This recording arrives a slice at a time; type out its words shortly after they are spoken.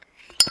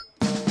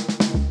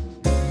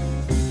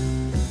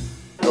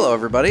Hello,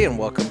 everybody, and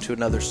welcome to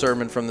another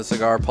sermon from the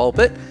Cigar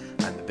Pulpit.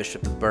 I'm the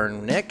Bishop of the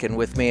Burn, Nick, and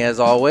with me,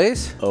 as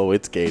always... Oh,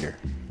 it's Gator.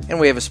 And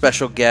we have a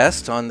special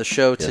guest on the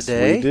show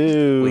today. Yes, we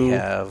do. We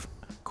have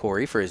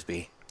Corey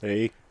Frisbee.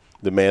 Hey.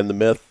 The man, the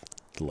myth,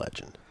 the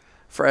legend.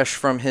 Fresh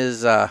from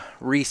his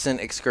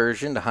recent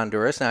excursion to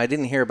Honduras. Now, I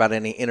didn't hear about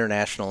any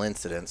international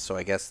incidents, so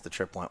I guess the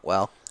trip went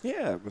well.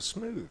 Yeah, it was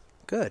smooth.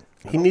 Good.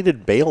 He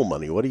needed bail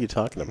money. What are you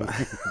talking about?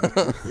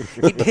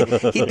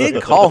 He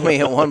did call me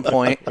at one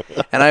point,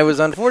 and I was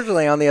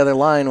unfortunately on the other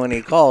line when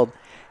he called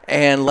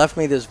and left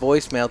me this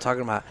voicemail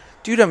talking about,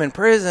 dude, I'm in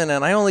prison,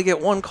 and I only get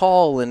one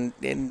call, and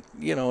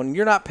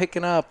you're not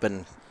picking up,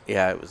 and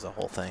yeah, it was the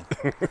whole thing.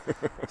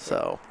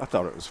 So I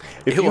thought it was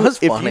funny. It was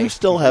funny. If you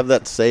still have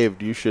that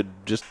saved, you should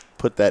just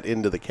put that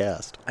into the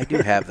cast. I do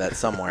have that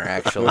somewhere,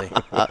 actually.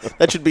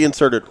 That should be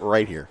inserted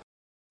right here.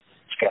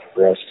 Just got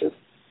arrested.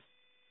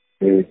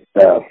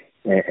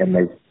 And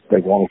they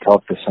want to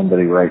talk to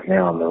somebody right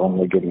now, and they're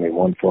only giving me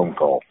one phone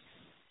call.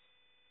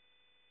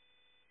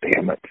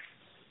 Damn it.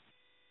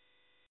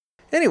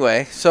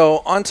 Anyway,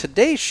 so on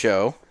today's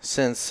show,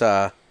 since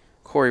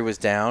Corey was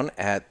down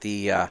at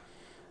the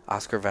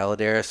Oscar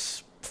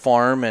Valadares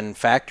farm and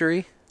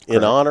factory.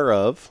 In honor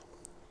of...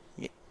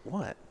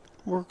 What?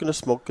 We're going to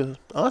smoke an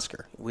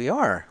Oscar. We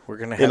are. We're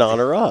going to in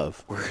honor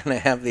of. We're going to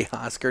have the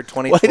Oscar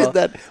 2012.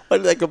 Why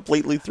did that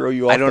completely throw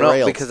you off I don't the know,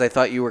 rails? because I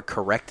thought you were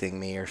correcting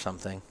me or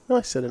something. No,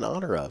 I said in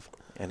honor of.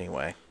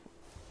 Anyway.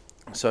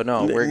 So,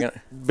 no, we're going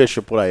to...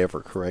 Bishop, would I ever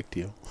correct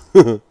you?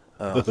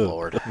 Oh,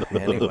 Lord.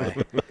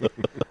 Anyway.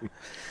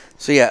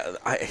 So, yeah,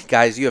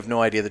 guys, you have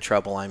no idea the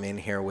trouble I'm in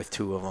here with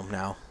two of them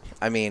now.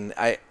 I mean,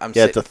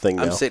 it's a thing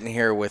now. I'm sitting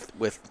here with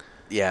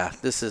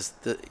this is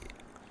the...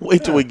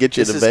 Wait till we get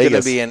you to Vegas. This is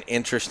going to be an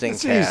interesting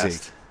it's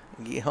cast.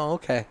 Easy. Yeah,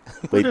 okay.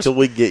 Wait till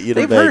we get you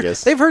to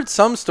Vegas. They've heard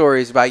some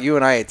stories about you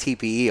and I at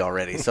TPE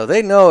already, so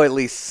they know at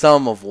least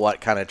some of what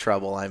kind of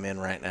trouble I'm in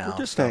right now. We're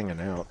just hanging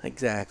out.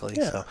 Exactly.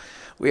 Yeah. So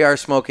we are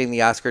smoking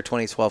the Oscar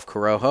 2012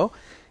 Corojo.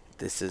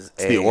 This is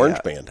the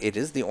Orange Band. It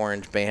is the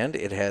Orange Band.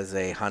 It has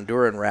a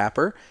Honduran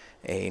wrapper,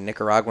 a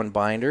Nicaraguan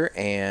binder,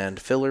 and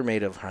filler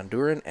made of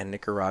Honduran and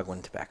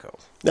Nicaraguan tobacco.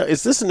 Now,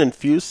 is this an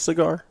infused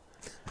cigar?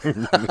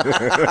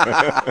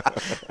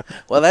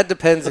 Well, that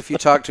depends if you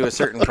talk to a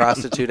certain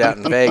prostitute out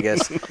in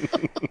Vegas.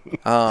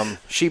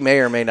 She may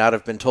or may not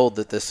have been told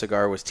that this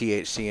cigar was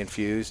THC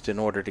infused in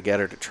order to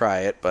get her to try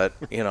it, but,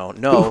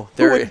 no.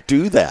 Who would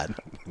do that?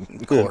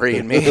 Corey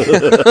and me.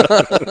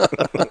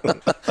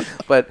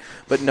 but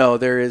no,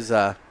 there is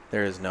no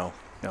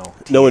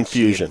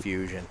THC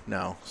infusion.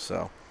 No.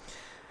 So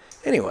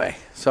anyway,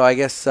 I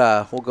guess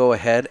we'll go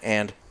ahead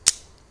and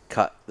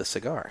cut the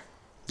cigar.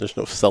 There's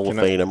no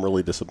cellophane. I'm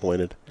really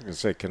disappointed. I was going to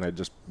say, can I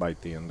just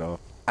bite the end off?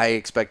 I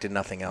expected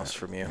nothing else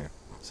from you.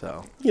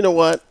 So you know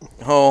what?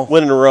 Oh,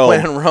 when in Rome.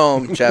 When in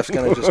Rome, Jeff's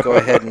going to just go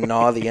ahead and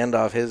gnaw the end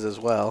off his as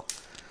well.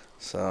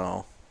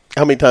 So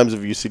how many times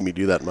have you seen me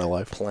do that in my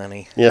life?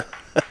 Plenty. Yeah.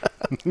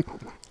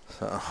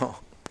 So,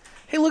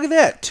 hey, look at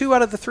that. 2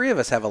 out of the 3 of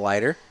us have a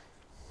lighter.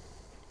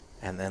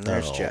 And then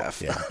there's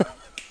Jeff. Yeah.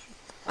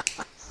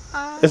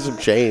 There's some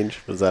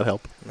change. Does that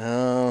help?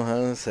 No, I was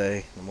going to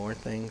say, the more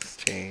things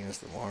change,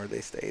 the more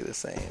they stay the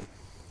same.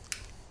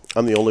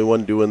 I'm the only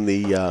one doing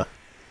the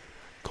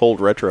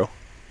cold retro.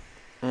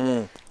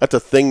 That's a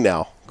thing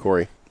now,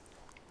 Corey.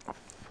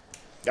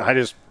 I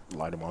just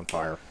light them on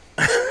fire.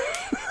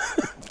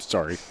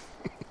 Sorry.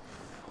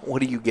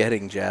 What are you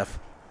getting, Jeff?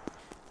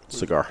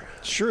 Cigar.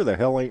 Sure the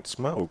hell ain't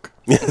smoke.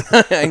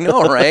 I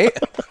know, right?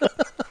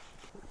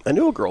 I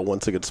knew a girl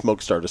once that could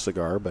smoke start a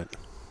cigar, but...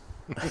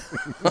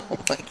 Oh,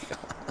 my God.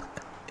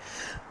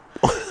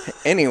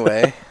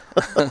 Anyway.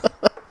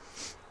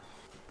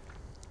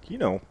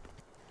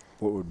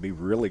 What would be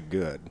really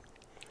good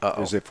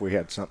is if we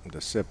had something to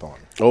sip on.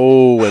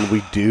 Oh, and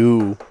we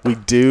do. We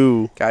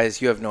do.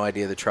 Guys, you have no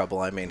idea the trouble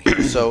I'm in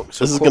here. So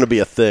this is going to be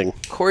a thing.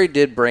 Corey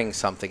did bring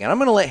something, and I'm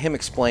going to let him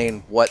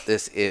explain what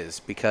this is,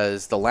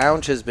 because the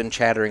lounge has been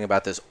chattering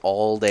about this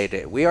all day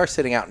today. We are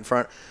sitting out in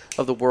front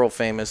of the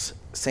world-famous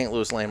St.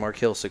 Louis Landmark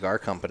Hill Cigar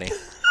Company.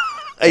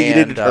 Hey, you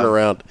need to turn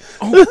around.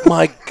 Oh,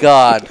 my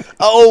God.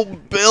 Oh,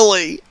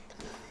 Billy.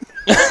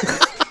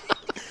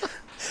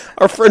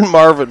 Our friend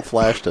Marvin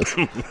flashed us.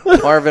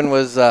 Marvin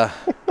was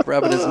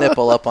rubbing his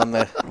nipple up on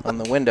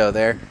the window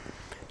there.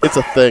 It's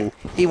a thing.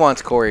 He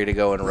wants Corey to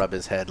go and rub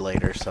his head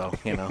later, so,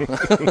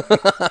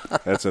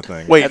 That's a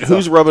thing. Wait,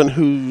 who's rubbing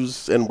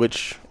whose and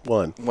which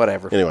one?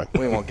 Whatever. Anyway.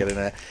 We won't get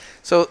into that.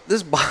 So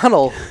this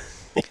bottle,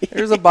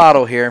 there's a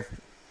bottle here,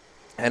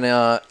 and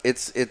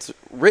it's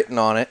written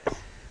on it,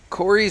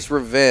 Corey's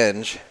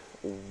Revenge,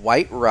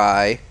 White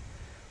Rye,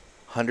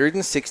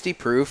 160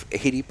 proof,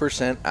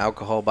 80%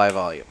 alcohol by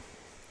volume.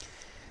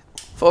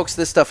 Folks,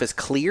 this stuff is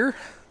clear.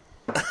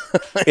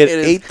 It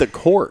ate the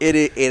cork.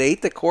 It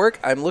ate the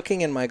cork. I'm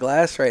looking in my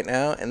glass right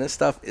now, and this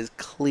stuff is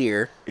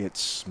clear. It's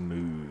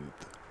smooth.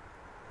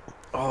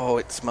 Oh,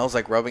 it smells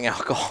like rubbing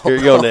alcohol. Here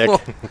you go, Nick.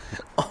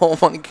 Oh,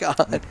 my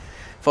God.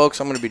 Folks,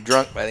 I'm going to be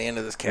drunk by the end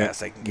of this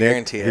cast. I can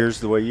guarantee it. Here's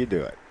the way you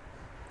do it.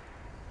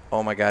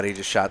 Oh, my God. He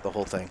just shot the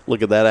whole thing.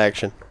 Look at that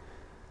action.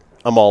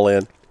 I'm all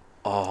in.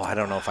 Oh, I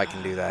don't know if I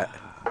can do that.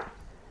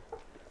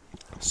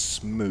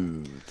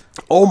 Smooth.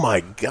 Oh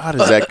my God,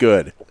 is that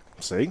good?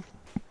 See?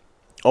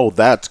 Oh,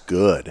 that's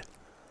good.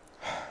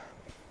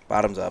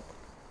 Bottoms up.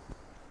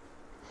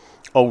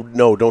 Oh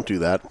no, don't do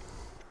that.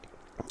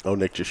 Oh,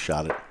 Nick just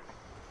shot it.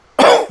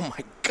 Oh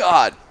my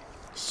God.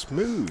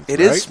 Smooth. It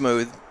right? is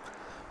smooth,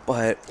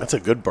 but That's a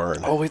good burn.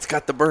 oh, it's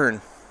got the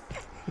burn.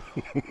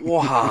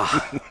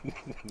 Wow.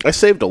 I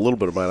saved a little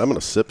bit of mine. I'm going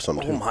to sip some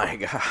too. Oh my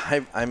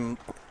God. I'm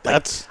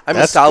That's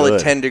a solid good.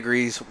 10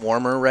 degrees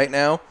warmer right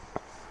now.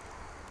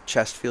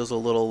 Chest feels a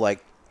little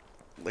like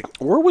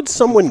Where would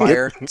someone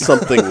Fire. get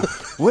something?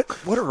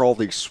 What are all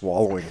these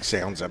swallowing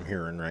sounds I'm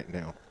hearing right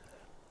now?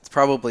 it's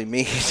probably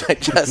me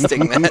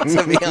digesting that,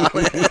 to be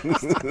honest.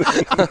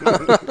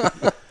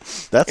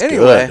 That's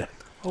Anyway. good.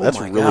 Oh That's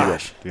my really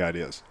gosh. Yeah, it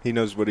is. He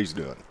knows what he's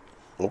doing.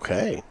 good.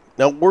 Okay.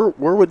 Now,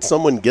 where would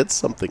someone get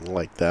something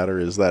like that, or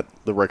is that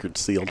the record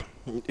sealed?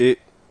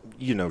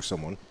 You know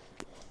someone.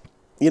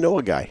 You know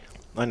a guy.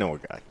 I know a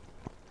guy.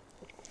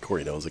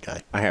 Corey knows a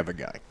guy. I have a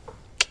guy.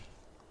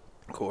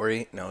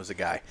 Corey knows a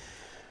guy.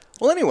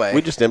 Well, anyway.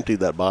 We just emptied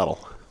that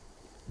bottle.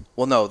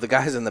 Well, no, the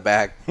guys in the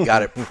back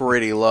got it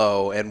pretty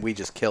low, and we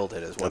just killed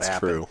it is what That's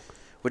happened. true.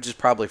 Which is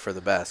probably for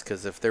the best,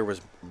 because if there was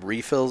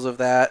refills of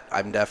that,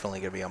 I'm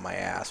definitely going to be on my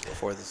ass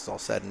before this is all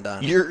said and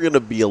done. You're going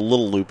to be a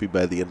little loopy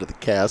by the end of the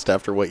cast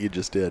after what you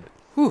just did.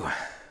 Whew.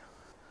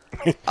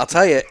 I'll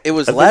tell you, it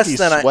was I think less he's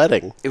than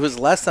sweating. It was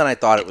less than I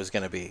thought it was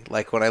going to be.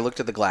 Like when I looked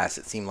at the glass,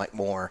 it seemed like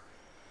more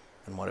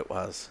than what it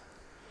was.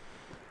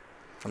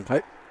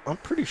 I'm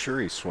pretty sure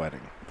he's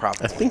sweating.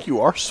 Probably. I think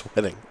you are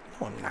sweating.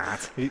 No, I'm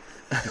not.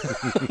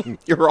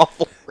 You're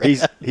awful.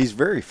 He's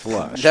very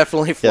flush.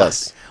 Definitely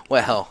flush. Yes.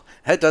 Well,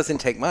 that doesn't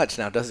take much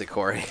now, does it,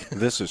 Corey?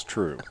 This is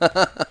true.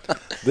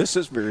 This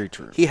is very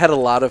true. He had a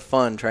lot of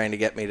fun trying to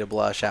get me to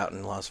blush out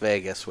in Las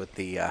Vegas with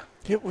the.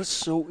 It was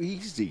so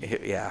easy.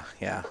 Yeah,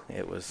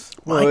 it was.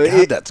 My Well,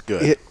 God, that's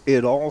good.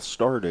 It all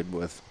started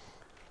with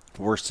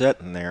we're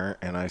sitting there,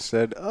 and I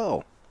said,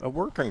 "Oh, a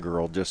working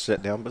girl just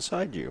sat down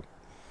beside you,"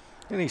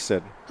 and he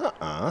said,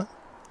 "Uh-uh,"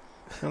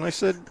 and I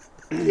said,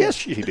 "Yes,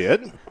 she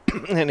did,"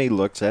 and he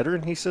looks at her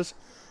and he says,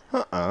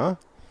 "Uh-uh,"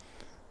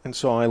 and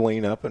so I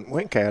lean up and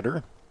wink at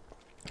her,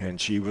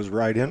 and she was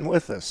right in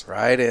with us.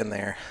 Right in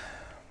there.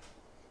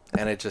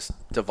 And it just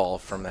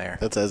devolved from there.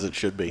 That's as it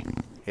should be.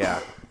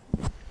 Yeah.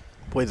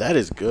 Boy, that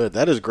is good.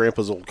 That is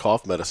Grandpa's old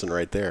cough medicine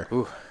right there.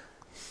 Ooh.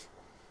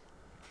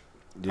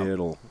 Yeah,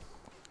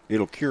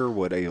 it'll cure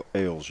what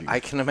ails you. I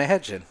can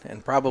imagine.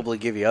 And probably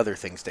give you other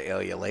things to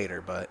ail you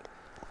later, but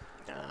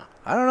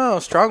I don't know.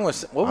 Strong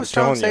was what was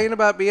Strong telling you. saying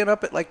about being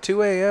up at like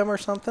 2 a.m. or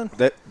something?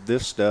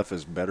 This stuff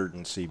is better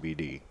than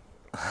CBD.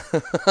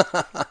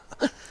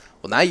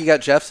 Well, now you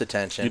got Jeff's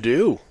attention. You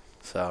do.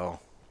 So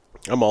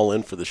I'm all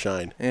in for the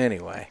shine.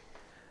 anyway.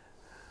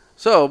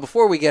 So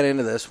before we get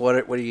into this, what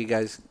are you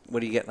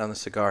getting on the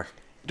cigar?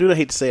 Dude, I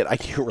hate to say it, I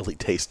can't really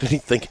taste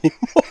anything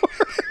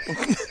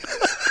anymore.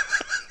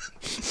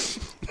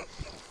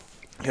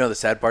 You know, the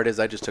sad part is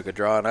I just took a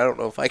draw, and I don't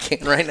know if I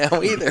can right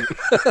now either.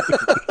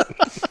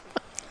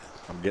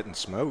 I'm getting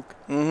smoke.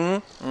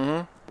 No,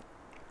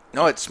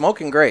 it's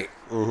smoking great.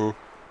 Well,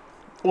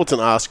 it's an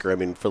Oscar. I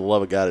mean, for the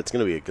love of God, it's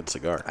going to be a good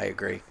cigar. I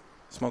agree.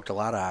 Smoked a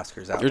lot of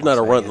Oscars out. There's in not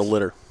a Las run in the Vegas.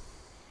 litter.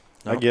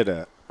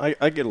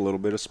 I get a little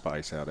bit of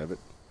spice out of it.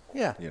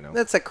 Yeah, You know.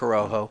 that's a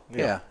Corojo.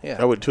 Yeah.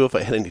 I would too if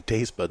I had any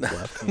taste buds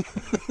left.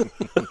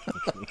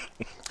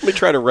 Let me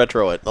try to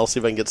retro it. I'll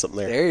see if I can get something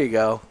there. There you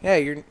go. Yeah,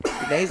 your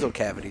nasal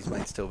cavities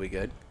might still be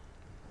good.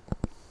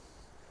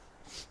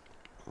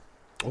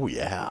 Oh,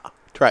 yeah.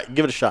 Try it.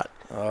 Give it a shot.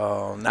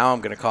 Oh, now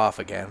I'm going to cough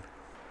again.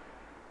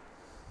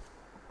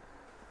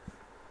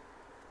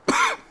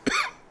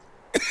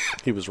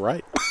 He was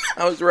right.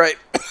 I was right.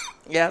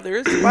 Yeah, there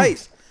is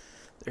spice.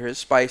 There is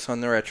spice on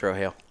the retro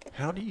hail.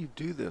 How do you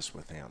do this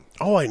with him?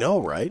 Oh, I know,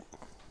 right?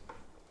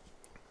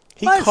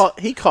 What?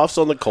 He coughs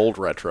on the cold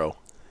retro.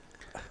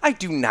 I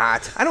do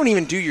not. I don't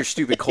even do your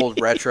stupid cold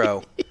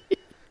retro.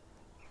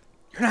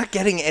 You're not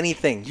getting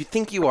anything. You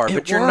think you are, It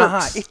but you're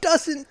works. not. It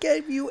doesn't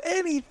give you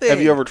anything.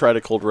 Have you ever tried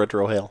a cold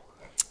retro hail?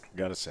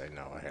 Gotta say,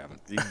 no, I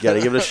haven't. You got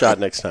to give it a shot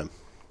next time.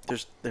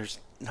 There's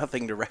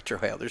nothing to retro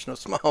hail. There's no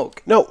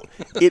smoke. No,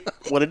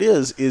 what it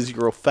is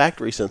your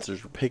olfactory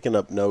sensors are picking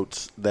up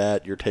notes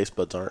that your taste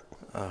buds aren't.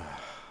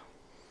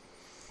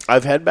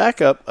 I've had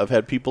backup. I've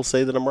had people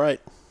say that I'm right.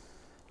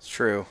 It's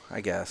true,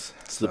 I guess.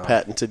 It's the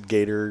patented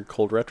Gator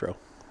Cold Retro.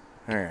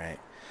 All right.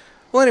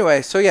 Well,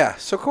 anyway,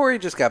 so Corey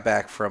just got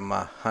back from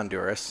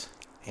Honduras,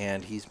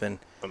 and he's been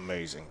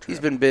Amazing trip. he's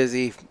been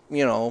busy,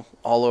 all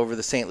over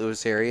the St.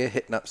 Louis area,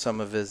 hitting up some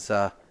of his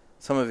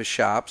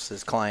shops,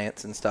 his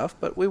clients and stuff.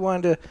 But we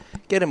wanted to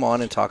get him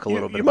on and talk a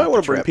little bit You about might want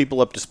the to bring trip. people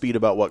up to speed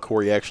about what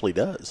Corey actually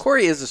does.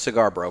 Corey is a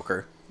cigar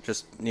broker.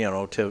 Just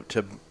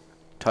to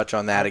touch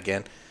on that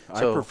again. I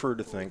So, prefer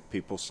to think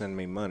people send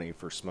me money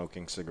for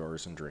smoking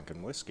cigars and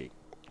drinking whiskey.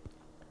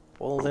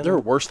 well, then There are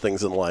worse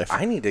things in life.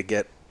 I need to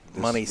get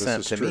money this sent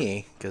is to true.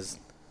 me because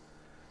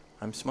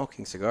I'm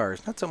smoking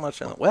cigars. Not so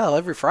much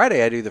every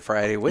Friday I do the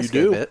Friday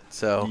whiskey do? bit.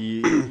 So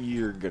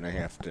You're going to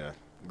have to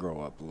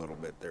grow up a little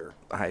bit there.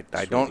 I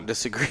don't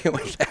disagree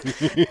with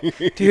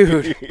that.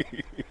 Dude.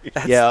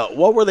 Yeah,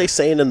 what were they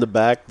saying in the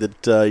back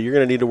that you're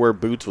going to need to wear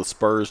boots with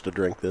spurs to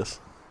drink this?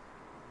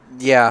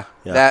 Yeah,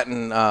 Yeah. that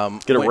and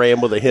Get a Ram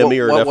with a Hemi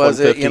or an what was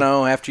it? F-150. You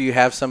know, after you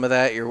have some of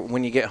that,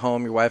 when you get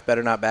home, your wife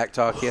better not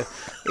backtalk you.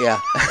 Yeah,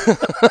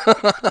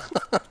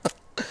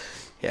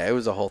 yeah, it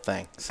was a whole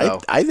thing. So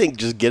I think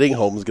just getting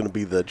home is going to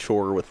be the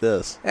chore with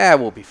this. yeah,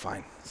 we'll be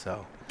fine.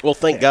 So Well,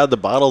 thank God the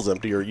bottle's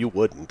empty, or you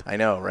wouldn't. I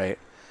know, right?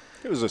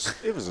 It was a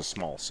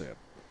small sip.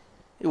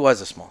 It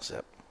was a small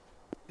sip.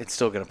 It's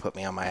still going to put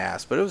me on my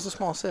ass, but it was a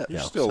small sip.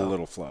 You're still a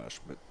little flush,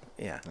 but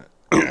Yeah.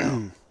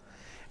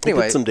 It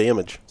Anyway, did some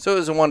damage. so it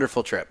was a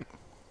wonderful trip.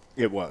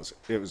 it was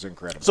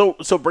incredible.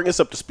 So bring us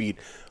up to speed.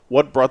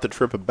 What brought the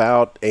trip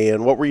about,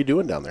 and what were you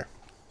doing down there?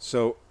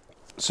 So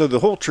the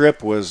whole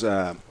trip was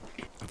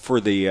for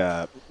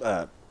the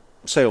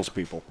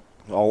salespeople.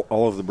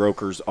 All of the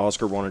brokers.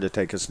 Oscar wanted to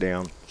take us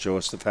down, show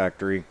us the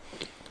factory,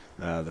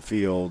 the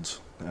fields,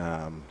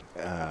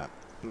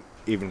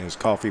 even his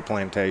coffee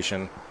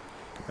plantation,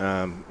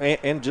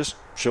 and just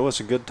show us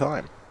a good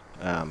time.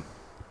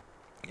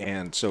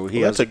 And so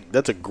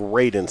That's a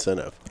great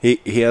incentive. he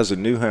has a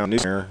new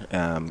house there.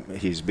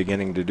 He's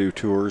beginning to do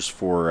tours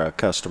for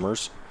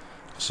customers,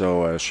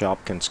 so a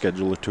shop can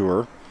schedule a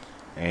tour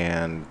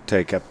and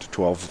take up to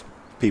 12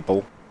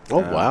 people. Oh,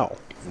 wow.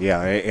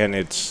 Yeah, and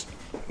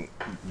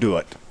do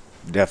it.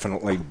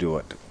 Definitely do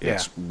it. Yeah.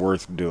 It's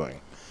worth doing.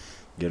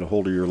 Get a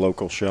hold of your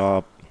local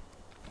shop.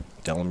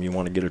 Tell them you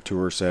want to get a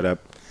tour set up.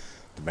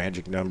 The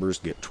magic numbers,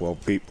 get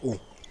 12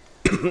 people.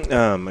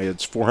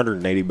 It's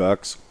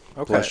 $480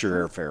 plus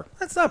your airfare.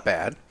 That's not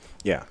bad.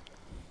 Yeah.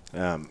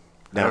 I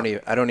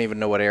don't even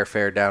know what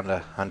airfare down to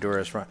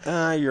Honduras run.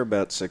 You're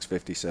about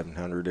 $650,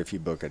 $700 if you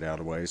book it out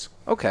a ways.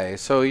 Okay,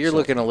 so you're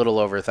looking a little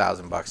over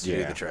 $1,000 to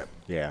do the trip.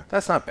 Yeah.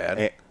 That's not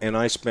bad. And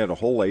I spent a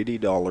whole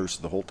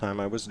 $80 the whole time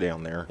I was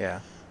down there.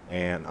 Yeah.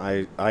 And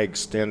I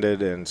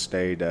extended and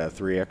stayed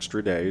 3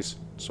 extra days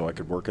so I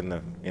could work in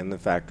the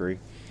factory.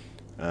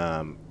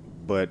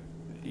 But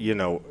you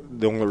know,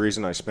 the only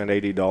reason I spent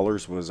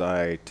 $80 was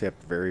I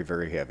tipped very,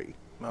 very heavy.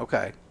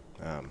 Okay.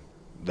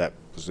 That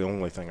was the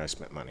only thing I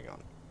spent money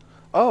on.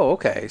 Oh,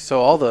 okay.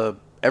 So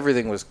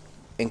everything was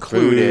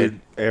included.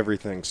 Food,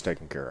 everything's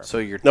taken care of. So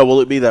you're Now,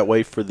 will it be that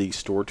way for the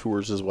store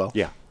tours as well?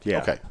 Yeah.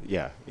 Okay.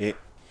 Yeah.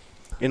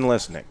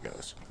 Unless Nick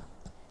goes.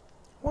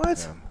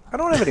 what? I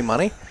don't have any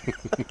money.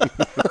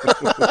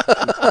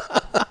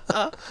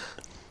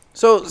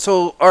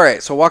 So all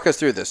right. So walk us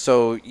through this.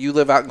 So you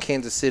live out in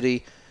Kansas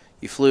City.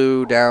 You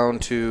flew down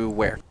to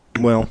where?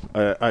 Well,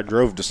 I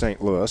drove to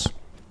St. Louis.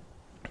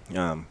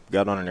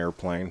 Got on an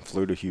airplane,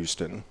 flew to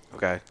Houston.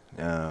 Okay.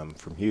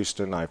 From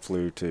Houston, I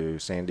flew to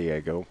San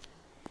Diego.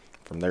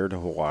 From there to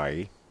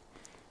Hawaii.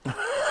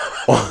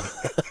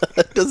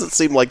 It doesn't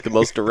seem like the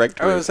most direct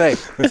I was route. going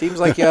to say, seems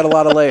like you had a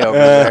lot of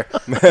layovers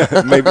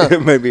there.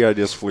 maybe I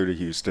just flew to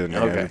Houston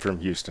Okay. and from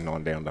Houston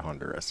on down to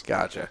Honduras.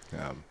 Gotcha.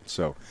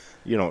 So,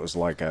 you know, it was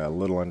like a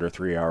little under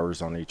 3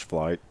 hours on each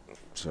flight.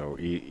 So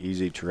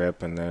easy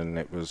trip, and then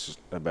it was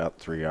about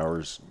 3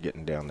 hours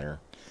getting down there.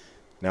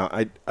 Now,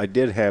 I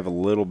did have a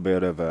little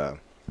bit of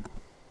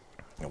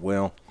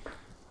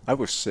I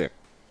was sick.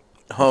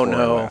 Oh, before I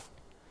no. left.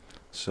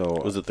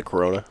 So Was it the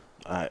corona?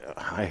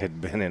 I had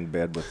been in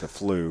bed with the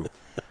flu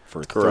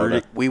for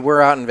Corona. 30. We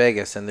were out in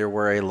Vegas, and there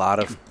were a lot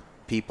of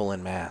people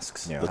in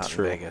masks Yeah, out that's in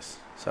true. Vegas.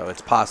 So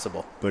it's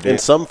possible. But And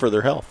some for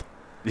their health.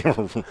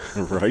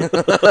 right.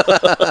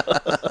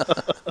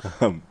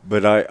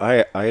 But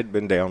I had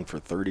been down for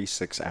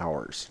 36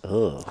 hours. Ugh.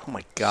 Oh,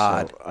 my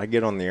God. So I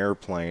get on the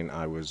airplane.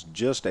 I was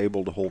just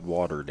able to hold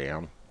water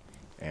down,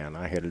 and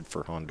I headed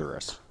for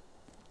Honduras.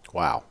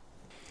 Wow.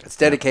 It's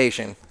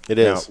dedication. It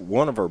Now, is.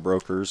 one of our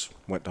brokers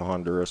went to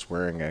Honduras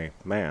wearing a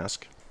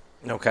mask.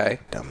 Okay.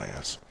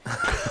 Dumbass.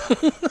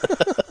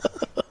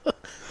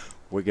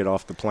 We get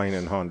off the plane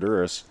in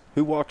Honduras.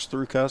 Who walks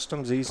through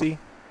customs easy?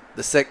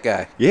 The sick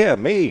guy. Yeah,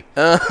 me.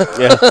 Yeah.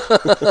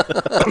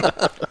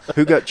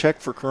 Who got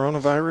checked for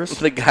coronavirus?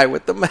 The guy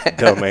with the mask.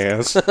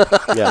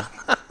 Dumbass. Yeah.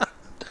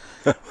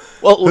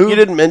 Well, you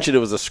didn't mention it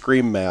was a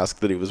Scream mask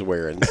that he was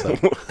wearing. So.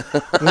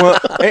 Well,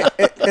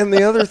 and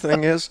the other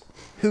thing is,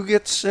 who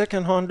gets sick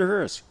in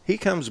Honduras? He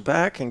comes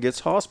back and gets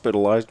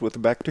hospitalized with a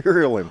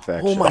bacterial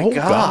infection. Oh, my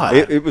God.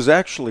 It was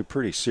actually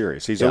pretty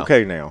serious. He's Yeah.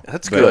 okay now.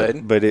 That's But-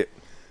 good. But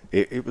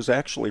it was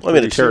actually I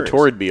pretty mean, the serious.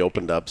 territory would be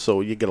opened up, so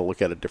you got to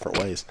look at it different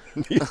ways.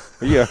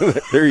 Yeah,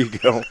 there you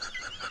go.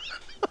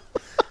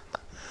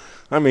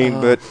 I mean,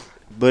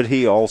 but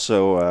he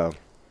also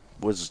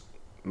was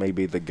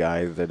maybe the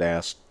guy that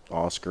asked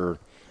Oscar.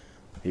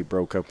 He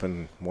broke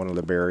open one of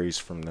the berries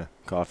from the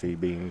coffee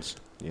beans,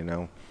 you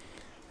know,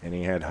 and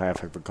he had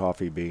half of a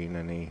coffee bean,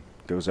 and he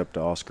goes up to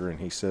Oscar and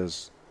he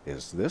says,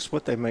 "Is this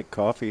what they make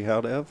coffee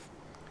out of?"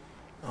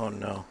 Oh,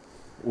 no.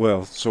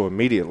 Well, so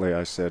immediately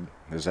I said,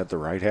 "Is that the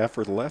right half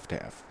or the left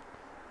half?"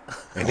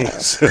 And he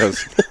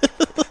says,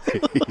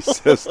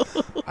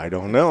 I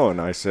don't know.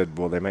 And I said,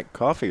 well, they make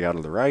coffee out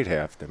of the right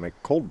half. They make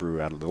cold brew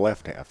out of the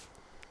left half.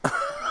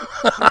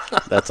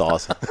 That's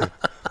awesome.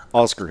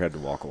 Oscar had to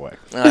walk away.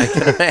 I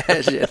can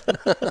imagine.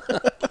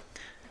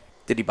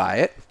 Did he buy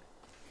it?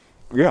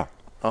 Yeah.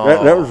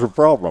 Oh. That was the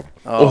problem.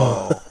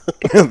 Oh,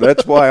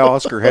 That's why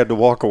Oscar had to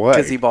walk away.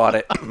 because he bought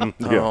it.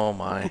 Yeah. Oh,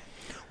 my.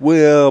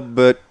 Well,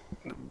 but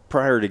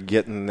prior to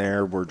getting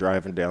there, we're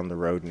driving down the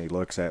road, and he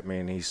looks at me,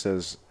 and he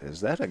says,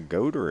 is that a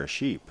goat or a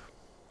sheep?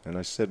 And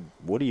I said,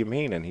 what do you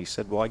mean? And he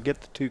said, well, I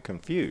get the two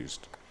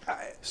confused.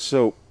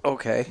 So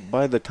Okay.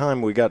 by the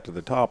time we got to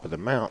the top of the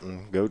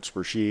mountain, goats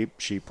were sheep,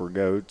 sheep were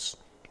goats,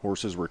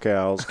 horses were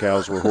cows,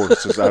 cows were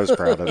horses. I was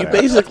proud of You that.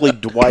 basically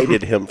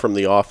Dwighted him from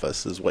The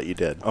Office, is what you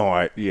did.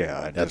 Oh,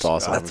 That's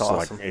awesome. I That's was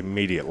awesome. like,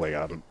 immediately,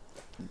 I'm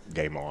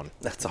game on.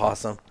 That's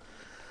awesome.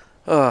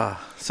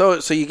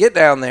 So you get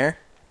down there,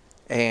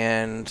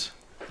 and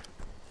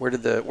where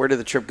did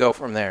the trip go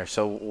from there?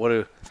 So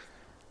what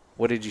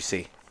did you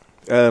see?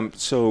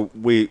 So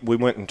we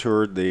went and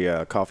toured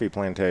the coffee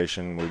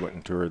plantation. We went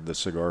and toured the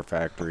cigar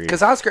factory.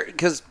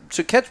 Because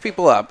to catch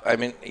people up, I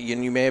mean,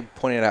 you may have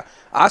pointed out,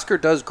 Oscar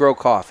does grow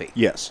coffee.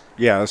 Yes,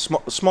 yeah, a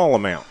small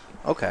amount.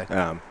 Okay.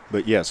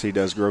 But yes, he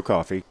does grow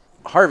coffee.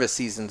 Harvest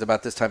season's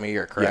about this time of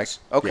year, correct? Yes.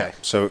 Okay.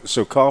 Yeah.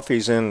 So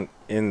coffee's in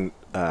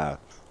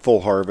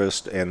full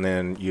harvest, and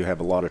then you have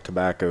a lot of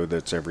tobacco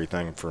that's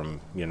everything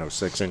from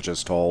 6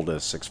 inches tall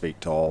to 6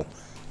 feet tall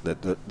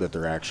that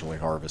they're actually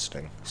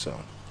harvesting. So.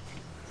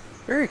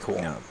 Very cool.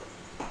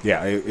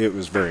 Yeah, it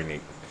was very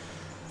neat.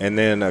 And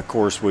then, of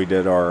course, we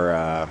did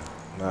our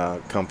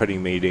company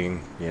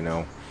meeting,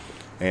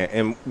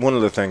 and one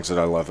of the things that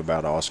I love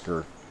about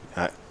Oscar,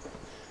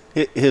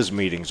 his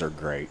meetings are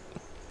great.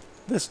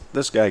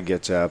 This guy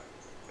gets up,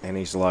 and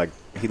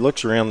he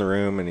looks around the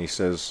room, and he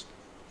says,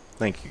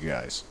 thank you,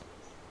 guys.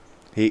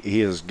 He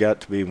has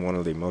got to be one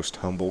of the most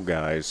humble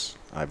guys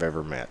I've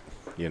ever met.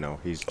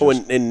 He's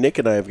just, and Nick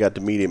and I have got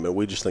to meet him, and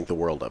we just think the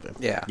world of him.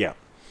 Yeah.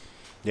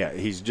 Yeah,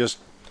 he's just,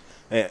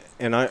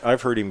 and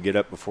I've heard him get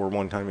up before.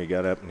 One time he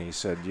got up and he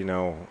said,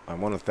 I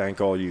want to thank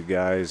all you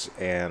guys,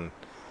 and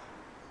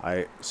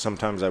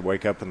sometimes I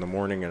wake up in the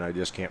morning and I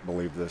just can't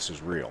believe this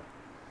is real.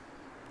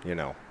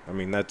 I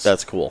mean,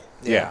 That's cool.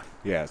 yeah.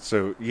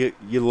 So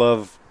you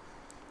love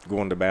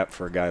going to bat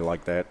for a guy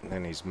like that,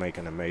 and he's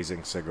making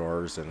amazing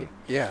cigars, and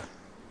Yeah.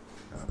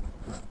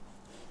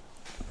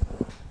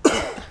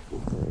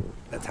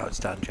 That's how it's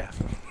done, Jeff.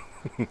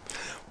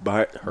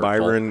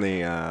 Byron,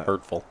 the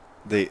Hurtful.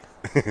 the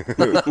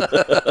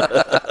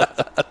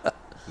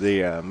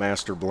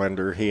master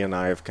blender, he and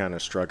I have kind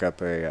of struck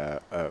up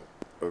a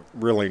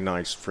really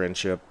nice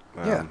friendship.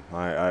 Yeah.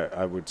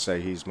 I would say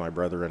he's my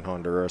brother in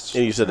Honduras.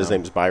 And you said his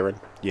name's Byron?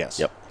 Yes.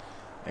 Yep.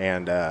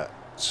 And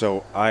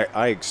so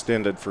I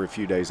extended for a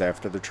few days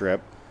after the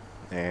trip,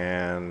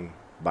 and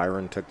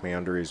Byron took me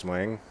under his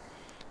wing,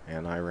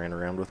 and I ran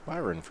around with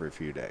Byron for a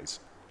few days.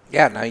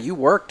 Yeah. Now you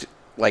worked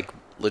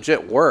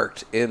legit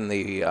worked in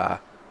the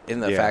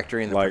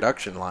factory and the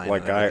production line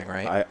and everything,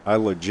 right? I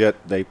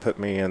legit, they put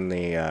me in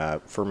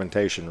the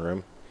fermentation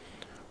room,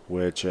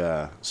 which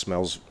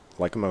smells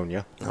like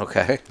ammonia.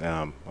 Okay.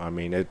 I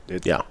mean,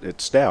 Yeah.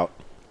 it's stout.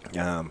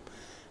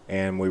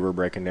 And we were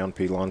breaking down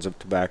pelons of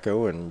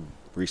tobacco and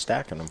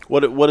restacking them.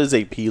 What is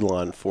a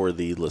pelon for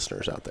the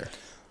listeners out there?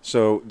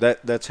 So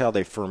that's how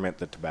they ferment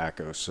the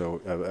tobacco.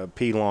 So a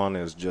pelon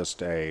is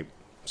just a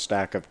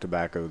stack of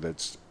tobacco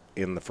that's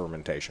in the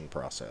fermentation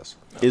process.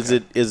 Okay.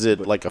 Is it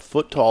like a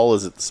foot tall?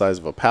 Is it the size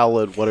of a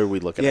pallet? What are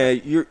we looking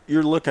at? Yeah,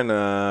 you're looking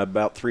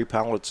about 3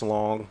 pallets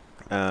long,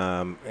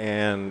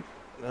 and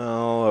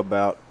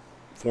about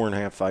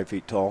 4.5, 5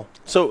 feet tall.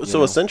 So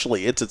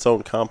essentially, it's its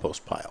own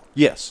compost pile.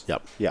 Yes.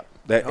 Yep. Yep.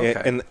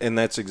 Okay. And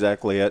that's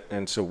exactly it.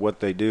 And so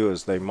what they do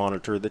is they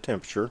monitor the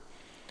temperature.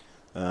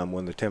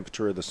 When the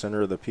temperature of the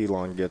center of the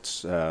pelon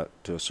gets to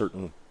a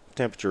certain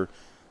temperature,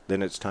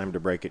 then it's time to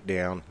break it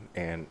down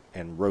and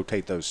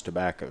rotate those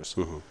tobaccos.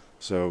 Mm-hmm.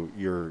 So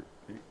you're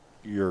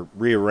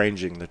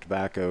rearranging the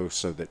tobacco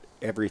so that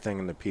everything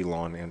in the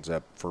pelon ends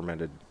up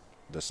fermented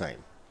the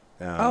same.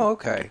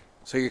 Okay.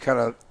 So you're kind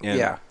of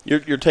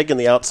You're taking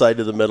the outside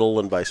to the middle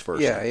and vice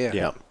versa.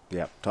 Yeah.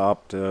 Yeah.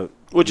 Top to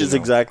Which is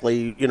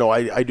exactly,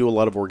 I do a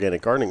lot of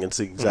organic gardening. It's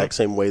the exact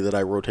same way that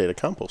I rotate a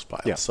compost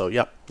pile. Yeah. So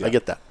I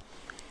get that.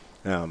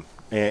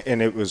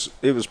 And it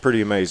was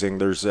pretty amazing.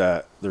 There's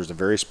a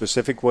very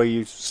specific way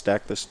you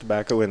stack this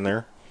tobacco in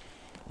there,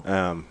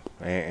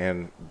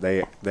 and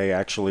they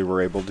actually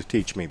were able to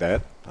teach me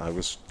that. I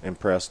was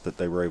impressed that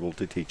they were able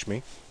to teach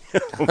me.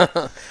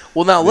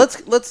 Well, now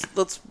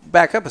let's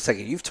back up a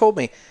second. You've told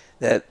me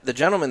that the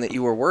gentleman that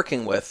you were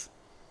working with,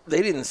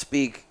 they didn't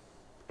speak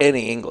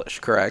any English,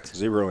 correct?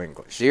 Zero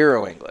English.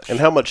 Zero English. And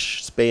how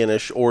much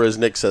Spanish, or as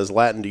Nick says,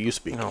 Latin do you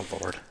speak? Oh,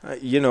 Lord.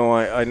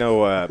 I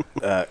know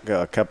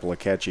a couple of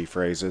catchy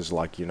phrases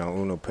like,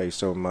 uno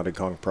peso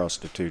maricón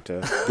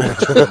prostituta,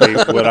 which would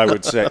be what I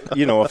would say.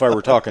 If I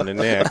were talking to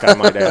Nick, I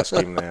might ask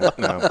him that.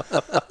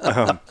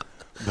 No.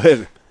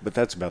 But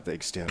that's about the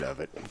extent of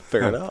it.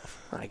 Fair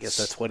enough. I guess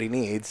that's what he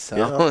needs. So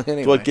Yeah.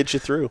 anyway. It's what gets you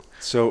through.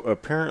 So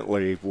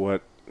apparently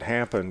what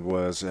happened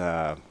was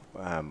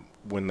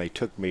when they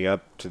took me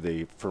up to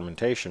the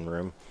fermentation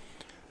room,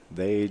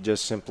 they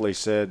just simply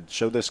said,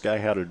 show this guy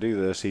how to do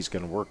this. He's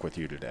going to work with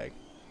you today.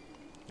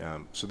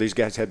 So these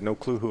guys had no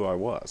clue who I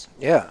was.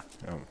 Yeah.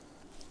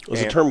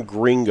 Was the term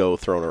gringo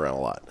thrown around a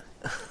lot?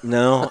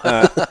 No,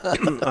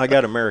 I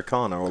got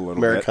Americano a little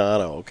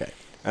Americano, bit.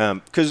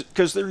 okay.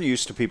 Because they're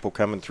used to people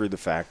coming through the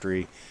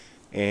factory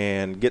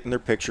and getting their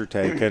picture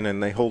taken,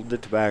 and they hold the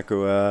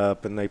tobacco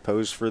up, and they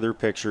pose for their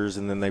pictures,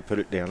 and then they put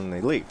it down and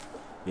they leave,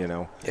 you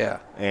know. Yeah.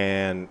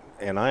 And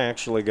I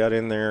actually got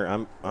in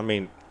there. I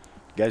mean,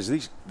 guys,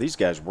 these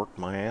guys worked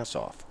my ass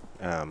off.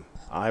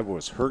 I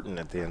was hurting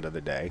at the end of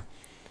the day,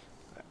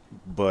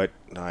 but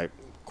I,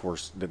 of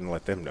course, didn't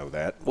let them know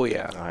that. Well,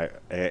 yeah.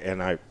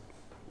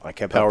 I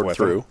kept Powered up with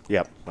through. them.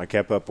 Yep, I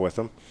kept up with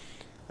them.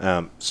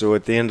 So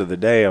at the end of the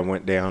day, I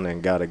went down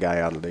and got a guy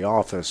out of the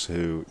office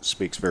who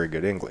speaks very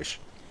good English.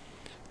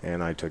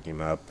 And I took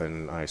him up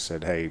and I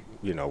said, hey,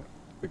 you know,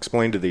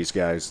 explain to these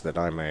guys that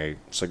I'm a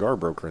cigar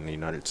broker in the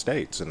United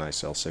States and I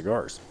sell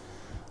cigars.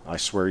 I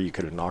swear you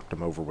could have knocked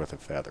them over with a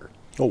feather.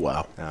 Oh,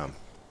 wow.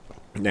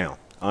 Now,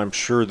 I'm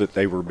sure that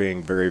they were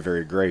being very,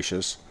 very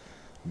gracious,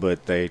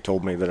 but they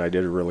told me that I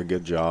did a really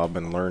good job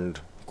and learned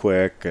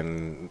quick,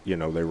 and, you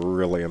know, they were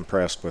really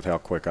impressed with how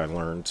quick I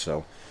learned.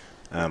 So,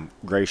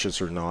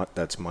 gracious or not,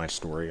 that's my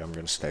story. I'm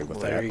going to stay with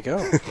that. There you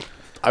go.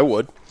 I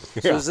would.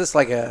 So is this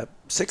like a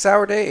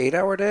 6-hour day,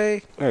 8-hour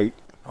day? 8.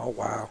 Oh,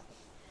 wow.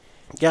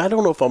 Yeah, I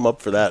don't know if I'm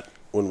up for that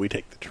when we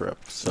take the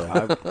trip.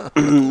 So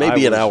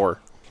maybe an hour.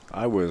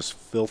 I was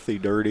filthy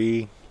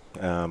dirty,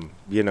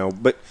 you know.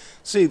 But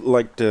see,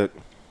 like to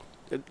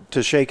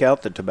shake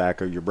out the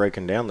tobacco, you're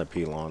breaking down the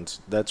pelons.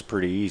 That's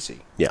pretty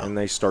easy. Yeah. And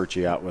they start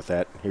you out with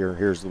that.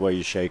 Here's the way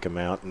you shake them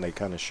out, and they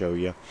kind of show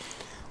you.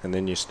 And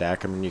then you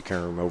stack them, and you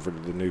carry them over to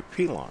the new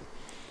pelon.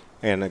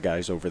 And the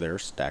guy's over there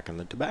stacking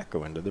the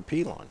tobacco into the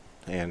pelon.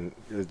 And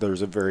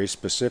there's a very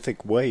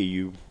specific way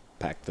you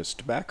pack this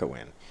tobacco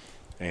in.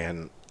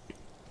 And,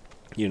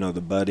 you know,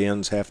 the butt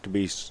ends have to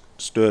be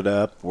stood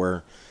up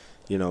where,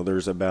 you know,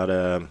 there's about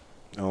a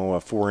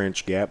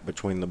 4-inch gap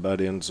between the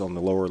butt ends on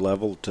the lower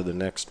level to the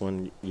next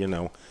one, you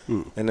know.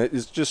 And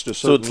it's just a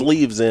certain... So it's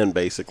leaves in,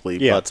 basically,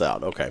 Yeah. butts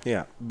out. Okay.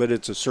 Yeah, but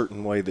it's a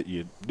certain way that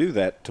you do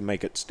that to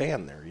make it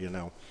stand there, you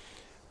know.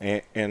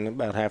 And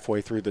about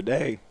halfway through the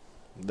day,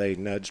 they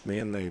nudged me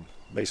and they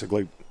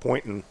basically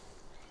pointing,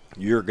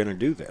 you're going to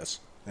do this.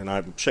 And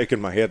I'm shaking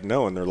my head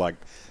no, and they're like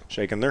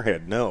shaking their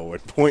head no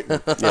and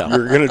pointing,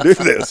 you're going to do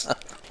this.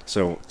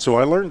 So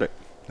I learned it.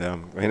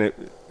 And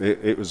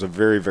it was a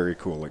very, very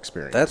cool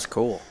experience. That's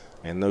cool.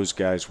 And those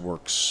guys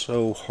work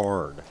so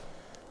hard.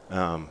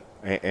 And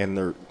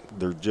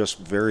they're just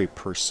very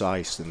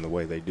precise in the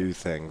way they do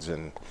things.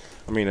 And,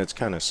 I mean, it's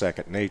kind of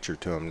second nature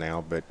to them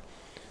now,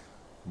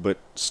 but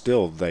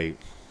still they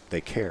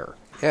care.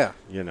 Yeah.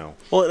 You know.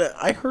 Well, and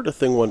I heard a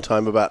thing one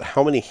time about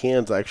how many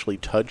hands actually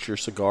touch your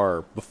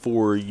cigar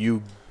before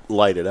you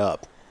light it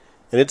up.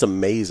 And it's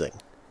amazing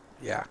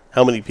Yeah.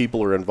 how many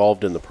people are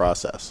involved in the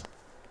process.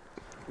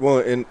 Well,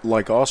 and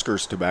like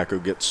Oscar's tobacco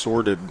gets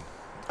sorted,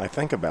 I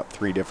think, about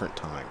 3 different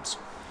times.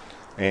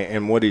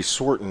 And what he's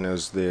sorting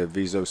is the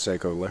Viso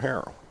Seco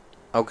Ligero.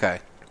 Okay.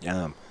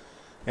 And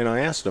I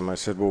asked him, I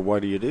said, well, why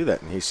do you do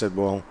that? And he said,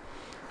 well,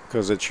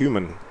 because it's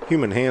human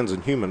hands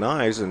and human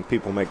eyes, and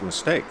people make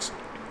mistakes.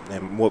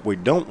 And what we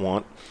don't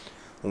want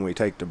when we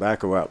take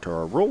tobacco out to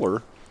our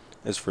roller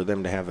is for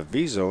them to have a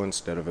Viso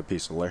instead of a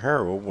piece of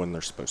Ligero when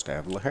they're supposed to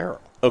have Ligero.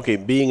 Okay,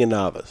 being a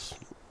novice,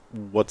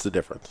 what's the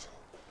difference?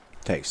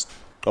 Taste.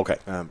 Okay.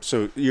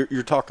 So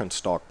you're talking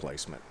stock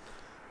placement.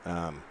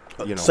 You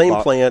know, Same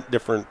plant,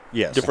 different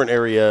Yes. different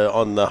area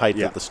on the height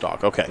Yeah. of the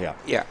stalk. Okay. Yeah.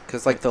 Yeah,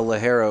 because like the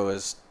Ligero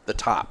is the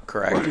top,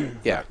 correct?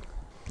 Yeah.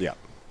 Yeah.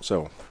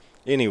 So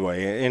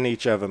anyway, and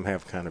each of them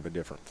have kind of a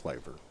different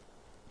flavor.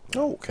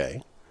 Oh,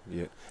 okay.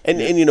 Yeah. And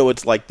you know,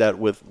 it's like that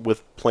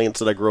with plants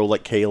that I grow,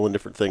 like kale and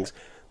different things.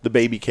 The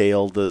baby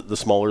kale, the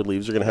smaller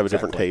leaves are going to have a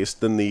different Exactly.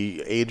 taste than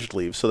the aged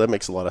leaves, so that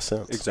makes a lot of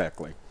sense.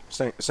 Exactly.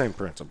 Same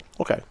principle.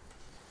 Okay.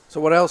 So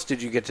what else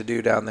did you get to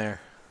do down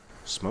there?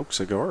 Smoke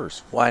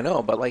cigars. Well, I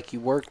know, but like you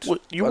worked. Well,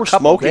 you a were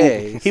couple smoking.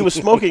 days He was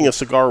smoking a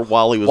cigar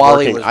while he was while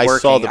working. he was I working.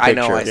 saw the picture. I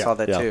know, I saw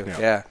that Yeah. too. Yeah.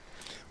 Yeah.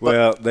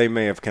 Well, they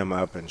may have come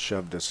up and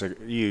shoved a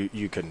cigar.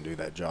 You couldn't do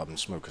that job and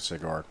smoke a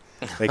cigar.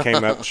 They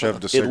came up and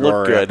shoved a It cigar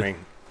looked at good.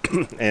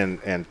 me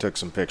and took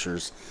some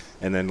pictures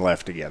and then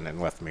left again and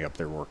left me up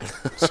there working.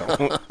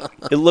 So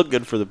It looked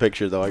good for the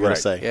picture, though. I gotta Right.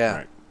 say. Yeah.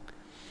 Right.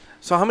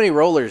 So how many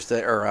rollers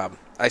that are?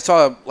 I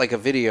saw like a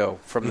video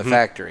from Mm-hmm. the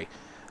factory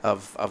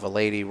of a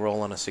lady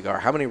rolling a cigar.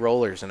 How many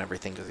rollers and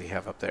everything does he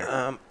have up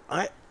there?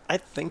 I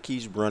think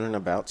he's running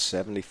about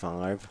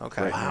 75.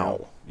 Okay. Right Wow.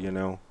 now, you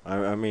know,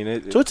 I mean,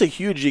 it, So it's a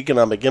huge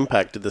economic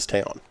impact to this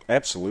town.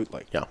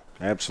 absolutely. Yeah.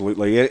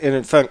 Absolutely. And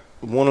in fact,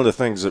 one of the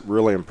things that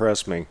really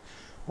impressed me,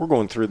 we're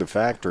going through the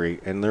factory,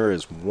 and there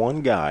is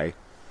one guy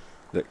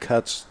that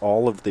cuts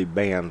all of the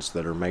bands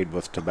that are made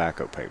with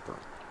tobacco paper.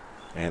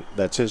 And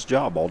that's his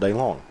job all day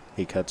long.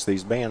 He cuts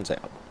these bands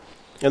out.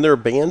 And there are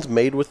bands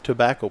made with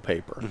tobacco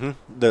paper.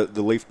 The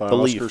leaf by The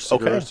leaf, Oscar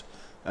cigars.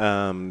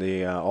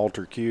 The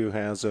Alter Q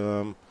has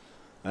them.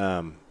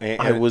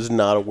 I was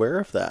not aware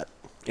of that.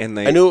 And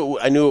I knew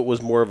it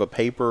was more of a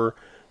paper,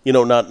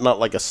 not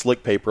like a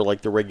slick paper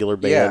like the regular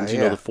bands,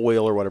 yeah. the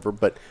foil or whatever.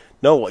 But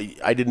no,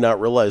 I did not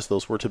realize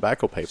those were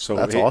tobacco paper. So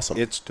that's awesome.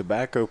 It's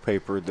tobacco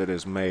paper that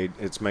is made.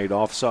 It's made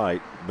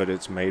off-site, but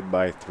it's made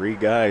by 3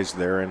 guys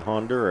there in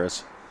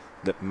Honduras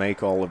that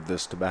make all of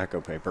this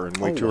tobacco paper. And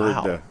we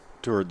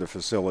toured the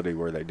facility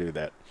where they do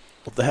that.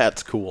 Well,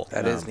 that's cool.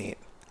 That is neat.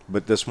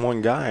 But this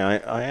one guy,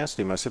 I asked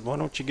him, I said, why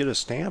don't you get a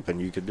stamp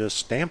and you could just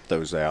stamp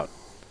those out?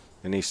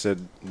 And he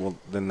said, well,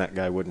 then that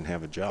guy wouldn't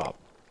have a job.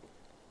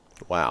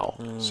 Wow.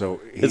 So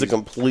it's a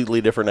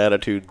completely different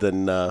attitude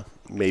than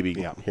maybe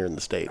Yeah. here in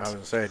the States. I was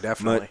going to say,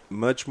 definitely.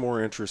 much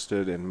more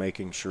interested in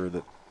making sure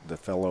that the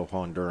fellow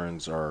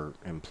Hondurans are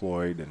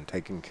employed and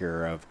taken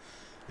care of,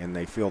 and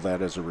they feel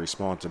that as a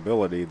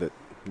responsibility that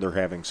they're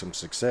having some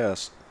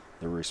success.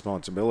 The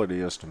responsibility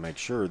is to make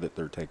sure that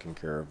they're taking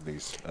care of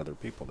these other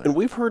people there. And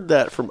we've heard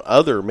that from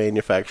other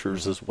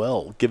manufacturers as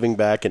well, giving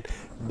back and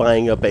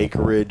buying up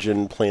acreage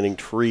and planting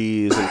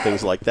trees and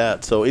things like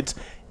that. So it's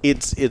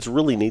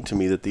really neat to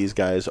me that these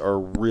guys are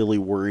really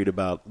worried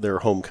about their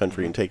home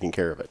country and taking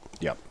care of it.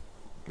 Yep.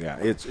 Yeah,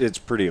 it's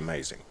pretty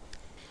amazing.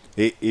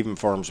 He even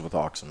farms with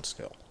oxen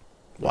still.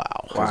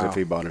 Wow. Because if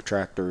he bought a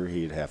tractor,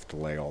 he'd have to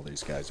lay all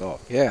these guys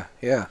off. Yeah.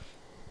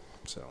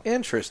 So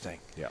Interesting.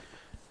 yeah.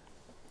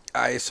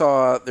 I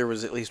saw there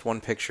was at least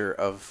one picture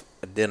of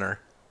a dinner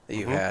that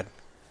you had.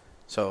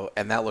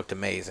 And that looked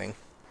amazing.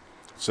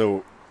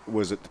 So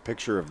was it the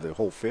picture of the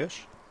whole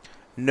fish?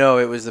 No,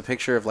 it was the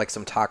picture of like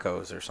some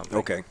tacos or something.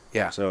 Okay.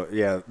 Yeah. So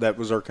yeah, that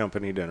was our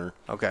company dinner.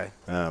 Okay.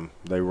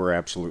 They were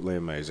absolutely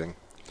amazing.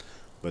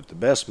 But the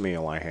best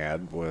meal I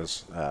had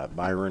was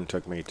Byron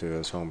took me to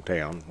his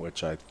hometown,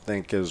 which I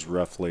think is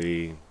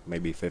roughly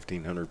maybe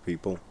 1,500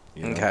 people.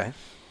 Okay.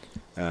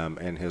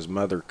 And his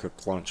mother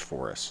cooked lunch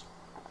for us.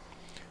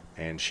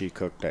 And she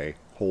cooked a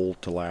whole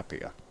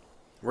tilapia.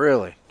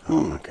 Really?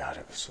 Oh my God,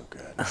 it was so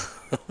good.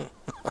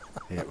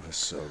 It was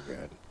so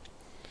good.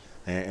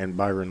 And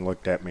Byron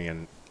looked at me,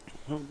 and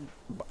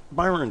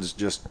Byron's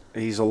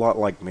he's a lot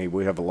like me.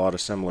 We have a lot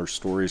of similar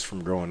stories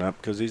from growing up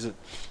because he's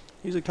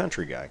a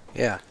country guy.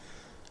 Yeah.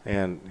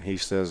 And he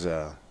says,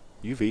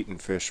 you've eaten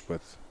fish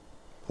with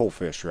whole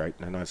fish, right?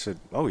 And I said,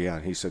 oh yeah.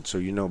 And he said, so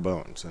you know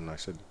bones? And I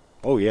said,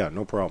 oh yeah,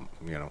 no problem.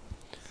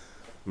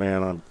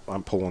 Man,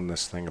 I'm pulling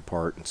this thing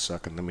apart and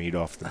sucking the meat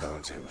off the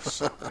bones. It was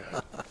so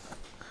good.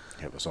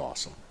 It was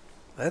awesome.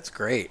 That's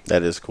great.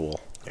 That is cool.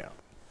 Yeah.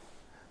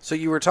 So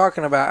you were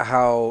talking about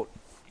how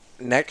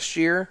next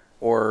year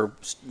or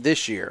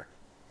this year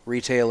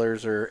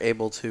retailers are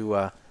able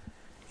to,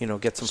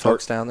 get some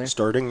folks down there?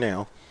 Starting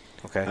now.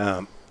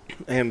 Okay.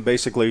 And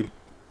basically,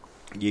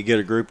 you get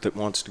a group that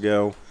wants to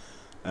go.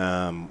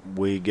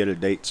 We get a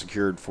date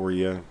secured for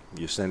you.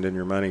 You send in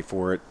your money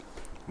for it,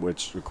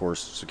 which, of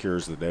course,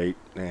 secures the date,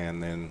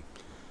 and then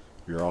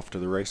you're off to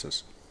the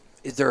races.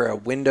 Is there a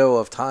window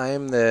of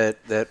time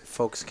that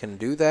folks can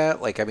do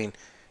that? Like, I mean,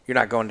 you're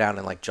not going down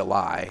in, like,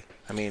 July.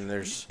 I mean,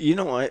 there's...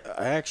 I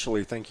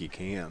actually think you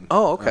can.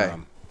 Oh, okay.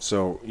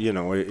 So,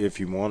 if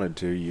you wanted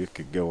to, you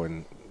could go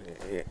in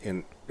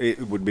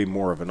it would be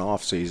more of an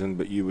off-season,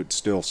 but you would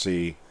still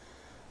see...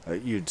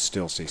 you'd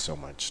still see so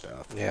much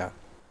stuff. Yeah.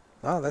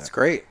 Oh, that's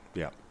great.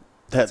 Yeah.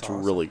 That's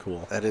awesome. really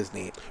cool. That is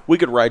neat. We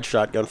could ride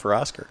shotgun for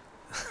Oscar.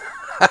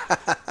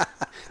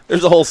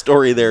 There's a whole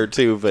story there,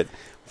 too, but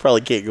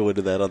probably can't go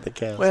into that on the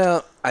cast.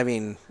 Well, I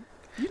mean...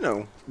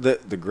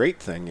 The great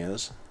thing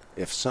is,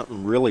 if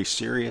something really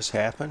serious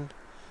happened,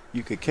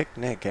 you could kick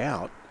Nick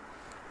out.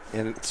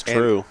 And it's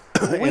true.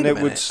 And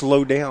it would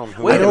slow down.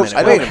 Wait a minute.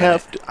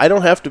 I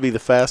don't have to be the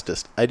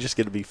fastest. I just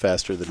get to be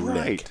faster than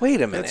Nick.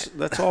 Wait a minute.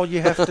 That's all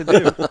you have to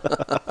do.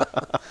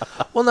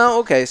 Well, now,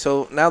 okay,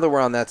 so now that we're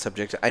on that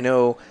subject, I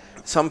know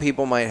some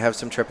people might have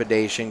some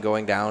trepidation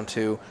going down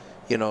to,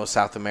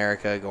 South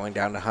America, going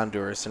down to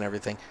Honduras and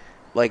everything.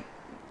 Like,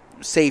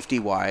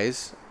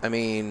 safety-wise, I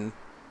mean,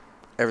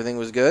 everything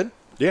was good?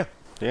 Yeah,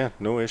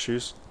 no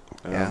issues.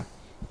 Yeah.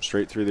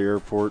 Straight through the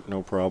airport,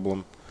 no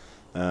problem.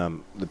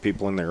 The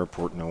people in the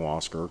airport know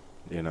Oscar.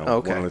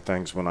 Okay. One of the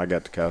things when I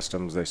got to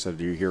customs, they said,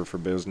 "Are you here for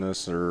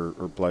business or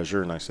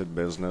pleasure?" And I said,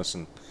 "Business."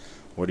 And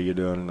what are you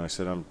doing? And I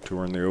said, "I'm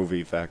touring the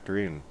OV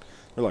factory." And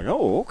they're like,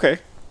 "Oh, okay."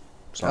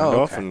 Signed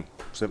off and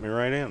sent me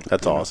right in.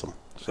 That's awesome.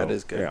 So, that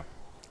is good.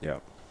 Yeah.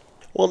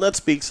 Well, that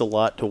speaks a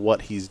lot to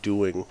what he's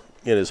doing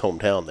in his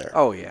hometown there.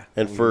 Oh, yeah.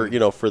 And for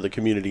for the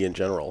community in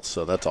general.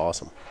 So that's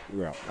awesome.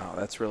 Yeah. Oh,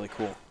 that's really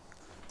cool.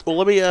 Well,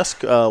 let me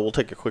ask. We'll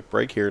take a quick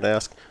break here and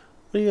ask,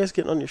 what are you guys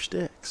getting on your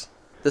sticks?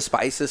 The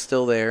spice is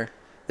still there.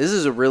 This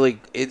is a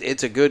really,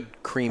 it's a good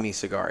creamy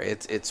cigar.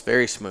 It's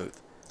very smooth.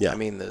 Yeah. I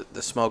mean,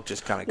 the smoke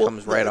just kind of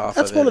comes right off of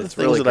it. That's one of the It's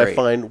things really that great. I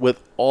find with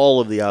all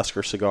of the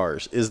Oscar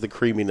cigars is the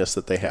creaminess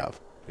that they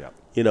have. Yeah.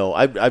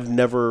 I've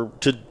never,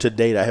 to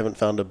date, I haven't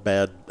found a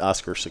bad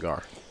Oscar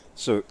cigar.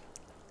 So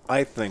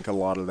I think a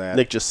lot of that...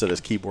 Nick just set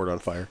his keyboard on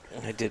fire.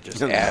 I did just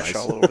Nice. ash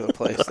all over the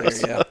place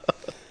there, yeah.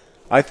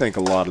 I think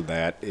a lot of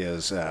that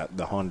is the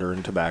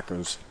Honduran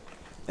tobaccos.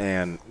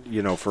 And,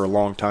 for a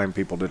long time,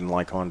 people didn't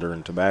like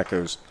Honduran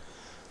tobaccos.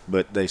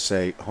 But they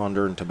say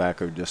Honduran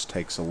tobacco just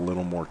takes a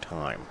little more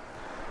time.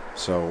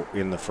 So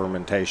in the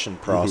fermentation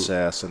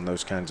process and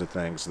those kinds of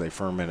things, they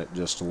ferment it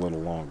just a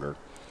little longer.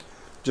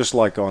 Just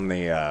like on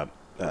the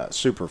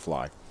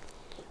Superfly.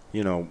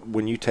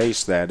 When you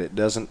taste that, it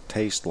doesn't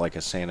taste like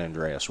a San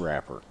Andreas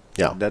wrapper.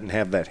 Yeah. It doesn't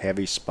have that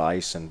heavy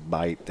spice and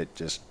bite that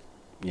just,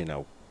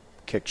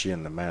 kicks you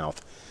in the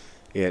mouth.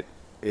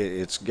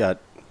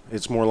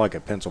 It's more like a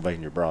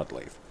Pennsylvania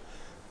broadleaf.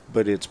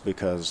 But it's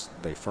because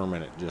they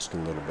ferment it just a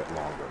little bit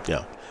longer.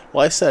 Yeah.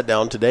 Well, I sat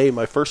down today,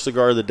 my first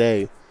cigar of the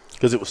day,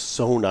 because it was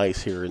so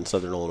nice here in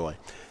Southern Illinois.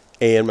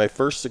 And my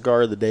first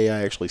cigar of the day,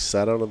 I actually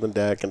sat out on the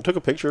deck and took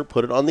a picture,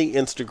 put it on the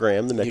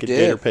Instagram, the Naked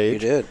Gator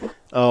page. You did.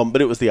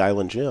 But it was the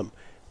Island Gym.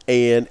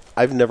 And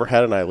I've never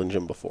had an Island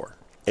Gym before.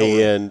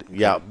 And,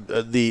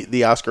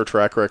 the Oscar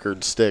track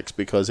record sticks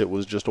because it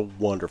was just a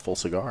wonderful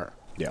cigar.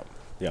 Yep,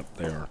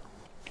 they are.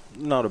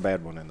 Not a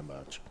bad one in the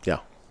bunch. Yeah.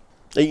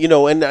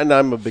 And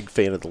I'm a big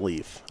fan of the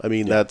Leaf. I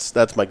mean,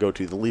 that's my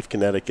go-to. The Leaf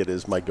Connecticut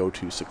is my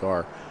go-to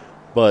cigar.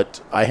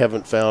 But I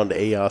haven't found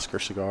a Oscar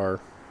cigar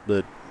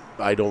that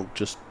I don't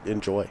just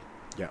enjoy.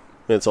 Yeah.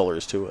 That's all there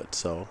is to it.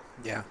 So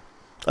Yeah.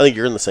 I think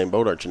you're in the same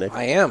boat, aren't you, Nick?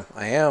 I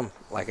am.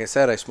 Like I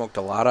said, I smoked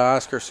a lot of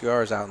Oscar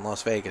cigars out in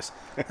Las Vegas.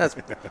 That's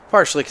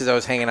partially because I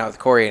was hanging out with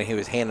Corey and he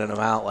was handing them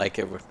out like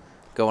it was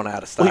going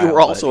out of style. Well, you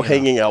were also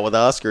hanging out with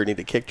Oscar and he'd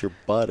have kicked your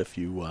butt if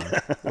you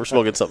were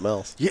smoking something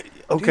else. Yeah.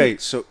 Okay.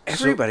 Dude, so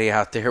everybody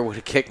out there would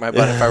have kicked my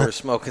butt if I were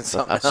smoking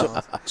something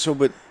else.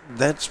 But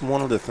that's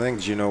one of the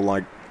things,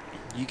 like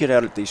you get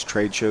out at these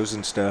trade shows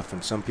and stuff,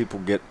 and some people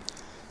get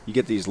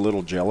these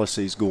little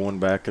jealousies going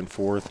back and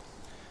forth,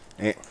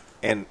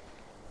 and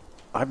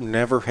I've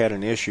never had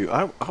an issue.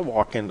 I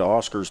walk into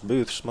Oscar's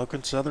booth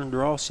smoking Southern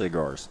Draw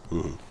cigars.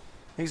 Mm-hmm.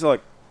 He's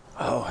like,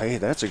 "Oh, hey,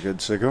 that's a good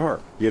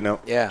cigar,"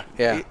 Yeah.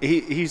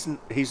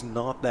 He's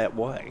not that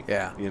way.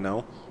 Yeah.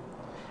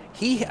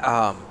 He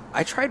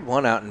I tried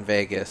one out in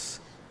Vegas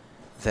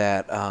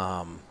that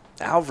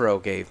Alvaro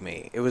gave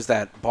me. It was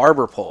that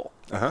barber pole.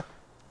 Uh-huh.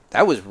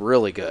 That was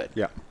really good.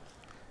 Yeah.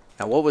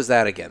 Now, what was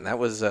that again? That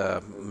was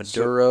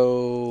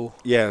Maduro.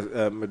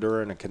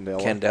 Maduro and a Candela.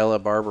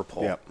 Candela barber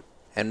pole. Yep.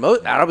 And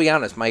I'll be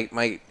honest,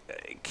 my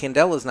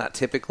Candela's not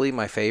typically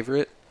my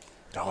favorite.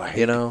 Oh, I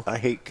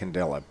hate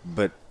Candela,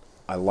 but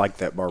I like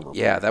that barber pole.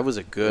 Yeah, that was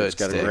a good It's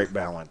got stick. a great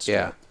balance.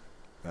 Yeah.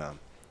 We're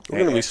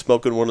going to be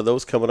smoking one of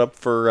those coming up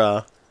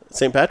for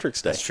St.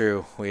 Patrick's Day. That's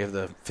true. We have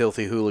the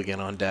filthy hooligan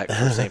on deck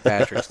for St.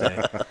 Patrick's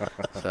Day.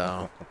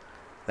 So,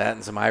 that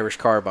and some Irish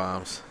car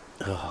bombs.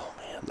 Oh,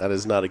 man, that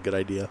is not a good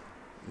idea.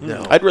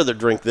 No. I'd rather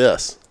drink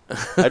this.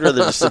 I'd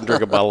rather just sit and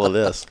drink a bottle of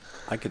this.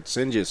 I could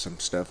send you some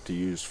stuff to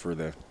use for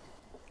the...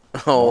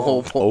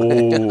 Oh,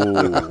 boy.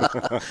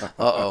 Oh.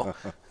 Uh-oh.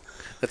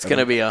 That's going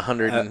to be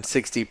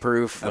 160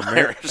 proof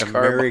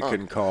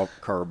American car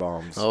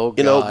bombs. Oh,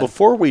 God.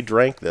 Before we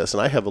drank this,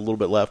 and I have a little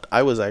bit left,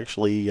 I was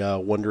actually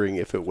wondering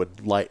if it would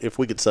if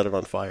we could set it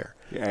on fire.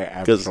 Yeah,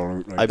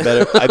 absolutely. I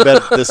bet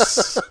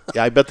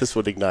this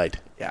would ignite.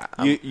 Yeah.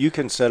 You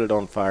can set it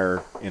on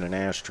fire in an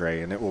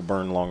ashtray, and it will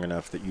burn long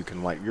enough that you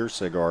can light your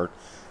cigar,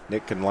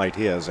 Nick can light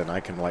his, and I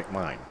can light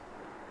mine.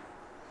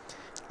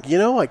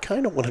 I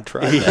kind of want to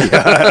try that.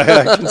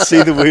 Yeah, I can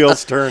see the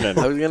wheels turning.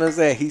 I was going to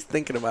say, he's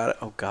thinking about it.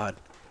 Oh, God.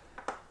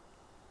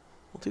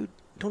 Well, dude,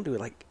 don't do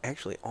it,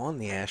 actually on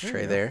the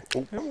ashtray there.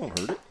 It won't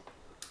hurt it.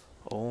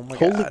 Oh, my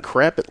Holy God.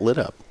 crap, it lit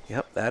up.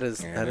 Yep, that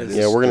is.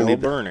 Yeah, we're going to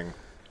need burning.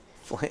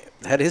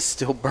 That is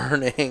still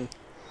burning.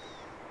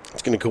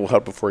 It's going to go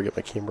out before I get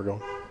my camera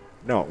going.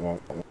 No, it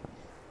won't.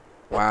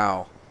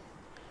 Wow.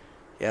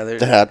 Yeah,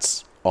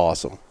 that's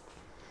awesome.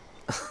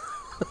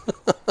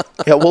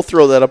 Yeah, we'll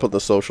throw that up on the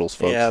socials,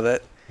 folks. Yeah,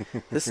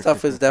 this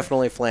stuff is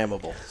definitely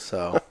flammable.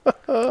 So,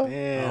 yeah,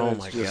 oh it's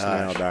my just gosh,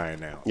 now dying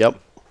now. Yep.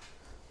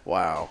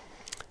 Wow.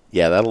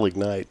 Yeah, that'll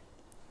ignite.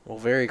 Well,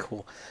 very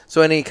cool.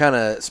 So, any kind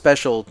of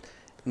special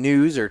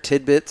news or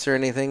tidbits or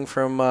anything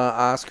from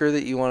Oscar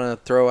that you want to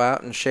throw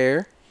out and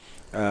share?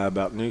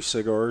 About new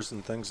cigars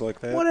and things like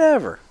that?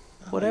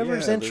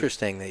 Whatever's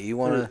interesting that you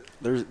want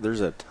to...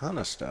 There's a ton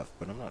of stuff,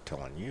 but I'm not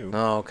telling you.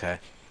 Oh, okay.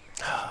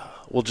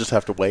 We'll just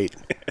have to wait.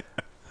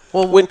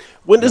 Well,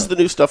 when does the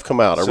new stuff come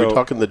out? Are we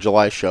talking the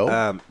July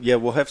show? Yeah,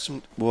 we'll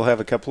have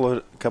a couple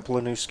of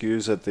new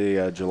SKUs at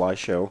the July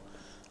show.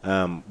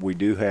 We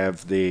do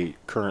have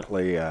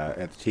currently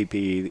at the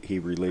TPE he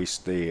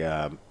released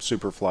the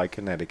Superfly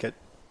Connecticut.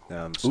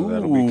 So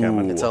that'll be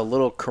coming. It's a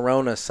little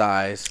Corona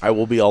size. I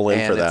will be all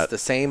in for that. And it's the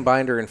same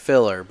binder and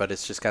filler, but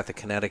it's just got the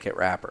Connecticut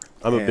wrapper.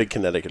 I'm a big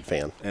Connecticut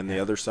fan. And the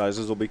other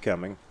sizes will be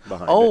coming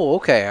behind it. Oh,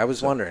 okay. I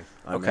was wondering.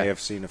 I may have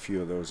seen a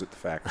few of those at the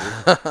factory.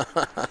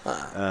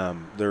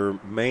 There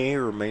may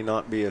or may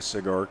not be a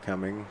cigar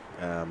coming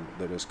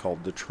that is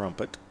called the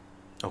Trumpet.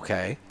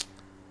 Okay.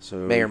 So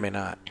may or may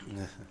not.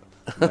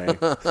 May.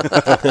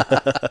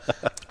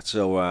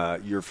 So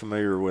you're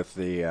familiar with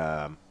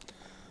the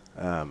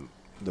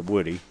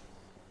Woody.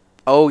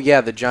 Oh, yeah,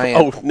 the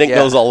giant. Oh, Nick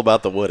knows all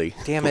about the Woody.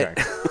 Damn it.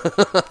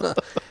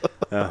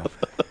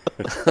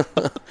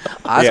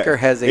 Oscar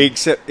has a...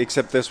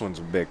 Except this one's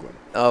a big one.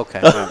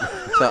 Okay.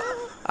 So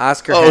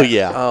Oscar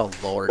Oh,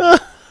 Lord.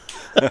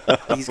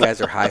 These guys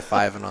are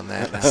high-fiving on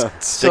that now.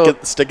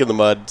 Stick in the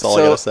mud, that's all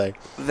I got to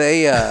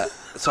say.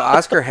 So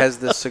Oscar has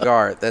this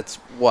cigar that's,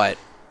 what,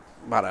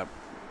 about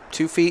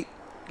 2 feet,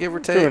 give or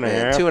take?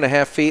 2.5.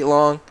 2.5 feet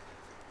long.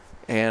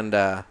 And,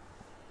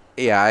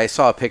 I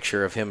saw a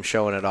picture of him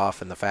showing it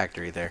off in the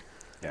factory there.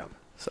 Yeah.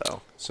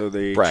 So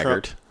the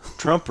braggart.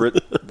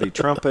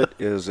 Trumpet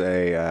is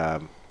a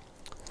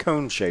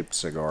cone-shaped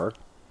cigar,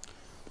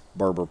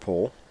 barber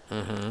pole,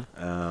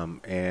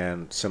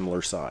 and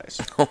similar size.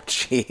 Oh,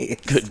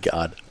 jeez. Good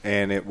God.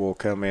 And it will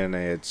come in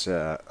its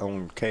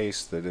own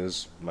case that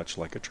is much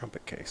like a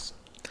trumpet case.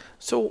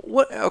 So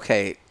what?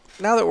 Okay,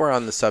 now that we're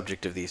on the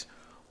subject of these,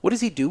 what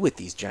does he do with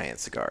these giant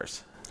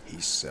cigars?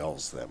 He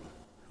sells them.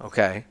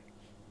 Okay.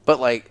 But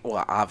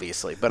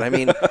obviously. But I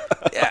mean,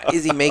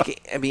 is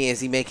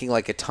he making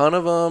like a ton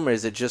of them, or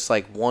is it just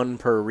like one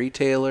per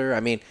retailer? I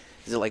mean,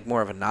 is it like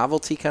more of a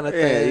novelty kind of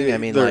thing? Yeah, I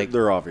mean,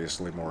 they're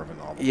obviously more of a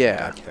novelty.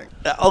 Yeah. Thing.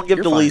 I'll give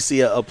You're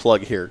Delicia a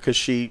plug here because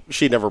she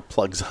never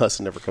plugs us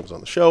and never comes on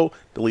the show.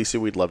 Delicia,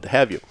 we'd love to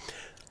have you.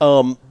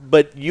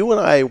 But you and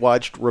I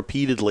watched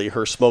repeatedly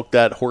her smoke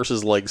that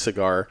horse's leg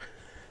cigar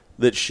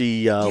that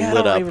she lit up.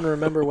 I don't even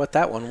remember what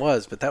that one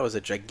was, but that was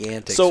a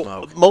gigantic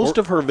smoke. Most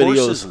of her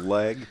videos, horse's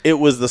leg. it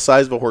was the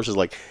size of a horse's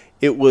leg.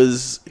 It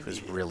was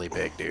really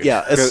big, dude.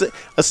 Yeah, Essentially,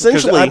 I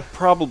essentially,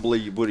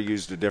 probably would have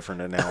used a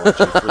different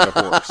analogy for the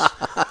horse.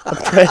 I'm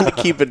trying to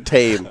keep it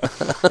tame.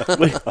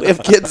 We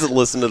have kids that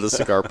listen to the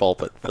Cigar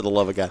Pulpit, for the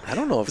love of God. I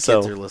don't know if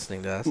kids are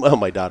listening to us. Well,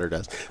 my daughter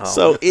does. Oh.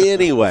 So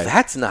anyway,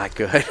 That's not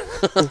good.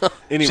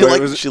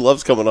 Anyway, she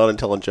loves coming on and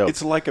telling jokes.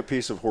 it's like a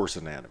piece of horse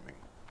anatomy.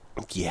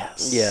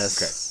 Yes.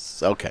 Yes.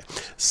 Okay.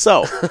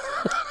 So,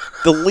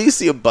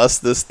 Delicia busts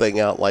this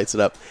thing out, lights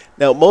it up.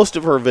 Now, most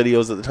of her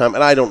videos at the time,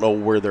 and I don't know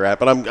where they're at,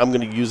 but I'm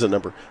going to use a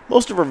number.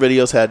 Most of her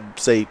videos had,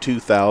 say,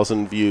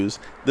 2,000 views.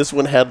 This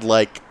one had,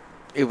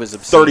 It was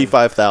obscene.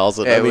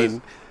 35,000. Yeah, I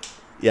mean,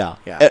 Yeah.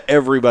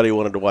 Everybody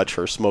wanted to watch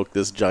her smoke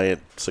this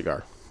giant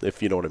cigar,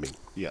 if you know what I mean.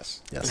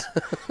 Yes. Yes.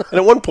 And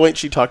at one point,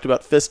 she talked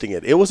about fisting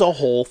it. It was a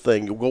whole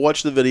thing. Go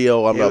watch the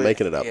video. I'm not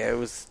making it up. Yeah, it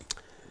was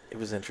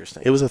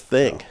interesting. It was a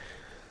thing.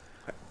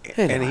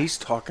 And he's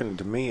talking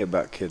to me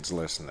about kids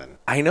listening.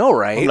 I know,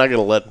 right? I'm not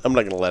gonna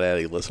let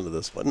Addie listen to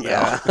this one.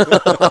 Yeah.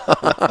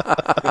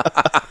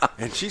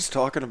 And she's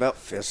talking about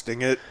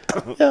fisting it.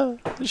 Yeah.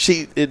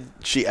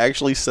 She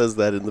actually says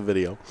that in the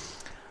video.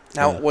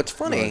 Now, what's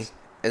funny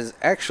is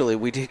actually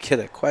we did get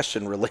a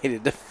question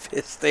related to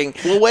fisting.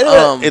 Well, wait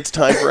a minute. It's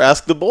time for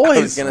Ask the Boys.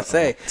 I was going to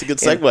say. It's a good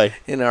segue.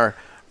 In our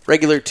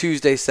regular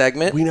Tuesday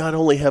segment. We not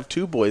only have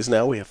 2 boys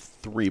now, we have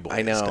 3 boys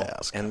I know, to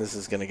ask. and this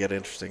is going to get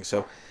interesting.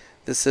 So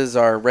this is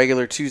our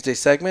regular Tuesday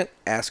segment,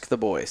 Ask the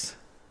Boys.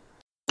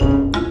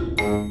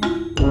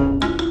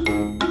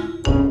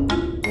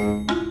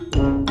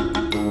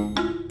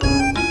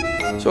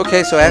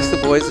 So Ask the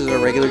Boys is our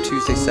regular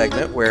Tuesday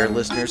segment where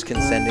listeners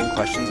can send in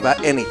questions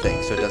about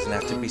anything. So it doesn't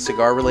have to be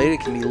cigar related.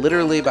 It can be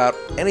literally about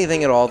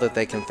anything at all that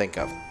they can think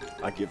of.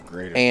 I give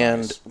great advice.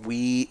 And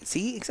we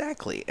see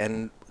exactly.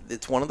 And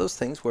it's one of those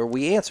things where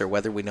we answer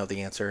whether we know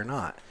the answer or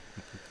not.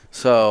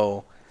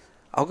 So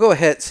I'll go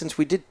ahead. Since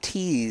we did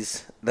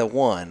tease the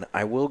one,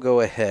 I will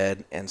go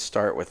ahead and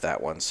start with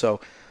that one. So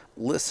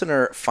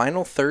listener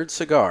Final Third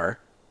Cigar,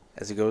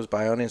 as he goes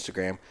by on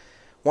Instagram,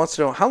 wants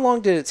to know, how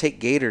long did it take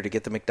Gator to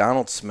get the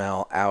McDonald's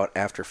smell out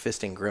after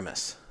fisting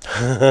Grimace?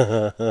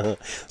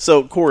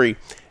 So, Corey,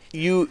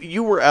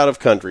 you were out of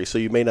country, so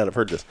you may not have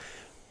heard this.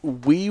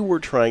 We were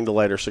trying to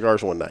light our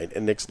cigars one night,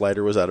 and Nick's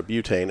lighter was out of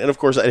butane. And, of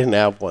course, I didn't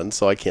have one,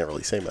 so I can't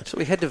really say much. So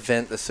we had to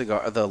vent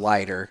the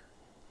lighter,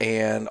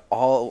 and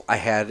all I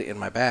had in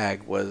my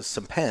bag was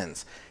some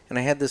pens. And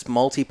I had this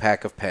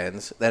multi-pack of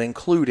pens that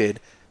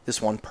included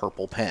this one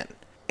purple pen.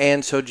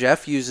 And so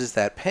Jeff uses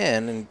that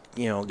pen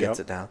and, gets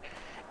it down.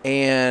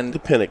 And the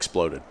pen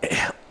exploded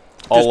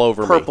all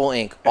over purple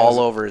ink all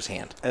over his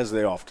hand. As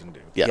they often do.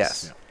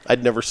 Yes. Yeah.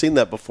 I'd never seen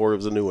that before. It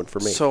was a new one for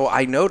me. So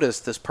I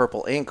noticed this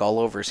purple ink all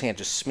over his hand,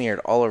 just smeared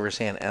all over his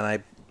hand, and I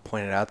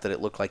pointed out that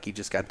it looked like he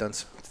just got done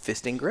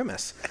fisting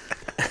Grimace.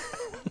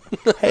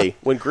 Hey,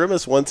 when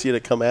Grimace wants you to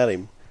come at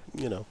him,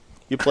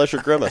 you pleasure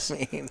Grimace.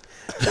 I mean,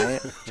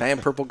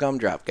 giant purple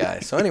gumdrop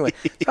guy. So anyway,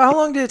 so how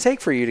long did it take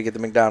for you to get the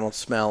McDonald's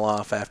smell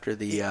off after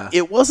the...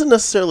 It wasn't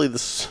necessarily the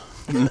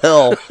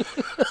smell,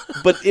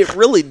 but it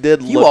really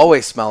did look... You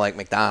always smell like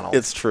McDonald's.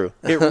 It's true.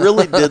 It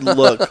really did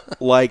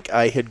look like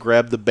I had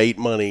grabbed the bait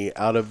money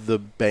out of the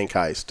bank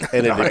heist,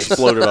 and it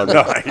exploded on me.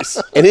 Nice.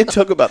 And it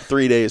took about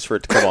 3 days for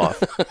it to come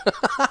off.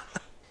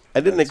 I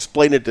didn't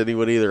explain it to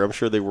anyone either. I'm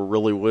sure they were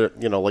really,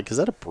 is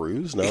that a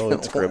bruise? No,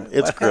 it's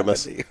it's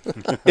Grimace.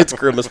 It's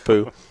Grimace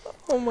poo.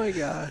 Oh, my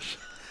gosh.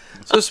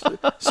 So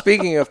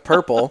speaking of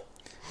purple,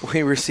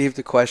 we received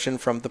a question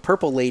from the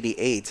Purple Lady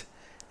 8,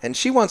 and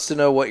she wants to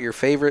know what your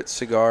favorite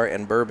cigar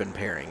and bourbon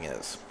pairing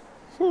is.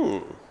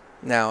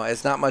 Now,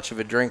 as not much of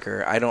a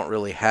drinker, I don't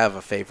really have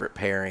a favorite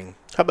pairing.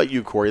 How about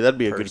you, Corey? That'd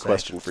be a good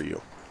question for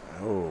you.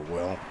 Oh,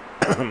 well,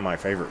 my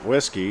favorite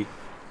whiskey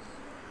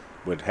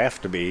would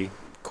have to be,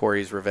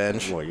 Corey's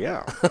Revenge. well,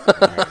 yeah.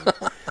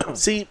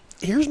 See,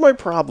 here's my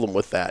problem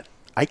with that.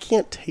 I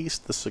can't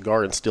taste the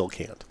cigar and still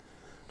can't.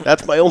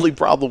 That's my only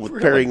problem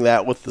with pairing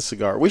that with the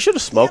cigar. We should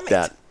have smoked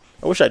that.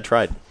 I wish I'd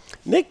tried.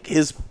 Nick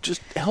is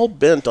just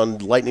hell-bent on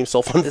lighting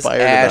himself on This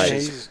fire ash tonight.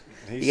 is-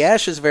 The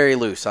ash is very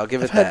loose. I'll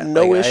give it I've that. had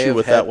no I issue have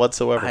with had- that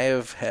whatsoever. I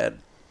have had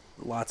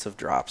lots of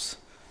drops.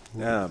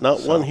 Not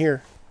one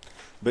here.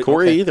 But,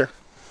 Corey okay. either.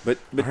 But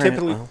right,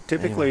 well,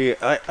 typically,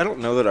 I don't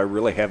know that I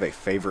really have a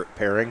favorite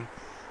pairing.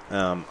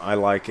 I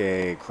like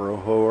a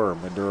Corojo or a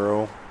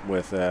Maduro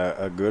with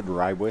a good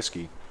rye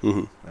whiskey.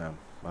 Mhm.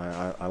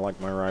 I like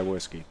my rye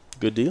whiskey.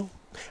 Good deal.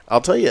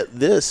 I'll tell you,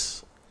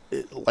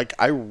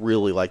 I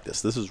really like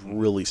this. This is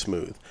really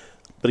smooth.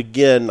 But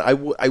again, I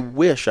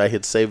wish I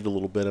had saved a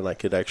little bit and I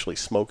could actually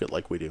smoke it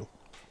like we do.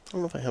 I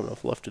don't know if I have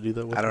enough left to do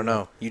that with. I don't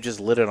know. You just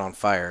lit it on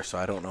fire, so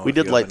I don't know. We if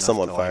did you have light enough some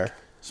on to, fire. like,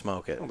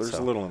 smoke it. Well, there's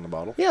so. a little in the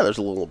bottle. Yeah, there's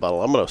a little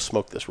bottle. I'm going to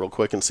smoke this real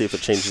quick and see if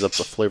it changes up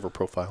the flavor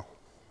profile.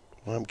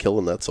 Well, I'm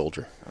killing that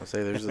soldier. I'll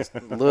say there's this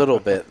little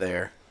bit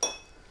there.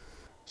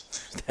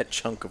 That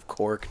chunk of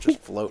cork just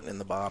floating in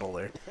the bottle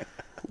there.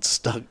 It's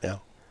stuck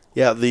now.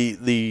 Yeah,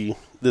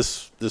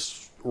 this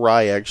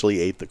rye actually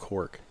ate the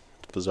cork.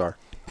 It's bizarre.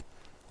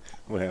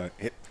 Well,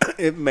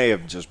 it may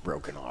have just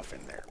broken off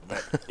in there.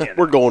 But you know.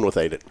 We're going with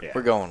ate it. Yeah.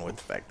 We're going with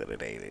the fact that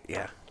it ate it.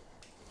 Yeah.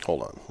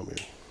 Hold on. Let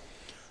me.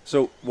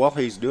 So while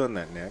he's doing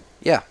that, Nick,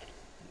 Yeah.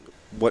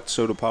 what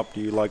soda pop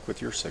do you like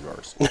with your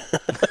cigars?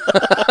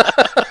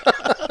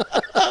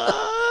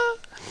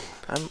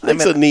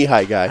 Nick's a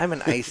knee-high guy. I'm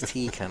an iced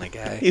tea kind of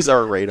guy. He's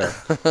our radar.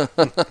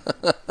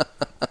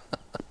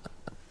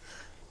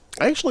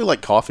 I actually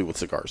like coffee with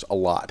cigars a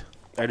lot.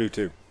 I do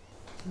too,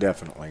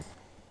 definitely.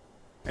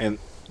 And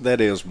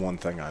that is one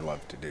thing I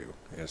love to do,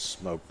 is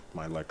smoke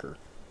my liquor.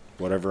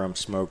 Whatever I'm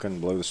smoking,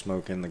 blow the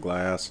smoke in the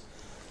glass,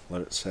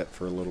 let it set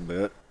for a little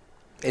bit.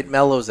 It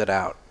mellows it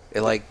out.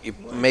 It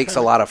makes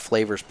a lot of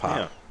flavors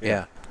pop.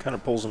 Yeah. Kind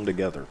of pulls them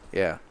together.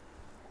 Yeah.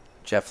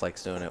 Jeff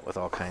likes doing it with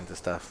all kinds of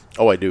stuff.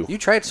 Oh, I do. You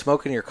tried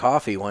smoking your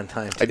coffee one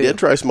time, too. I did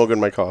try smoking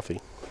my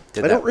coffee.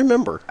 Did I that- don't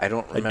remember. I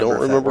don't I remember don't if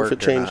that remember if it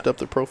worked or changed not. up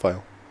the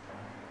profile.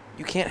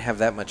 You can't have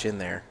that much in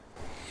there.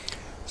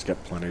 It's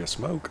got plenty of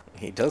smoke.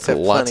 He does It's have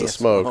lots plenty of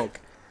smoke. smoke.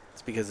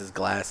 It's because his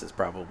glass is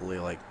probably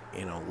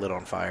lit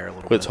on fire a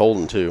little Quits bit.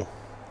 holding too.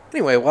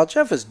 Anyway, while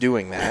Jeff is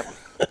doing that,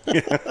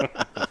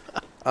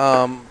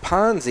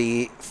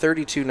 Ponzi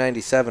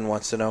 3297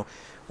 wants to know,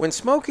 when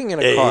smoking in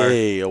a car,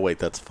 Hey, oh wait,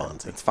 that's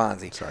Fonzie. it's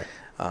Fonzie. Sorry.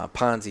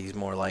 Ponzi's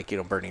more like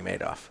Bernie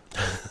Madoff.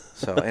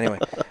 So anyway,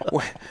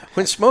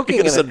 when smoking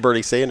You in could have a, said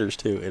Bernie Sanders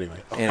too.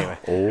 Anyway.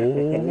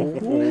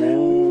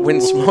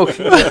 when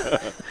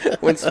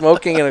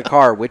smoking in a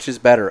car, which is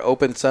better,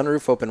 open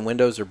sunroof, open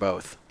windows, or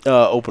both?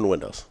 Open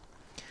windows.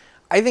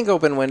 I think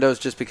open windows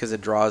just because it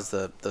draws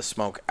the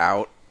smoke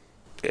out.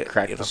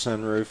 Crack the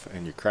sunroof,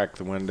 and you crack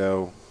the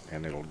window,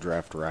 and it'll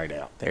draft right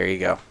out. There you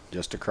go.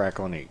 Just a crack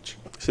on each.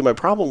 See, my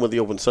problem with the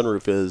open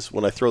sunroof is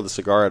when I throw the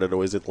cigar out,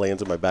 it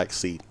lands in my back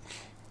seat.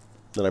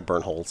 Then I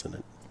burn holes in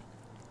it.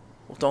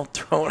 Well, don't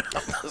throw it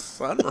out the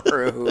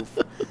sunroof.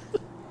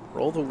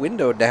 Roll the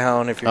window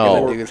down if you're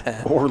Oh. going to do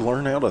that. Or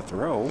learn how to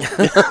throw.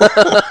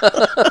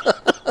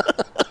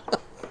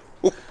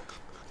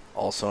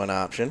 Also an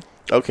option.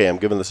 Okay, I'm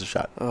giving this a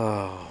shot.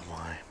 Oh,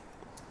 my.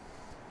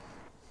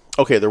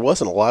 Okay, there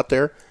wasn't a lot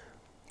there.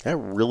 That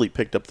really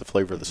picked up the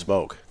flavor of the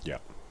smoke. Yeah,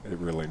 it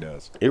really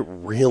does. It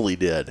really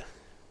did.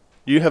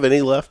 Do you have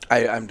any left?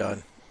 I'm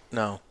done.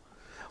 No.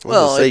 I was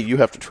gonna say, it, you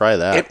have to try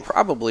that. it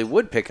probably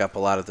would pick up a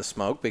lot of the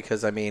smoke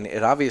because,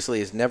 it obviously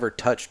has never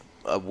touched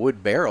a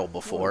wood barrel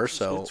before,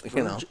 so,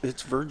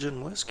 It's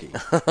virgin whiskey.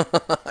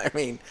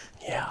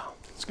 Yeah.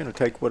 It's going to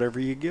take whatever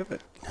you give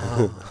it.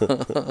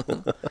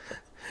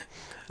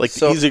 Like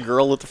So- the easy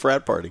girl at the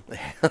frat party.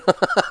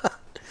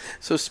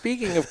 So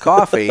speaking of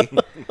coffee,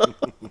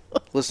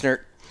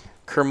 listener,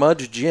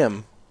 Curmudge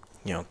Jim,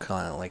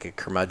 kind of like a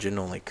curmudgeon,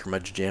 only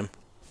Curmudge Jim.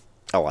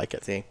 I like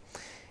it. See,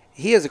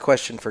 he has a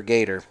question for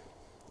Gator.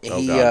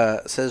 He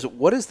God. says,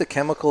 what is the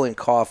chemical in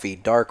coffee,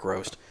 dark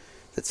roast,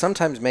 that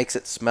sometimes makes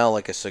it smell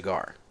like a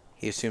cigar?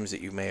 He assumes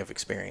that you may have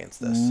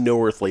experienced this.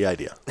 No earthly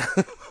idea.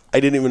 I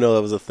didn't even know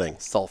that was a thing.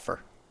 Sulfur.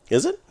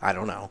 Is it? I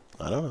don't know.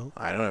 I don't know.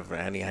 I don't have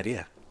any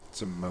idea.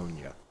 It's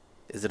ammonia.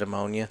 Is it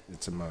ammonia?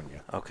 It's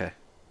ammonia. Okay.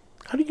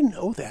 How do you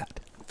know that?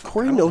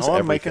 Corey I don't knows know, I'm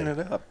everything.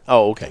 making it up.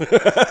 Oh, okay. You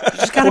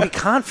just got to be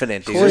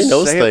confident, dude. Corey Just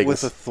knows say things. it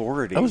with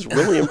authority. I was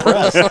really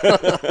impressed.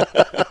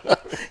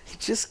 You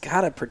just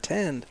got to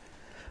pretend.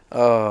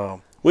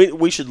 Oh,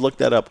 We should look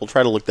that up. We'll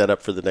try to look that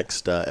up for the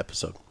next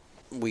episode.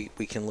 we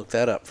can look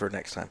that up for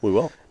next time. We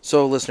will.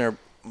 So, listener,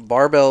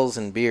 Barbells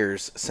and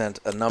Beers sent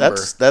a number.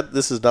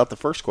 This is not the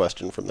first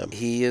question from them.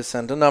 He has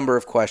sent a number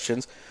of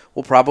questions.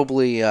 We'll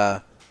probably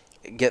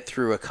get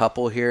through a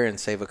couple here and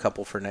save a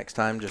couple for next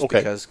time just Okay.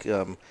 because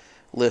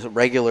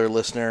regular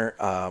listener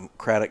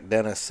Craddock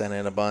Dennis sent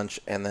in a bunch,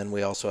 and then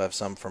we also have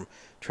some from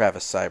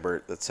Travis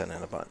Seibert that sent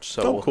in a bunch.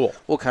 So cool.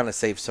 we'll kind of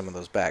save some of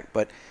those back.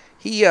 But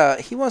he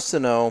wants to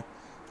know,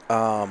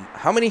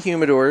 How many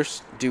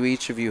humidors do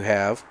each of you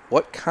have?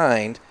 What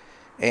kind?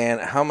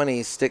 And how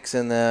many sticks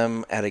in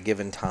them at a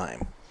given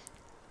time?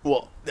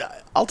 Well,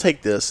 I'll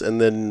take this, and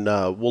then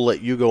we'll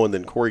let you go, and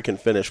then Corey can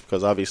finish,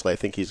 because obviously I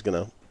think he's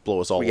going to blow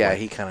us all Yeah, away.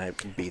 he kind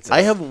of beats us.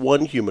 I have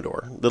one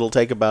humidor that'll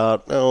take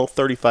about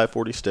 35,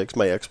 40 sticks.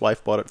 My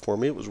ex-wife bought it for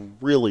me. It was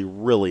really,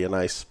 really a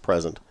nice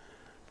present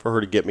for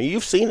her to get me.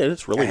 You've seen it.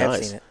 It's really I have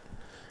nice. seen it.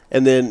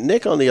 And then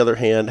Nick, on the other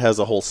hand, has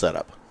a whole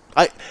setup.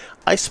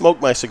 I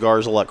smoke my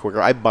cigars a lot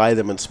quicker. I buy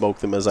them and smoke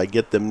them as I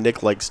get them.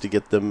 Nick likes to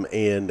get them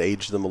and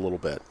age them a little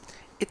bit.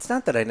 It's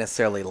not that I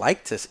necessarily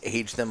like to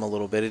age them a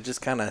little bit. It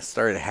just kind of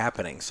started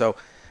happening. So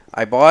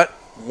I bought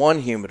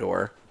one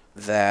humidor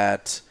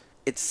that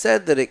it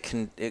said that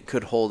it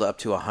could hold up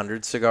to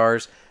 100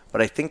 cigars,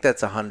 but I think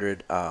that's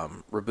 100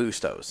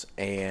 Robustos.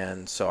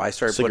 And so I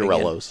started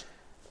Cigarellos.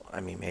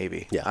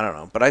 Maybe. Yeah. I don't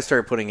know. But I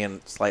started putting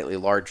in slightly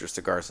larger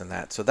cigars than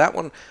that. So that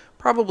one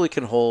probably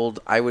can hold,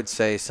 I would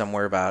say,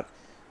 somewhere about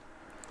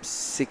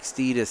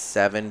 60 to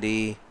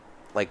 70,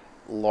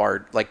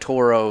 large, like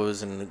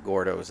Toros and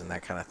Gordos and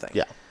that kind of thing.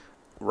 Yeah.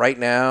 Right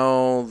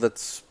now,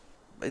 it's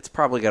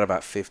probably got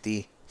about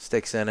 50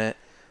 sticks in it.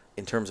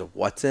 In terms of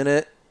what's in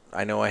it,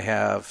 I know I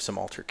have some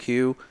Alter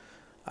Q.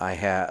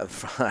 I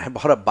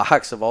bought a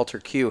box of Alter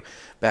Q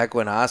back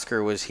when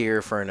Oscar was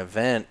here for an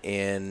event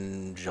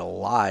in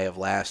July of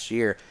last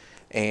year,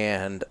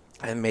 and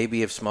I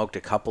maybe have smoked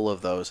a couple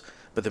of those,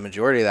 but the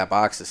majority of that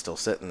box is still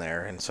sitting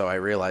there. And so I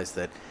realized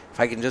that if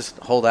I can just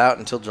hold out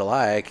until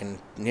July, I can,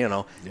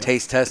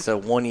 taste test a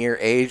 1 year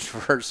aged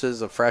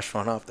versus a fresh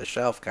one off the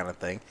shelf kind of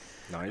thing.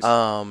 Nice.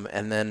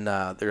 And then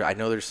I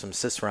know there's some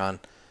Cicerone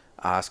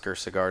Oscar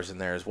cigars in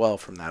there as well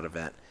from that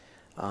event.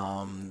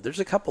 There's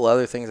a couple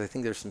other things. I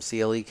think there's some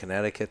CLE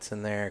Connecticut's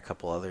in there, a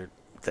couple other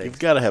things. You've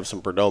got to have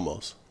some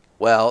Perdomos.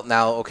 Well,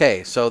 now,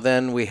 okay, so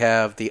then we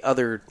have the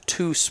other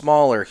two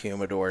smaller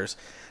humidors.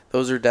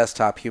 Those are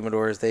desktop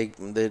humidors.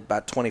 They're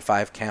about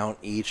 25 count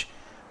each.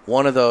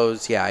 One of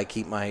those, I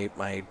keep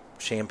my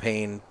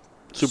champagne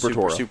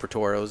Super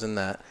Toros in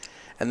that.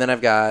 And then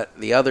I've got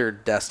the other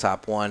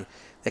desktop one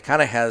that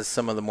kind of has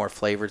some of the more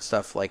flavored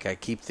stuff. Like I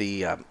keep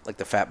the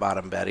the Fat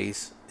Bottom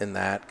Betties in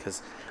that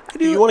because I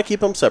do. You want to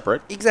keep them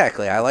separate.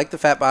 Exactly. I like the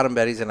Fat Bottom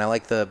Betties and I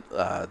like the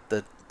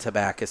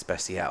Tabacco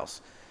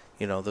Especials.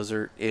 Those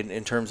are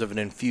in terms of an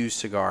infused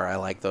cigar. I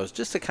like those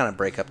just to kind of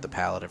break up the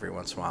palate every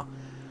once in a while.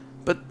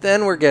 But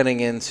then we're getting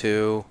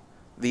into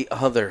the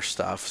other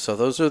stuff. So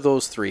those are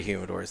those three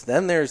humidors.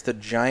 Then there's the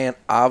giant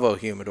Avo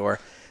humidor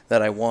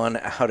that I won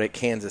out at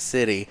Kansas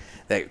City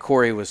that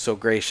Corey was so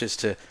gracious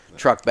to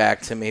truck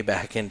back to me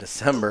back in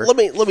December.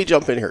 Let me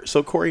jump in here.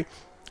 So Corey,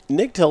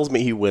 Nick tells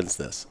me he wins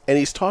this, and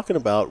he's talking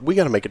about we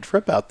got to make a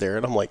trip out there,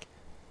 and I'm like,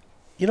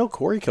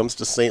 Corey comes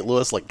to St.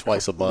 Louis like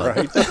twice a month,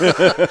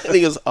 right? And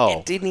he goes, "Oh,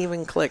 it didn't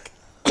even click."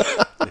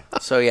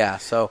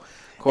 So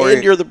Corey,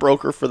 and you're the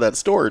broker for that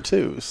store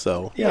too,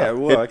 so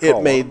well,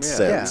 it made sense. sense.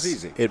 Yeah, it's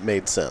easy. It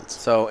made sense.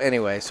 So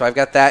anyway, I've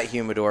got that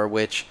humidor,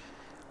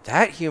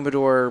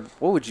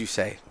 what would you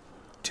say?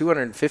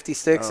 250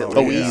 sticks at least?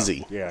 Oh,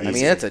 easy. Yeah, I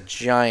mean, that's a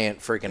giant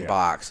freaking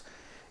box.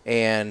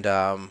 And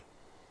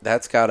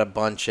that's got a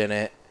bunch in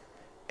it.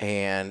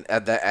 And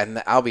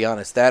I'll be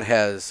honest, that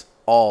has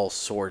all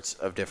sorts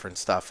of different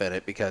stuff in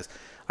it because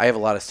I have a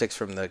lot of sticks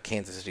from the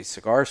Kansas City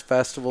Cigars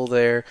Festival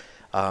there.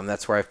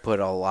 That's where I've put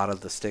a lot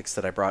of the sticks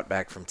that I brought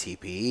back from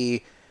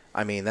TPE.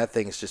 I mean, that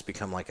thing's just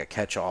become like a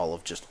catch-all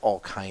of just all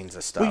kinds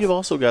of stuff. Well, you've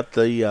also got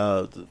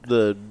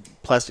the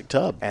plastic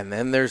tub. And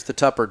then there's the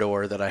Tupper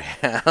door that I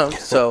have.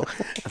 So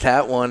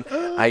that one,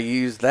 I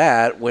used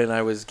that when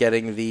I was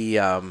getting the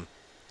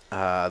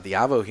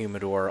Avo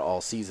humidor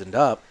all seasoned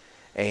up.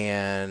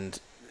 And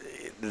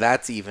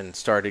that's even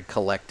started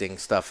collecting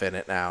stuff in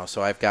it now.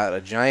 So I've got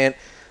a giant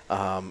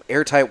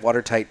airtight,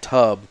 watertight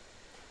tub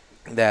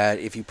that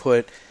if you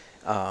put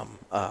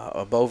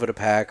a Boveda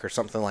pack or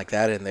something like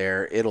that in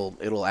there,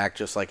 it'll act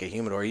just like a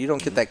humidor. You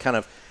don't get that kind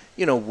of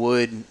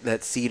wood,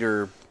 that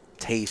cedar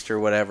taste or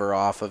whatever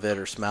off of it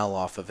or smell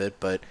off of it,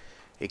 but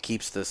it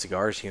keeps the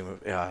cigars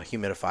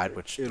humidified,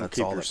 which that's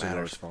all that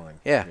matters. Fine.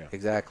 Yeah,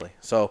 exactly.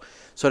 So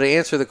to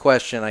answer the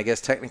question, I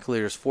guess technically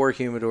there's 4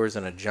 humidors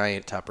and a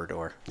giant Tupper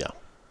door. Yeah.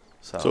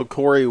 So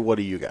Corey, what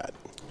do you got?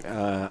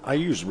 I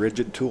use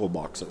rigid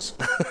toolboxes.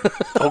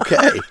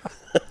 Okay.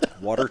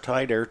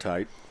 Watertight,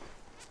 airtight.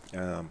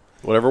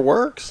 Whatever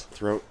works.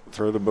 Throw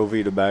the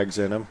Boveda bags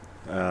in them,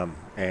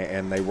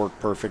 and they work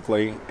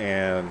perfectly.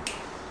 And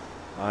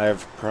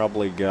I've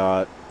probably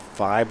got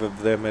 5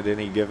 of them at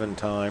any given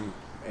time,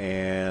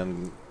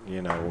 and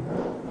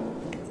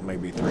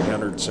maybe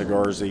 300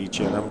 cigars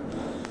each in them.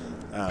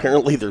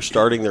 Apparently, they're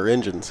starting their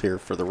engines here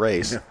for the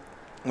race.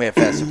 we have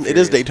Fast and It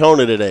is Furious.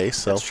 Daytona today,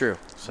 so That's true.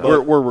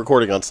 So we're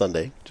recording on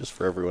Sunday, just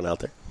for everyone out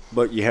there.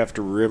 But you have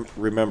to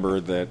remember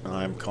that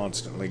I'm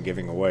constantly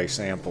giving away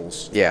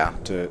samples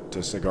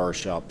to cigar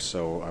shops,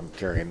 so I'm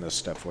carrying this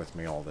stuff with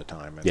me all the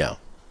time. And, Yeah.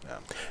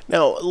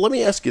 Now, let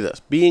me ask you this.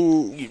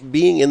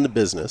 Being in the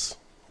business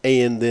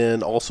and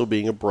then also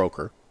being a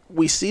broker,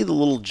 we see the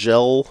little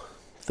gel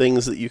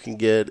things that you can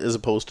get as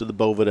opposed to the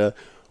Boveda.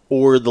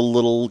 or the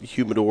little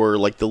humidor,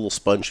 like the little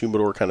sponge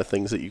humidor kind of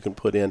things that you can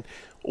put in.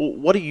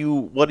 What do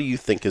you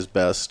think is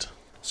best?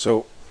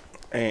 So,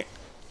 in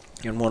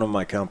one of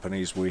my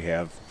companies, we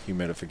have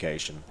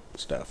humidification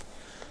stuff.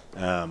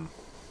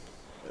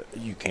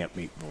 You can't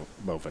beat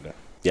bovida.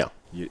 Yeah.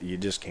 You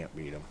just can't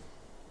beat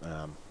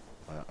them.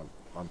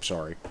 I'm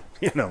sorry.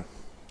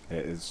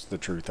 It's the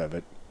truth of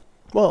it.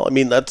 Well, I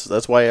mean,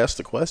 that's why I asked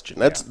the question.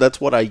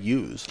 That's what I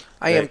use.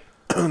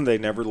 They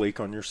never leak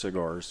on your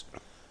cigars.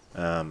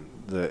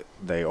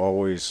 They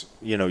always,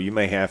 you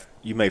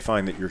may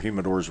find that your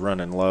humidor's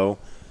running low.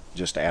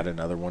 Just add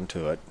another one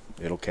to it.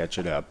 It'll catch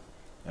it up.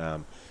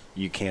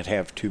 You can't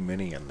have too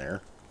many in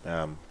there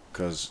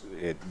because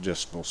it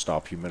just will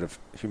stop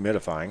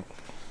humidifying.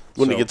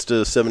 When it gets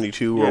to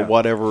 72 or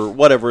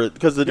whatever,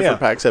 because the different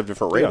packs have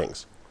different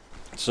ratings.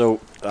 Yeah.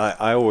 So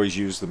I always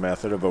use the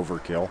method of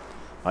overkill.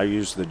 I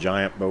use the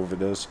giant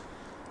bovidas,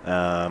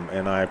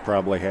 and I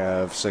probably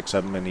have 6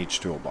 of them in each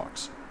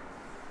toolbox.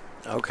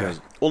 Okay.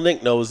 Well,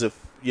 Nick knows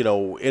if,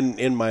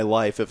 in my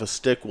life, if a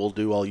stick will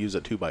do, I'll use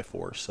a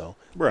 2x4. So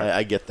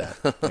I get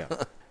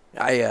that.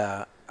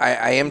 Yeah.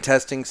 I am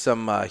testing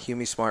some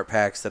HumiSmart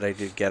packs that I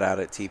did get out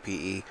at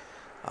TPE.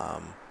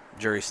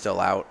 Jury's still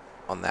out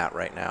on that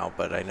right now,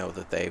 but I know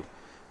that they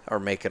are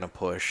making a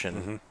push,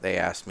 and they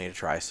asked me to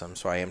try some,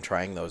 so I am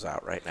trying those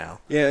out right now.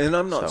 Yeah, and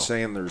I'm not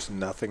saying there's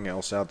nothing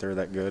else out there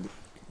that good.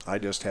 I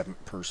just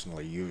haven't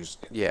personally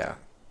used it. Yeah.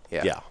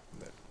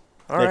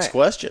 All Next right.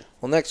 question.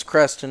 Well, next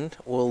question,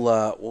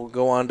 we'll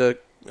go on to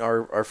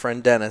our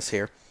friend Dennis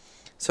here.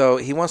 So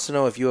he wants to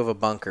know if you have a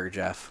bunker,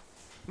 Jeff.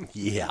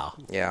 Yeah.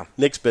 Yeah.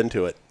 Nick's been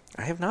to it.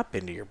 I have not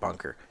been to your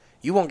bunker.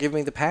 You won't give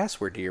me the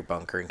password to your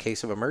bunker in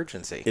case of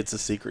emergency. It's a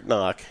secret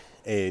knock,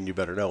 and you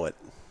better know it.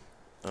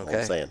 That's all I'm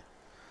Okay. saying.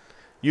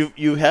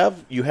 You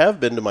have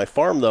been to my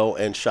farm though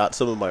and shot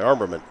some of my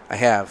armament. I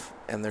have,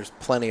 and there's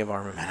plenty of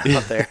armament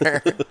out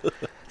there.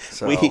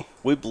 So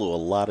we blew a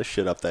lot of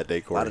shit up that day,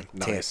 a Corey. lot of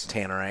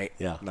tannerite.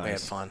 Yeah, We had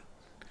fun.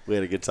 We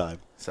had a good time.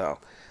 So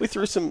We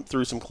threw some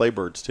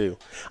claybirds too.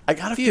 I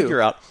gotta Few.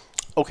 figure out.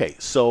 Okay,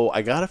 so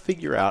I gotta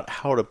figure out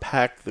how to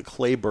pack the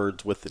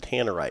claybirds with the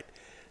tannerite.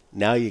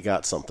 Now you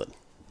got something.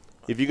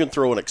 If you can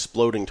throw an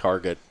exploding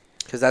target.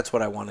 because that's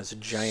what I want is a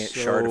giant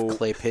shard of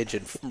clay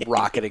pigeon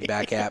rocketing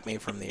back at me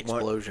from the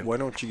explosion. Why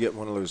don't you get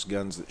one of those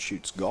guns that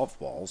shoots golf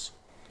balls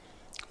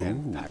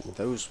and pack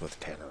those with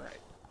tannerite?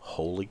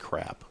 Holy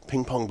crap!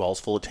 Ping pong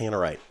balls full of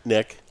tannerite.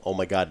 Nick, oh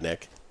my God,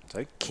 Nick.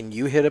 Can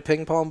you hit a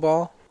ping pong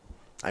ball?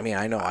 I mean,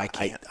 I know I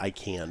can't. I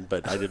can,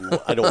 but I don't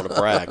want to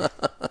brag.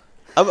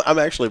 I'm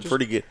actually a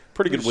pretty good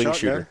wing shotgun?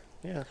 shooter.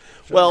 Yeah.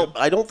 Well,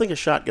 I don't think a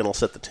shotgun will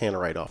set the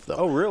tannerite off, though.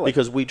 Oh, really?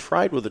 Because we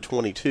tried with a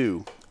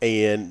 22,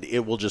 and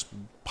it will just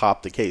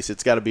pop the case.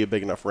 It's got to be a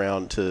big enough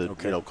round to,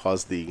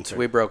 cause the... So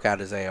we broke out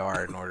his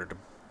AR in order to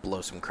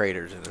blow some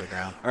craters into the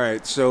ground. All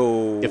right,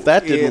 so If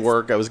that didn't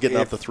work, I was getting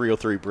out the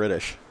 303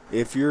 British.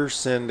 If you're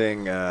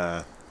sending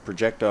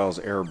projectiles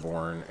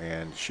airborne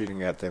and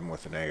shooting at them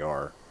with an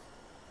AR,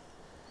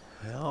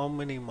 how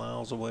many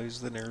miles away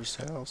is the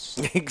nearest house?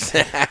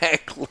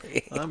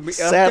 Exactly. I'm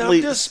Sadly,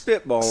 just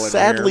spitballing.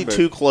 Sadly, here, but-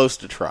 too close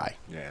to try.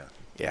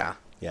 Yeah.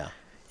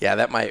 Yeah,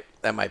 that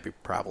might be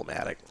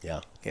problematic.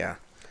 Yeah.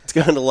 It's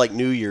kind of like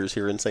New Year's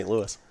here in St.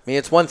 Louis. I mean,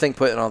 it's one thing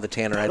putting all the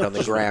tannerite on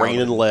the ground. Rain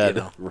and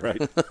lead.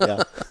 Right.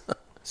 Yeah.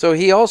 So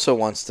he also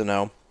wants to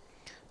know,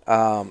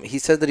 he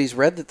said that he's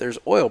read that there's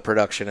oil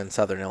production in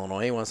southern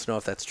Illinois. He wants to know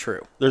if that's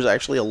true. There's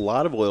actually a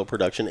lot of oil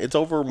production. It's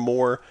over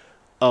more...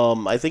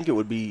 I think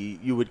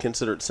you would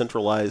consider it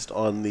centralized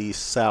on the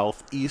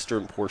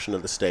southeastern portion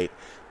of the state.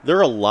 There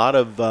are a lot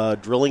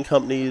of drilling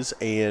companies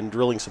and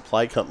drilling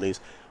supply companies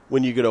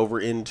when you get over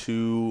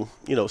into,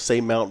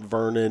 say Mount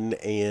Vernon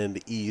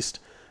and east.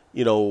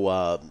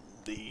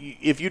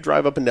 If you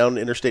drive up and down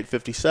Interstate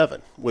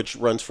 57, which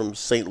runs from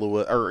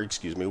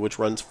which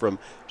runs from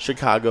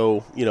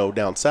Chicago,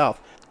 down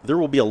south, there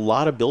will be a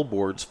lot of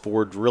billboards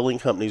for drilling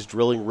companies,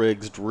 drilling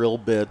rigs, drill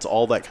bits,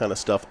 all that kind of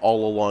stuff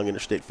all along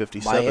Interstate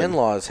 57. My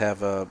in-laws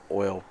have a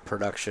oil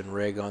production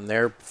rig on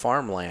their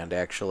farmland,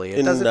 actually.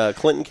 In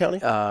Clinton County?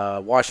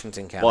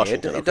 Washington County.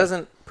 Washington, It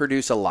doesn't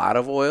produce a lot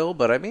of oil,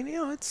 but I mean,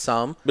 it's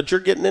some. But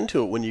you're getting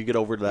into it when you get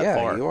over to that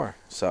far. Yeah, you are.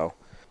 So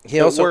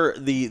where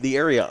the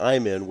area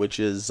I'm in, which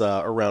is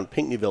around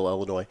Pinckneyville,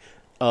 Illinois,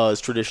 has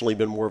traditionally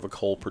been more of a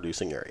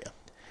coal-producing area.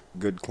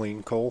 Good,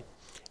 clean coal?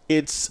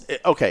 It's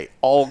okay.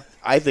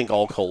 I think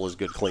all coal is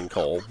good, clean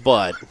coal,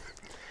 but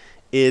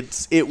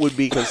it would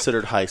be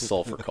considered high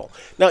sulfur coal.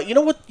 Now, you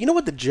know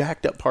what the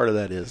jacked up part of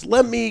that is.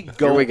 Let me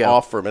go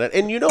off for a minute.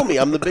 And you know me,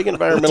 I'm the big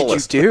environmentalist.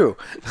 What did you do?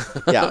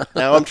 Yeah,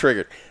 now I'm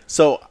triggered.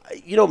 So,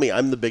 you know me,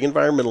 I'm the big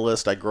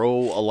environmentalist. I grow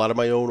a lot of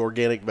my own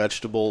organic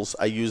vegetables.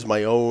 I use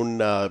my own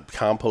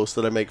compost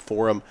that I make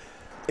for them.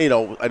 I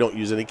don't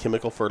use any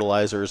chemical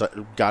fertilizers.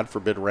 God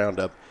forbid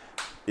Roundup.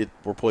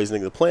 We're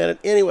poisoning the planet.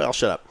 Anyway, I'll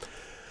shut up.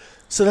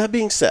 So that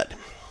being said,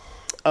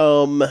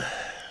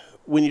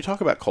 when you talk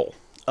about coal,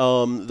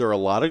 there are a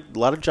lot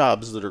of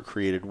jobs that are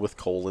created with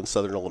coal in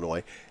southern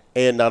Illinois,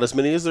 and not as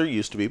many as there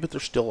used to be, but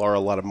there still are a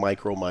lot of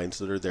micro mines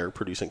that are there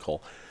producing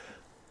coal.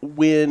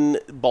 when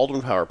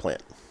Baldwin Power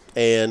Plant,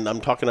 and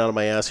I'm talking out of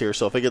my ass here,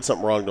 so if I get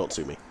something wrong, don't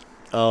sue me.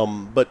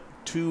 But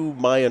to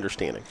my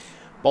understanding,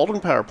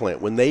 Baldwin Power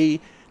Plant, when they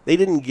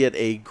didn't get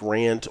a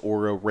grant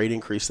or a rate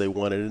increase they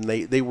wanted, and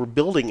they were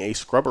building a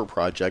scrubber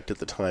project at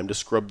the time to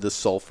scrub the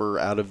sulfur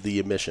out of the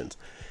emissions.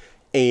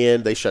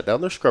 And they shut down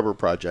their scrubber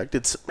project.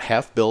 It's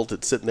half built.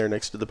 It's sitting there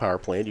next to the power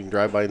plant. You can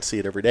drive by and see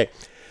it every day.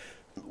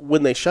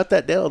 When they shut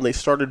that down, they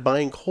started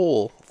buying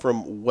coal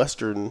from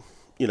western,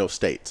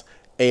 states.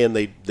 And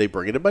they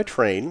bring it in by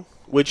train,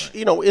 which,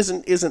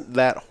 isn't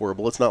that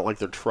horrible. It's not like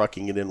they're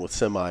trucking it in with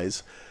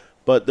semis.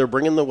 But they're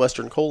bringing the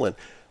western coal in.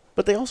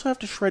 But they also have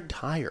to shred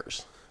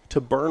tires to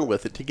burn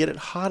with it to get it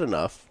hot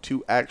enough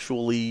to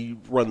actually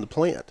run the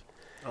plant.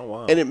 Oh,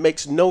 wow. And it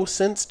makes no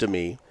sense to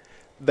me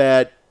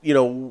that,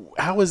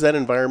 how is that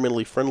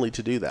environmentally friendly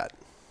to do that?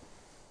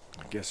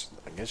 I guess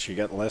you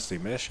got less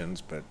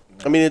emissions, but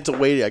I mean, it's a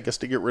way, I guess,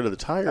 to get rid of the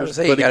tires. I was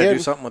saying, you got to do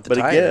something with the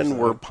tires. But again,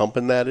 we're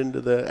pumping that into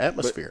the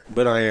atmosphere.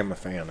 But I am a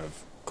fan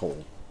of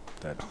coal.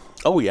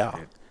 Oh,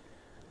 yeah.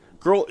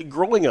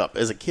 Growing up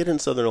as a kid in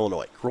Southern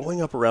Illinois,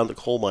 growing up around the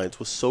coal mines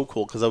was so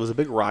cool because I was a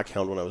big rock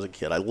hound when I was a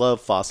kid. I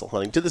love fossil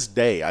hunting. To this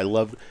day, I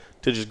love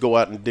to just go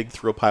out and dig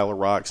through a pile of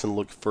rocks and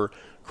look for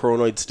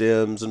coronoid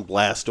stems and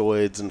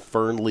blastoids and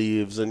fern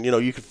leaves. And,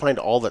 you could find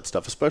all that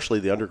stuff,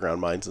 especially the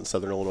underground mines in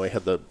Southern Illinois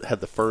had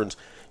the ferns.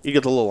 You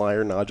get the little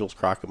iron nodules,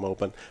 crack them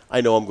open. I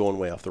know I'm going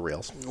way off the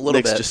rails. A little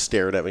Nick's bit. just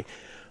staring at me.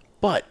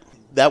 But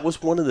that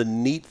was one of the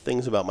neat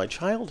things about my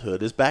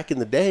childhood is back in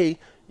the day,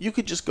 you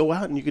could just go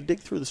out and you could dig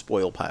through the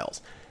spoil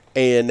piles.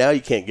 And now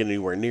you can't get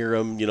anywhere near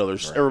them.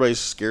 Everybody's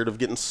scared of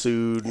getting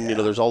sued. And,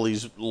 there's all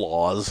these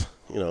laws.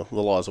 The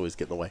laws always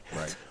get in the way.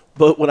 Right.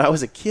 But when I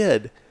was a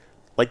kid,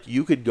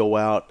 you could go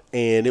out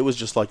and it was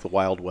just like the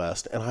Wild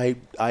West. And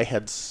I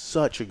had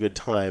such a good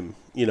time,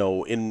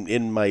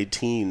 in my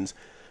teens,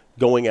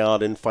 going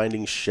out and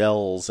finding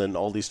shells and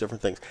all these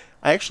different things.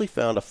 I actually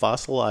found a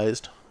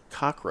fossilized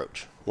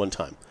cockroach one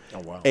time. Oh,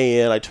 wow.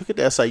 And I took it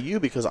to SIU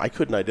because I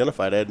couldn't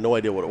identify it. I had no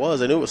idea what it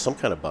was. I knew it was some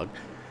kind of bug.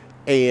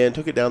 And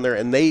took it down there,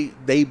 and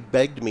they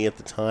begged me at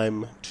the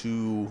time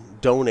to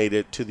donate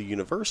it to the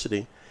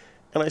university.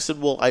 And I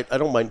said, well, I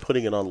don't mind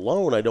putting it on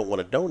loan. I don't want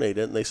to donate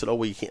it. And they said, oh,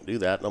 well, you can't do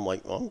that. And I'm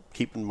like, well, I'm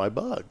keeping my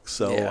bug.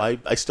 So Yeah.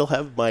 I still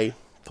have my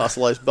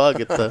fossilized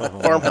bug at the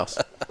farmhouse.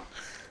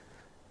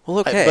 Well,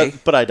 okay.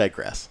 But I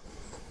digress.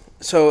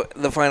 So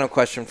the final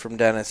question from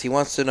Dennis. He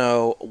wants to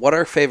know what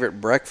our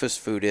favorite breakfast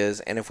food is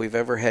and if we've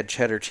ever had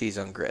cheddar cheese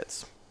on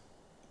grits.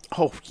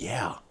 Oh,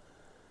 yeah.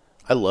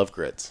 I love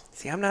grits.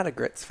 See, I'm not a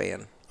grits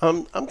fan.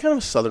 I'm kind of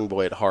a Southern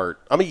boy at heart.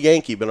 I'm a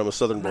Yankee, but I'm a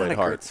Southern boy Not at a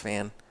heart. grits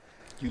fan.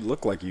 You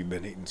look like you've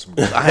been eating some.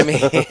 I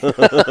mean,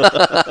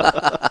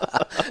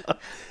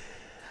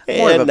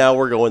 And now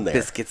we're going there.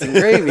 biscuits and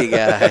gravy,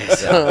 guys.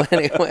 So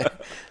anyway,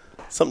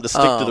 Something to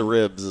stick to the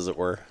ribs, as it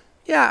were.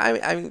 yeah,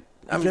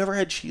 I've never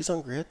had cheese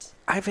on grits.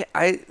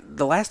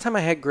 the last time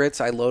I had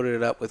grits, I loaded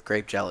it up with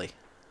grape jelly.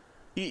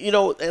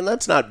 And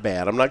that's not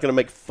bad. I'm not going to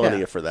make fun of Yeah.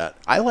 you for that.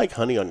 I like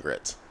honey on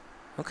grits.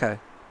 Okay,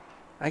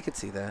 I could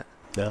see that.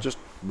 Yeah. Just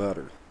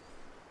butter.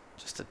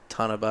 Just a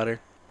ton of butter,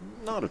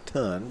 Not a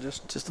ton,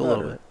 just a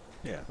little butter.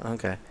 bit. Yeah.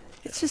 Okay,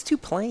 it's just too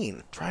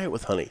plain. Try it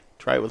with honey.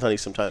 Try it with honey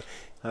sometime.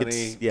 Honey,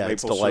 it's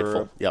maple delightful.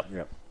 syrup. Yep.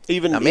 Yep.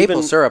 Even Now, maple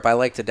even, syrup, I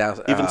like to douse.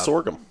 even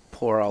sorghum.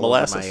 Pour all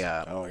Molasses.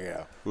 over my Oh,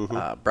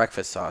 yeah.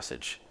 breakfast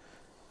sausage.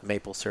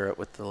 Maple syrup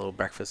with the little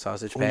breakfast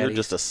sausage You're patties.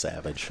 just a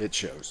savage. It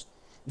shows.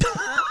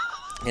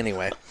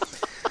 Anyway.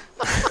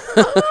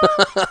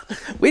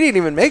 We didn't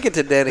even make it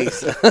to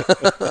Denny's.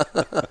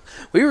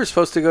 We were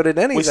supposed to go to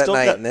Denny's that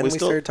night, and then we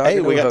started talking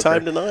to we a got hooker.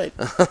 time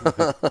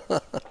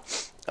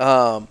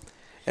tonight.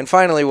 And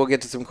finally, we'll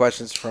get to some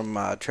questions from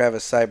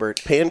Travis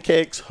Seibert.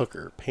 Pancakes,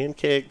 hooker.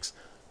 Pancakes,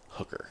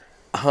 hooker.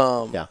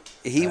 Yeah.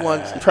 He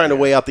wants... I'm trying to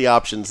weigh out the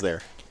options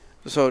there.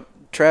 So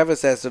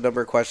Travis asked a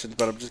number of questions,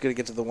 but I'm just going to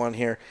get to the one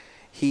here.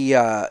 He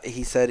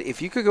said,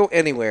 if you could go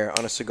anywhere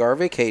on a cigar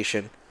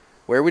vacation,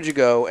 where would you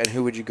go and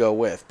who would you go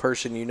with?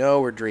 Person you know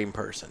or dream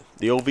person?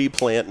 The OV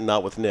plant and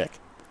not with Nick.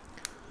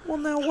 Well,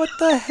 now what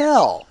the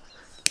hell?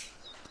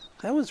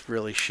 That was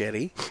really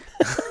shitty.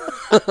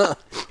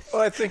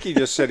 Well, I think he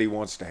just said he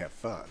wants to have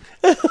fun.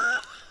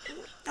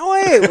 Oh,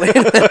 wait a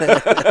minute.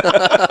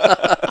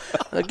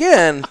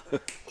 Again,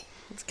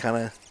 it's kind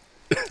of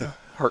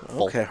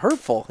Hurtful. okay,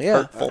 hurtful.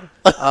 Yeah. Hurtful.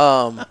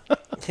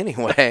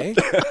 Anyway,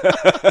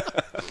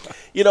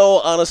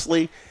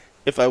 Honestly,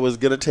 if I was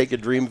going to take a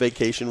dream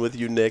vacation with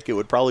you, Nick, it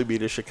would probably be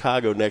to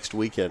Chicago next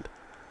weekend.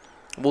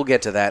 we'll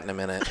get to that in a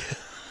minute.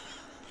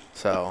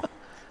 So,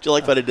 Did you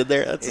like what I did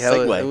there? That's a yeah,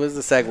 segue. it was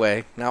a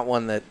segue, not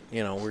one that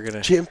we're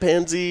gonna.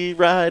 Chimpanzee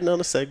riding on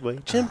a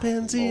Segway.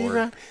 Chimpanzee Lord.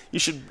 ride.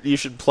 You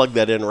should plug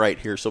that in right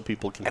here so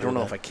people can. I don't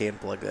know if I can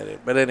plug that in,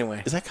 but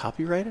anyway, Is that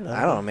copyrighted?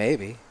 I don't know.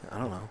 Maybe I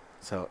don't know.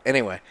 So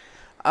anyway,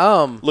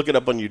 Look it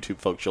up on YouTube,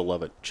 folks. You'll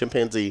love it.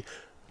 Chimpanzee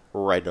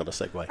riding on a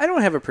Segway. I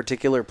don't have a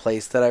particular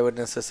place that I would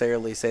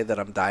necessarily say that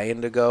I'm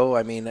dying to go.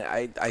 I mean,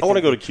 I I want to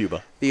think go to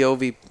Cuba. the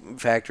OV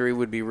factory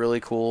would be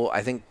really cool.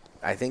 I think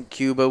I think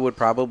Cuba would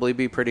probably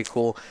be pretty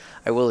cool.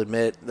 I will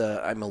admit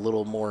that I'm a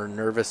little more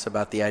nervous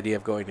about the idea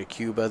of going to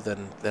Cuba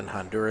than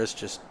Honduras,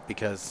 just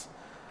because,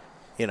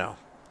 I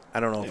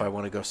don't know if I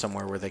want to go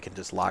somewhere where they can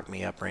just lock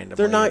me up randomly.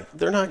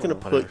 They're not going to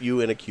put you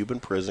in a Cuban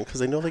prison because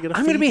they know they're going to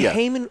feed you. I'm going to be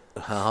hanging.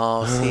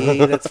 Oh,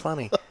 see, that's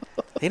funny.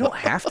 They don't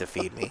have to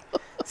feed me.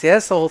 See,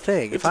 that's the whole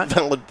thing. It's a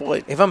valid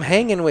point. If I'm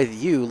hanging with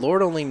you,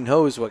 Lord only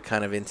knows what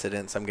kind of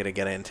incidents I'm going to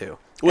get into.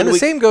 When and the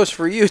same goes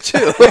for you,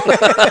 too.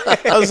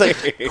 I was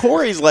like,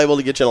 Corey's liable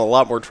to get you in a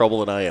lot more trouble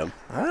than I am.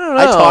 I don't know.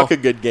 I talk a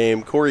good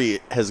game. Corey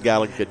has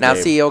got a good now,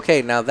 game. see,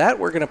 okay, now that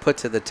we're going to put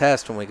to the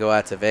test when we go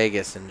out to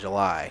Vegas in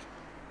July.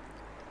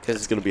 Because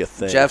it's going to be a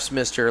thing. Jeff's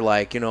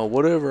Mr.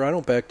 Whatever, I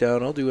don't back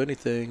down. I'll do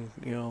anything,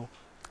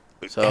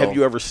 So, have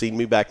you ever seen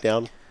me back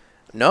down?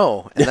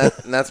 No, and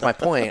that's my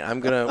point.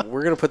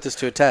 We're gonna put this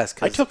to a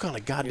test. I took on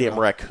a goddamn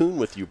raccoon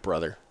with you,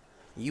 brother.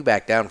 You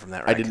backed down from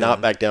that raccoon. I did not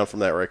back down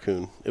from that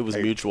raccoon. It was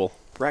mutual.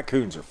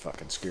 Raccoons are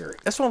fucking scary.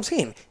 That's what I'm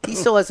saying. He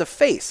still has a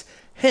face.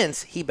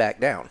 Hence, he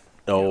backed down.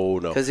 No.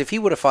 Because if he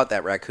would have fought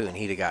that raccoon,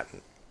 he'd have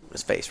gotten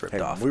his face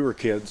ripped off. We were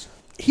kids.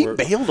 He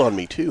bailed on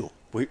me, too.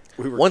 We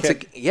were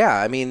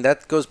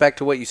that goes back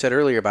to what you said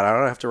earlier about I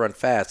don't have to run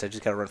fast. I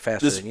just got to run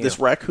faster than you. This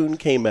raccoon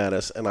came at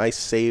us, and I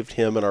saved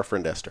him and our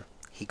friend Esther.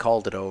 He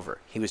called it over.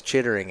 He was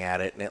chittering at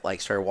it, and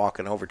it started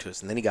walking over to us.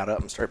 And then he got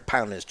up and started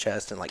pounding his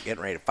chest and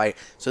getting ready to fight.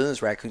 So then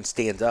this raccoon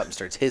stands up and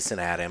starts hissing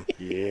at him.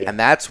 Yeah. And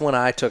that's when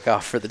I took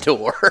off for the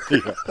door.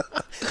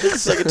 This is the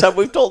second time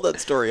we've told that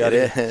story. It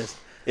is.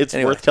 It's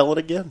worth telling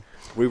again.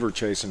 We were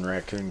chasing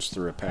raccoons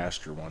through a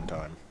pasture one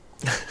time.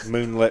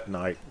 Moonlit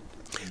night.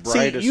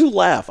 See, you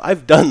laugh.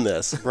 I've done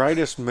this.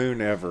 Brightest moon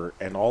ever,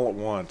 and all at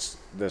once,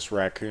 this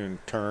raccoon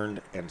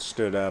turned and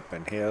stood up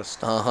and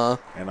hissed. Uh-huh.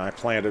 And I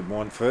planted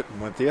one foot and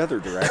went the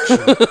other direction.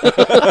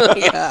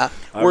 Yeah.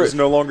 I was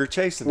no longer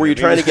chasing him. Were you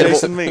trying to get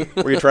chasing me?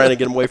 Were you trying to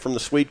get him away from the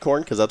sweet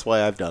corn? Because that's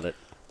why I've done it.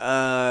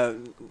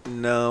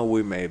 No,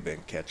 we may have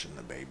been catching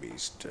the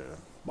babies to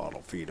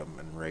bottle feed them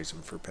and raise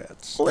them for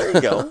pets. Well, there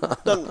you go.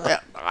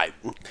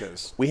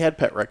 We had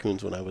pet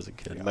raccoons when I was a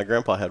kid. Yeah. My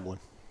grandpa had one.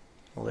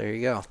 Well, there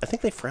you go. I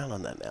think they frown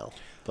on that now,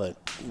 but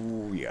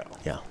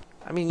yeah.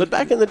 I mean, but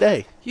back in the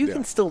day, you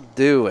can still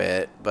do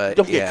it, but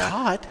don't get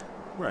caught.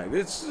 Right.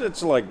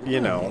 It's like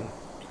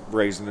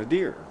raising a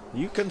deer.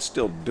 You can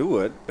still do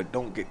it, but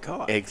don't get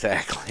caught.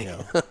 Exactly.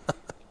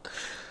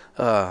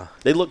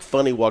 They look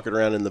funny walking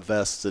around in the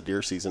vests at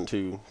deer season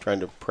too, trying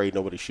to pray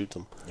nobody shoots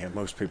them. Yeah,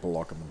 most people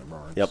lock them in the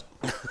barns. Yep.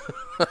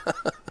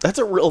 That's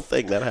a real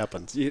thing that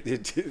happens.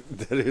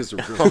 That is a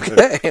real thing.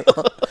 Okay.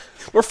 Well,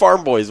 we're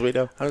farm boys, we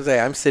know. I was say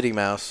I'm City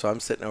Mouse, so I'm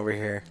sitting over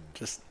here.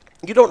 Just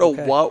you don't know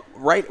what,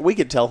 right? We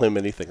could tell him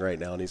anything right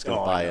now, and he's going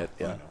to buy it.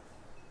 Yeah.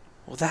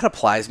 Well, that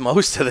applies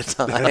most of the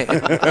time.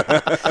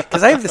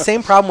 Because I have the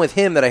same problem with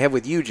him that I have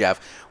with you,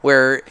 Jeff,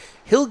 where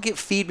he'll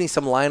feed me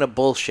some line of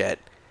bullshit,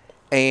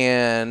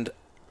 and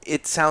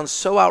it sounds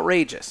so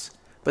outrageous.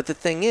 But the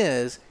thing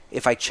is,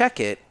 if I check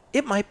it,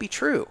 it might be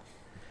true.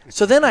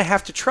 So then I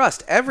have to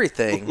trust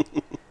everything.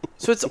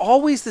 So it's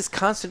always this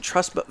constant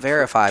trust but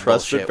verify bullshit.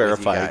 Trust but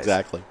verify, with you guys.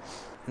 Exactly.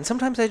 And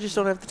sometimes I just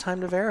don't have the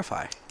time to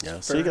verify. Yeah,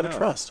 so you got to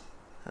trust.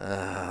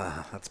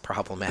 That's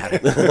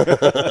problematic.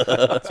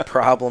 That's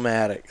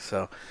problematic.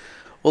 So,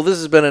 well, this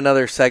has been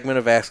another segment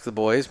of Ask the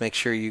Boys. Make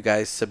sure you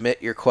guys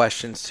submit your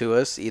questions to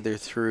us either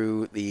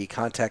through the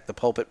Contact the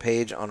Pulpit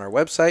page on our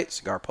website,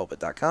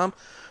 cigarpulpit.com,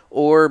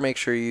 or make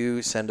sure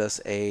you send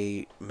us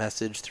a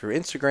message through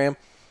Instagram,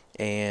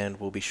 and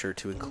we'll be sure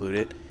to include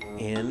it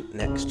in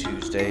next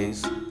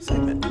Tuesday's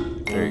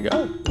segment. There you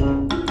go.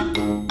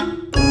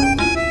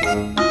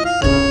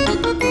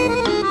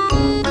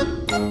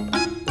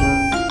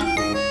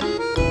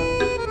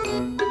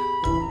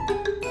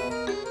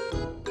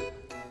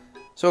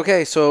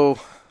 So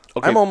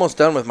I'm almost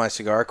done with my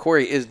cigar.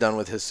 Corey is done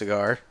with his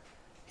cigar.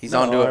 He's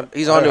on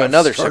to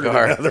another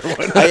cigar. Another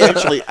one.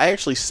 I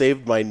actually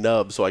saved my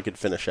nub so I could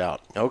finish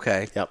out.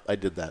 Okay. Yep, I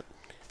did that.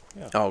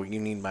 Yeah. Oh, you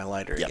need my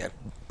lighter again.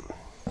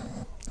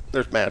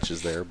 There's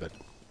matches there, but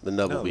the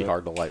nub will be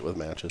hard to light with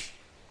matches.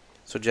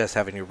 So Jeff's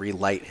having to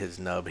relight his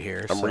nub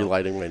here. I'm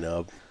relighting my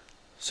nub.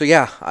 So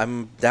yeah,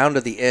 I'm down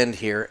to the end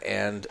here,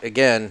 and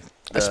again,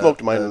 I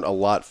smoked mine a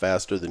lot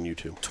faster than you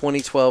two.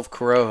 2012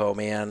 Corojo,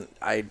 man,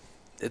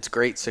 it's a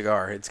great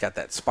cigar. It's got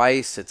that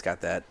spice, it's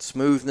got that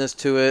smoothness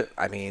to it.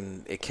 I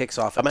mean, it kicks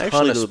off a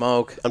ton of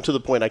smoke. I'm to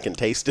the point I can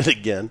taste it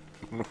again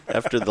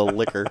after the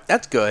liquor.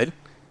 That's good.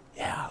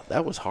 Yeah,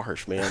 that was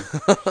harsh, man.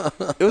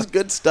 It was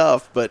good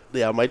stuff, but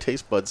yeah, my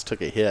taste buds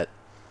took a hit.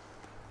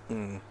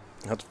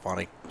 That's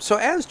funny. So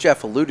as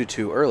Jeff alluded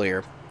to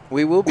earlier,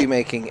 we will be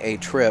making a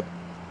trip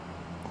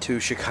to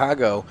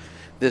Chicago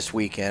this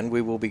weekend.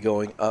 We will be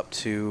going up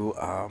to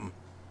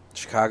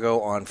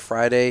Chicago on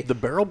Friday. The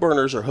Barrel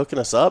Burners are hooking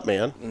us up,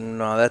 man.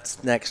 No,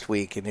 that's next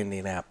week in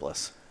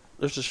Indianapolis.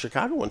 There's a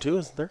Chicago one too,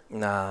 isn't there?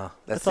 No,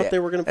 I thought they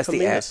were going to come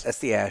in. That's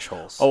the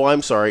Ashholes. Oh,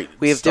 I'm sorry.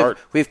 We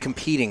have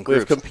competing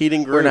groups.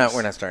 We're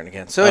not starting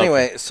again. So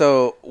anyway,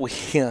 so we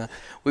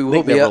will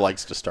Nick be never up,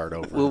 likes to start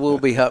over. We will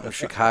be up in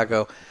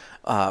Chicago.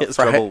 It's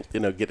trouble,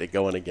 getting it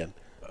going again.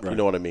 You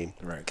know what I mean?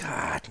 Right.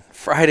 God,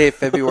 Friday,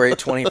 February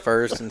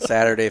 21st and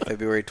Saturday,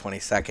 February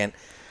 22nd.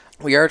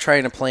 We are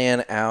trying to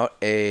plan out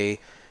a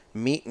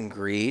meet and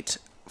greet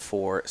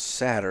for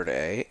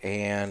Saturday.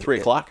 And 3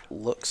 o'clock?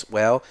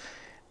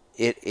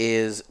 It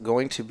is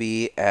going to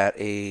be at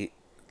a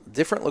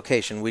different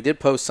location. We did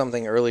post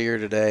something earlier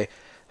today.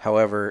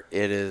 However,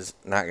 it is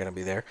not going to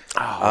be there.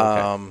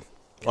 Oh, okay.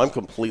 I'm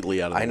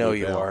completely out of the I know loop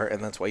you now. are,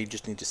 and that's why you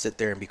just need to sit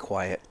there and be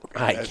quiet.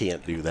 I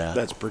can't do that.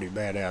 That's pretty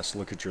badass.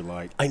 Look at your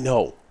light. I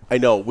know.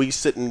 We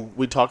sit and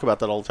we talk about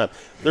that all the time.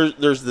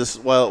 There's this,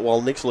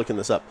 while Nick's looking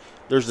this up,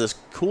 there's this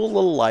cool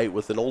little light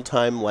with an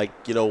old-time,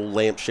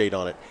 lampshade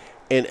on it.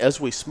 And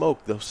as we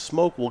smoke, the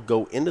smoke will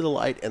go into the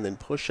light and then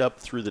push up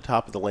through the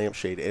top of the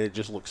lampshade, and it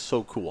just looks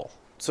so cool.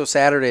 So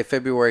Saturday,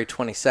 February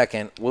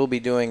 22nd, we'll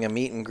be doing a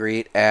meet and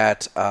greet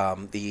at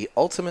the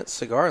Ultimate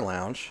Cigar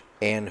Lounge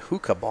and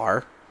Hookah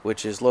Bar,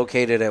 which is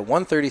located at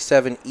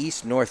 137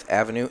 East North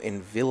Avenue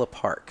in Villa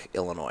Park,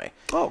 Illinois.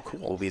 Oh, cool.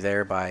 We'll be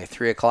there by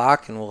 3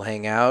 o'clock, and we'll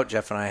hang out.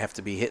 Jeff and I have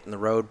to be hitting the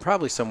road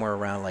probably somewhere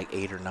around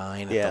 8 or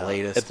 9 at the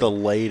latest. At the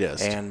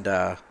latest. And,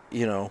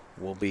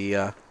 we'll be...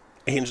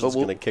 Angel's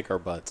going to kick our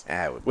butts.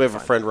 It would be We have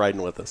fun. a friend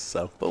riding with us,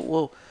 so. But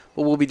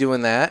we'll be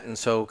doing that, and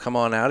so come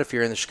on out if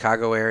you're in the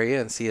Chicago area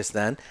and see us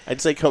then.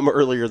 I'd say come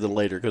earlier than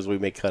later because we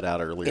may cut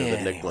out earlier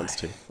than Nick Anyway. wants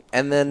to.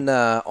 And then We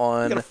got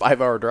on a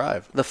 5-hour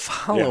drive. the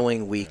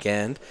following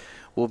weekend,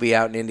 we'll be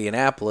out in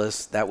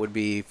Indianapolis. That would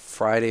be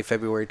Friday,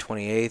 February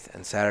 28th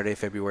and Saturday,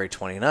 February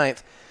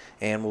 29th.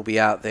 And we'll be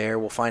out there.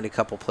 We'll find a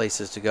couple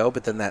places to go.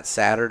 But then that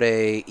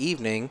Saturday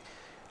evening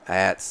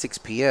at 6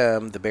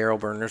 p.m., the Barrel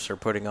Burners are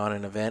putting on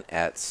an event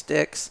at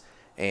Styx.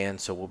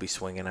 And so we'll be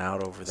swinging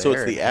out over there. So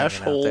it's the and Ash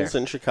hanging out Holes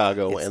there. in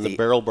Chicago It's and the the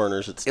Barrel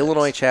Burners at Styx.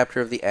 Illinois chapter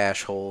of the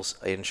Ash Holes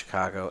in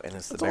Chicago, and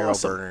it's the That's Barrel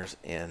awesome. Burners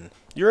in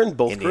You're in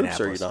both groups,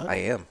 Indianapolis. are you not? I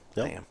am.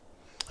 Yep. I am.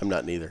 I'm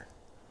not neither.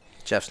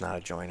 Jeff's not a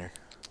joiner.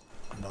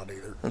 I'm not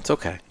either. That's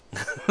okay.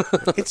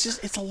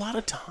 It's a lot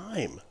of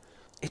time.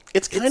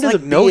 It's kind It's of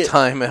like the no B-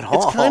 time at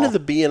all. It's kind of the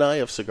B&I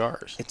of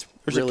cigars.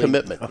 There's really a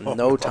commitment.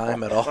 No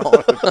time at all.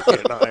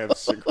 And I have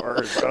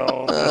cigars.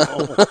 Oh,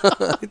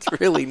 no. It's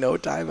really no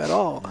time at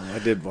all. I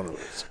did one of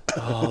those.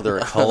 Oh, they're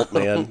a cult,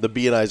 man. The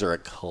B&Is are a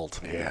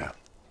cult. Yeah.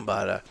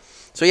 But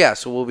so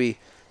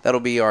that'll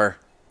be our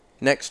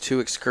next 2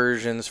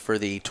 excursions for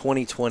the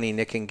 2020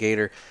 Nick and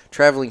Gator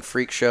Traveling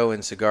Freak Show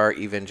and Cigar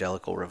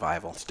Evangelical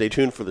Revival. Stay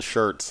tuned for the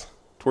shirts.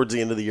 Towards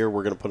the end of the year,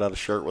 we're going to put out a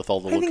shirt with all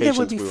the I think locations.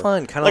 that would be we were-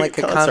 fun, kind of like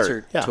a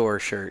concert yeah. tour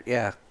shirt.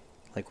 Yeah,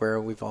 like where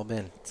we've all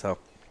been. So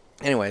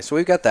anyway, so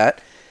we've got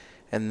that.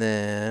 And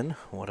then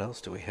what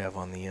else do we have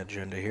on the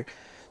agenda here?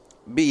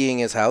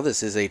 Being as how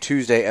this is a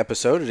Tuesday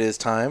episode, it is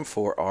time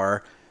for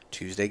our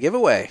Tuesday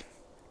giveaway.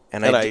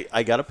 And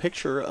I got a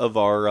picture of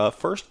our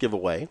first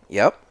giveaway.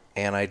 Yep.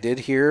 And I did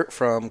hear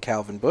from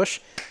Calvin Bush.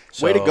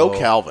 Way to go,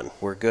 Calvin.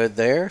 We're good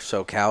there.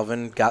 So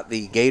Calvin got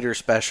the Gator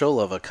special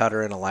of a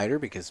cutter and a lighter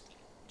because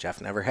Jeff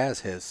never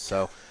has his.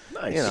 So,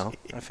 Nice.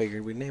 I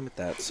figured we'd name it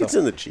that. So, It's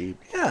in the Jeep.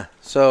 yeah.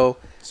 So,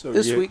 So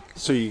this week.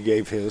 So you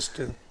gave his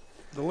to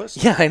the list?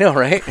 Yeah, I know,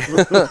 right?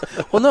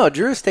 Well, no,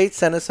 Drew Estate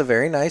sent us a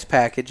very nice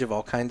package of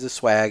all kinds of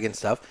swag and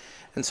stuff.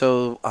 And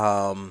so,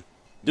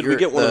 Did we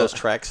get one of those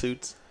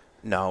tracksuits?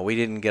 No, we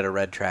didn't get a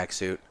red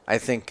tracksuit. I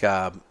think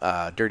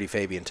Dirty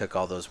Fabian took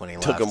all those when he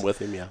left. Took them with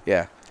him, yeah.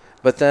 Yeah.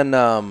 But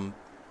then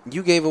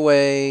you gave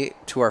away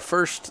to our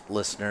first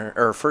listener,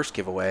 or first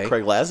giveaway.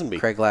 Craig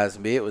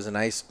Lazenby. It was a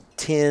nice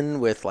tin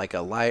with like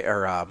a light,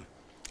 or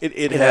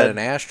It had an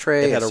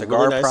ashtray, It had a a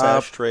cigar really nice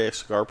prop. ashtray, a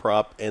cigar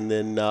prop, and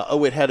then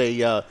it had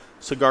a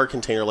cigar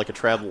container, like a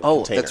travel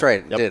container. That's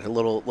right. Yep. It did. A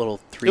little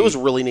 3. It was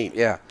really neat.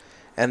 Yeah.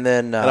 And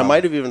then And I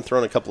might have even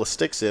thrown a couple of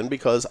sticks in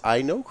because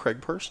I know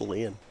Craig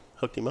personally and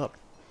hooked him up.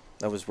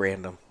 that was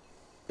random.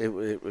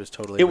 It was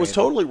totally It was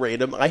random. totally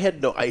random. I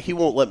had he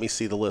won't let me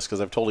see the list because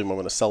I've told him I'm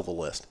going to sell the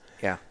list.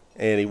 Yeah.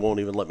 And he won't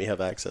even let me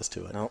have access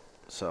to it. No.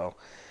 So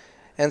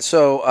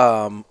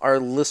our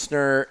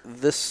listener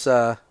this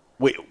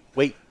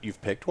Wait,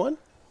 you've picked one?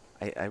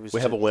 I was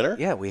We have a winner?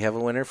 Yeah, we have a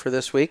winner for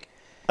this week.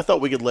 I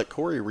thought we could let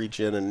Corey reach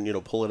in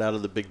and pull it out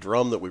of the big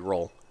drum that we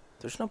roll.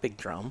 There's no big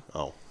drum.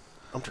 Oh,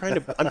 I'm trying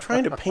to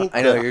paint.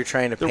 I know you're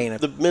trying to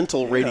paint the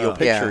mental radio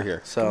picture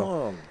here. So Come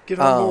on, get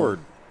on board.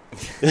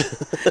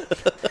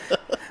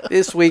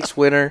 this week's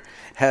winner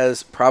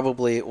has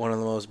probably one of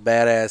the most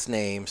badass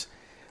names.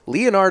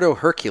 Leonardo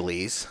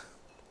Hercules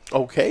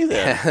Okay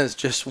then. has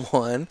just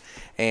won,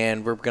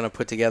 and we're going to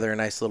put together a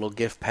nice little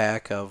gift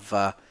pack of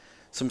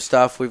some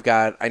stuff. We've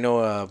got, I know,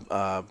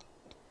 a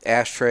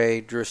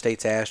ashtray, Drew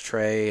Estate's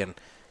ashtray, and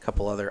a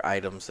couple other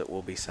items that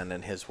we'll be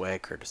sending his way,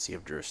 courtesy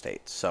of Drew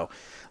Estate. So,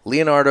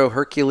 Leonardo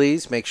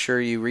Hercules, make sure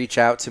you reach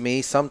out to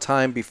me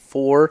sometime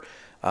before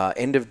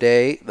end of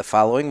day the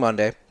following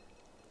Monday.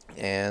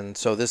 And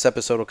so this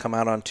episode will come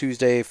out on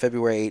Tuesday,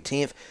 February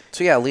 18th.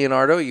 So yeah,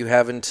 Leonardo, you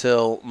have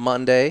until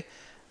Monday,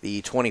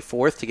 the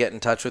 24th, to get in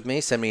touch with me.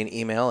 Send me an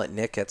email at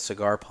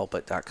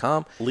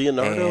nick@cigarpulpit.com.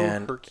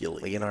 Leonardo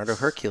Hercules. Leonardo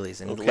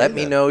Hercules. And Okay, let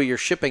me then. know your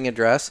shipping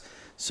address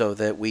so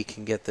that we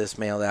can get this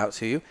mailed out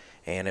to you.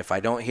 And if I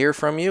don't hear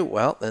from you,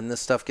 well, then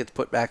this stuff gets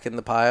put back in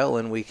the pile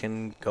and we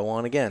can go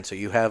on again. So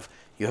you have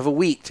a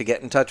week to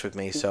get in touch with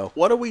me. So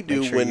what do we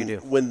do make sure you do.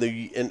 when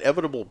the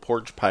inevitable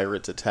porch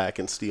pirates attack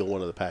and steal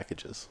one of the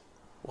packages?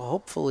 Well,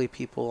 hopefully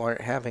people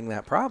aren't having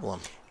that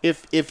problem.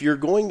 If you're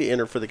going to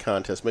enter for the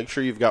contest, make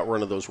sure you've got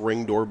one of those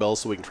Ring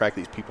doorbells so we can track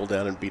these people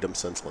down and beat them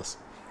senseless.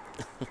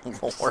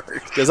 Lord.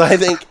 Because I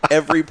think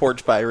every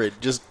porch pirate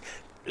just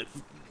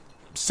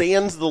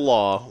sans the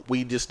law.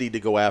 We just need to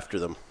go after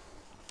them.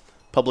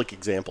 Public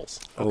examples.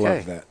 I Okay.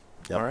 love that.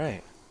 Yep. All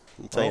right.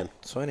 I'm saying. Well,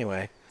 so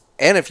anyway,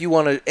 and if you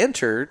want to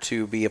enter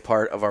to be a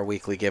part of our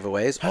weekly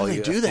giveaways, How all do they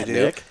you do have that, to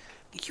do, Nick?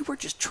 You were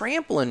just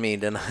trampling me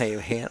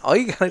tonight, man. All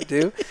you got to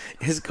do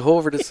is go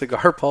over to He gets so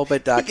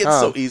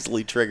cigarpulpit.com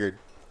easily triggered.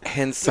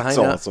 and sign That's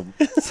up. awesome.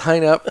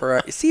 Sign up for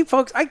our. See,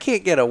 folks, I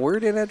can't get a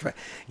word in it.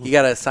 You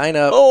got to sign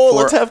up. Oh, for,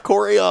 let's have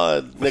Corey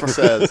on, Nick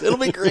says. It'll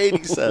be great,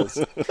 he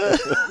says.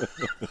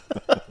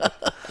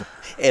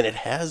 And it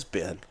has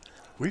been.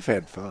 We've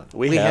had fun.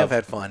 We have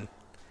had fun.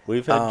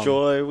 We've had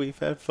joy. We've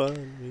had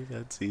fun. We've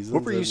had seasons.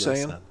 What were you of the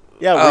saying? sun.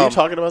 Yeah, were you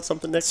talking about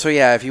something, Nick? So,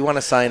 yeah, if you want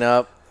to sign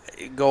up,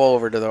 go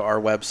over to our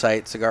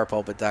website,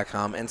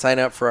 cigarpulpit.com, and sign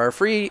up for our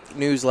free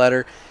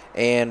newsletter.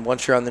 And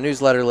once you're on the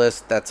newsletter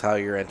list, that's how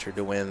you're entered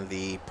to win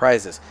the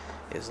prizes.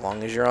 As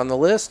long as you're on the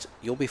list,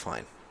 you'll be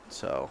fine.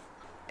 So,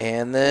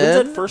 and then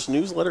When's that first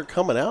newsletter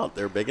coming out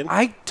there, Biggin?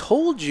 I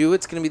told you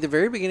it's going to be the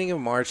very beginning of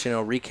March, and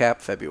it'll recap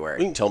February.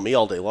 You can tell me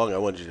all day long. I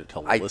wanted you to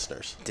tell the I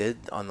listeners. did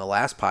on the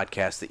last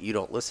podcast that you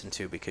don't listen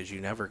to because you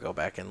never go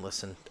back and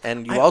listen.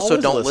 And you I also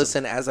always don't listen.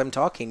 listen as I'm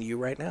talking to you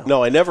right now.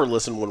 No, I never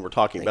listen when we're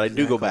talking, but I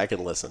do go Exactly. back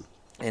and listen.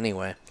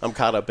 Anyway. I'm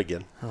caught up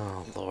again.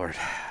 Oh, Lord.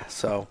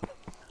 So,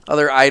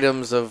 other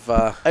items of...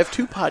 I have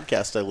two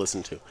podcasts I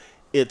listen to.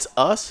 It's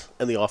Us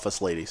and The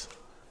Office Ladies.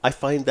 I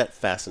find that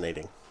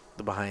fascinating.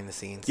 the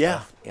behind-the-scenes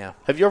Yeah. stuff. Yeah.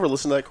 Have you ever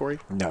listened to that, Corey?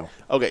 No.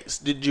 Okay,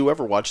 did you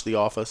ever watch The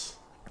Office?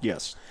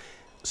 Yes.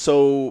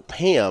 So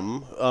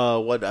Pam,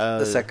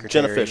 The secretary.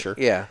 Jenna Fisher,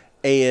 Yeah.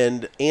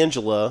 and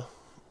Angela,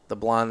 The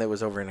blonde that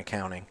was over in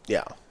accounting.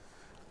 yeah,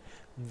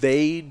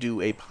 they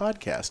do a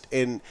podcast,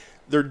 and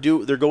they're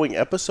going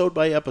episode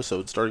by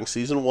episode, starting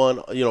season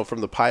 1,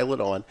 from the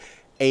pilot on,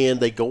 and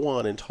they go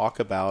on and talk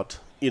about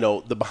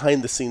the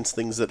behind the scenes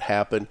things that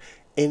happen,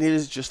 and it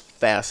is just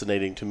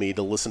fascinating to me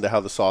to listen to how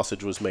the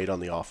sausage was made on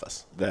The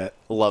Office.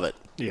 Love it.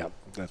 Yeah,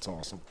 that's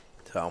awesome.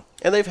 So,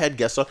 And they've had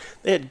guests on.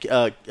 They had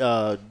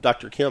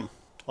Dr. Kim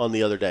on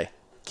the other day.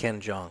 Ken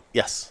Jeong.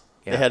 Yes,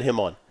 Yeah. they had him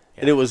on,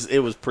 and it was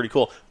pretty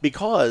cool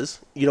because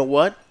you know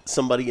what?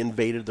 Somebody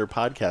invaded their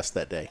podcast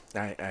that day.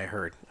 I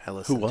heard. I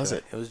listened Who was to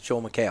it? It was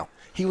Joel McHale.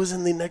 He was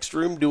in the next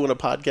room doing a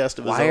podcast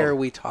of his Why own. are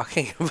we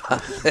talking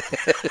about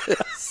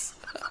this?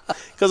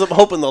 Because I'm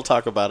hoping they'll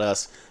talk about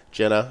us,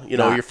 Jenna.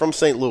 Not- You're from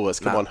St. Louis.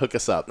 Come not- on, hook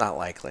us up. Not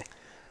likely.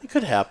 It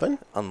could happen.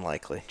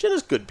 Unlikely.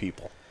 Jenna's good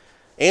people.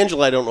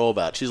 Angela, I don't know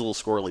about. She's a little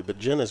squirrely, but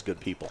Jenna's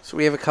good people. So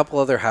we have a couple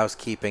other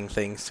housekeeping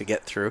things to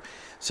get through.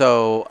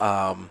 So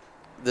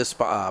this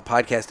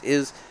podcast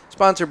is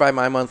sponsored by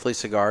My Monthly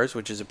Cigars,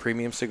 which is a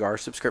premium cigar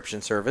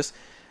subscription service.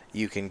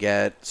 You can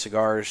get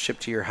cigars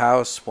shipped to your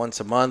house once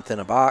a month in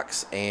a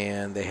box,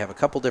 and they have a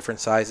couple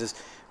different sizes.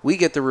 We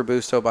get the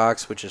Robusto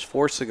box, which is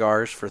 4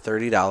 cigars for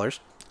 $30.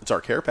 It's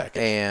our care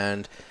package.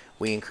 And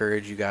we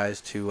encourage you guys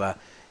to,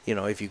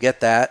 if you get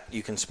that,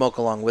 you can smoke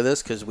along with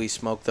us because we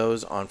smoke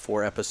those on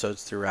 4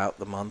 episodes throughout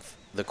the month,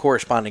 the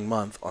corresponding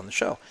month on the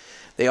show.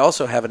 They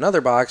also have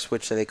another box,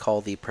 which they call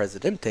the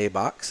Presidente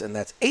box, and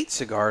that's 8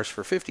 cigars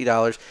for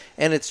 $50,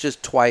 and it's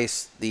just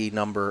twice the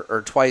number,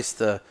 or twice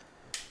the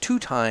 2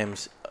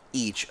 times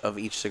each of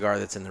each cigar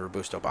that's in the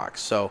Robusto box.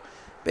 So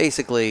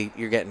basically,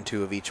 you're getting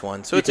 2 of each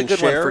one. So it's a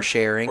good one for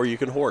sharing. Or you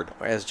can hoard.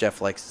 Or as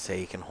Jeff likes to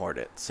say, you can hoard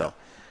it. So,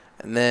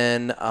 and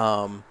then,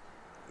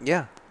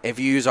 if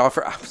you use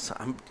offer,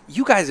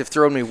 you guys have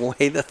thrown me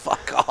way the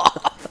fuck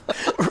off.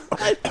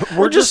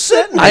 We're just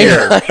sitting I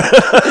here. know.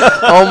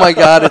 Oh my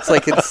God, it's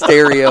like in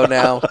stereo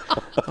now.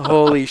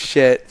 Holy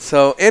shit.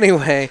 So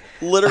anyway,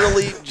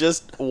 Literally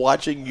just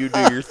watching you do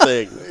your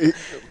thing.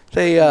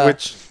 they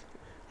Which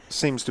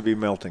seems to be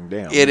melting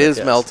down. it is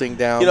Yes. melting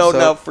down. Now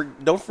so,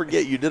 don't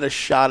forget you did a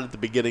shot at the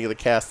beginning of the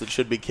cast that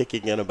should be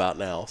kicking in about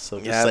now. So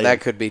just yeah, saying.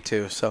 that could be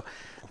too. So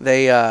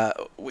they,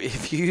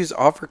 if you use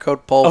offer code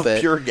Of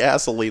Pulpit, pure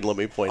gasoline, let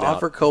me point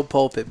offer out. code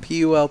Pulpit,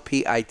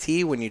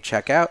 PULPIT, when you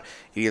check out.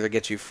 It either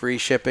gets you free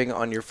shipping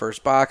on your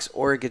first box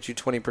or it gets you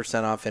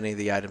 20% off any of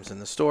the items in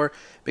the store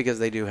because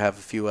they do have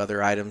a few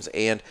other items.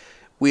 And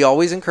we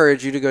always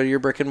encourage you to go to your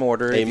brick and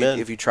mortar. Amen.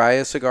 If you try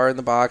a cigar in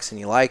the box and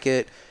you like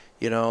it,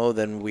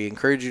 then we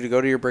encourage you to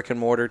go to your brick and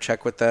mortar,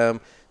 check with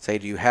them, say,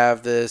 do you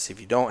have this? If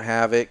you don't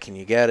have it, can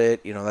you get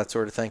it? That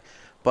sort of thing.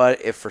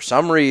 But if for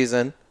some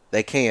reason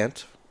they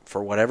can't,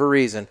 for whatever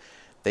reason,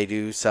 they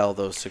do sell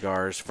those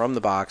cigars from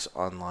the box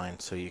online,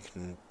 so you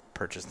can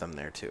purchase them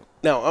there too.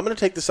 Now, I'm going to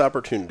take this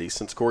opportunity,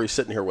 since Corey's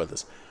sitting here with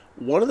us.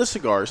 One of the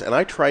cigars, and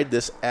I tried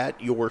this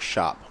at your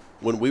shop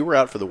when we were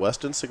out for the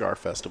Weston Cigar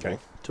Festival.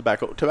 Okay.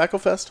 Tobacco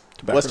Fest?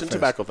 Tobacco Weston Fest.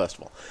 Tobacco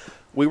Festival.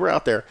 We were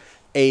out there,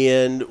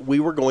 and we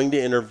were going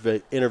to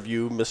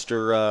interview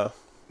Mr.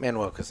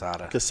 Manuel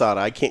Casada. Casada.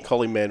 I can't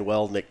call him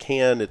Manuel. Nick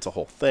can. It's a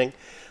whole thing.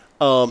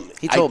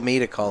 He told me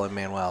to call him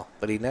Manuel,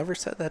 but he never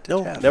said that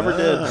to Jeff. Never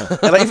did.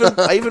 And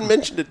I even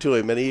mentioned it to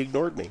him, and he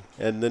ignored me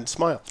and then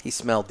smiled. He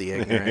smelled the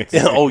ignorance.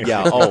 Oh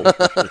yeah. Oh,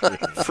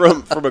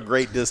 from a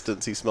great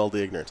distance, he smelled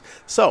the ignorance.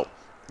 So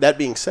that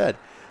being said,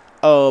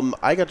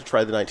 I got to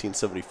try the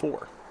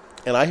 1974,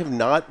 and I have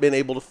not been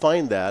able to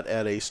find that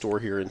at a store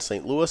here in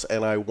St. Louis,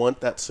 and I want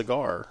that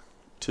cigar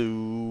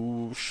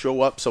to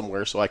show up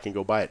somewhere so I can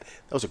go buy it.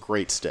 That was a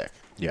great stick.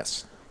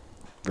 Yes.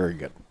 Very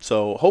good.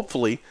 So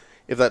hopefully,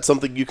 if that's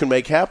something you can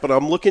make happen,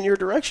 I'm looking your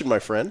direction, my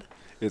friend.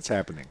 It's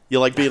happening. You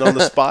like being on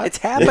the spot? It's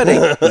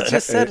happening. You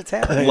just said it's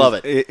happening. Love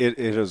it.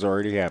 It has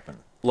already happened.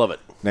 Love it.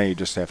 Now you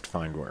just have to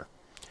find where.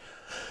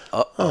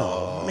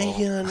 Oh,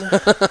 man.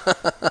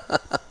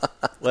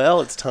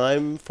 Well, it's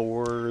time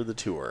for the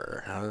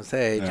tour. I was going to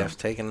say, Jeff's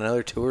taking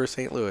another tour of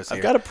St. Louis here.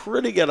 I've got a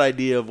pretty good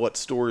idea of what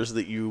stores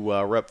that you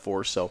rep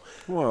for, so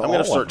Well, I'm going to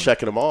all start of them.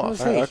 checking them off.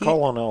 I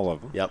call on all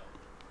of them. Yep.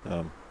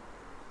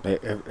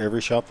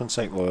 Every shop in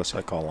St. Louis,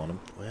 I call on them.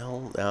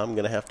 Well, now I'm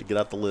going to have to get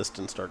out the list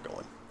and start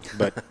going.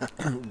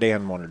 But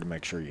Dan wanted to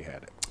make sure you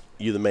had it.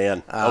 You the man.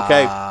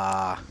 Okay.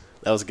 Ah,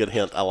 That was a good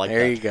hint. I like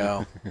there that. you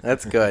go.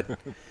 That's good.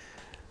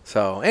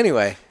 So,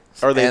 anyway.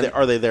 Are they and-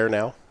 are they there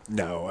now?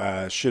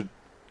 No, should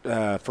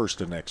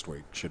first of next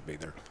week should be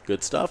there.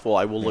 Good stuff. Well,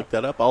 I will look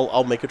that up.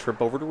 I'll make a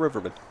trip over to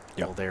Riverman.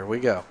 Well, there we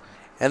go.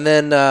 And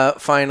then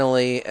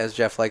finally, as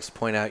Jeff likes to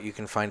point out, you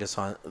can find us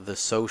on the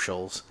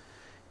socials.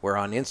 We're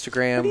on Why do you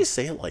Instagram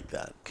say it like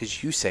that?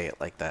 because you say it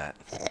like that.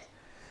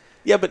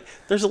 Yeah, but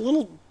there's a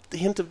little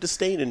hint of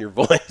disdain in your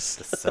voice.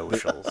 The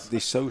socials. The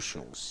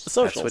socials. The That's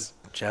socials.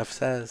 what Jeff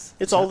says.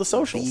 It's all the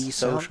socials. The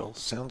socials.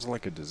 Sounds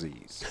like a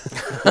disease.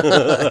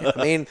 I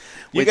mean,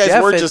 You with guys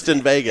Jeff, were it- just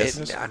in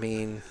Vegas. I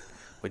mean,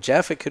 with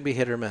Jeff, it could be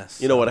hit or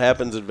miss. You know what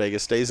happens in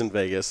Vegas stays in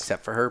Vegas.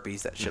 Except for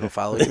herpes, that shit'll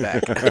follow you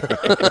back.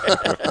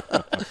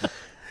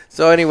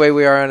 So anyway,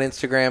 we are on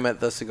Instagram at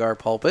The Cigar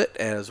Pulpit,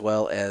 as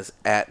well as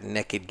at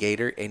Naked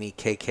Gator,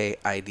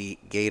 Nekkid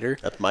Gator.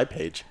 That's my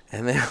page.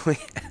 And then we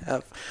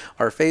have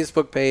our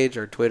Facebook page,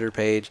 our Twitter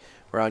page.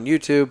 We're on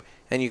YouTube,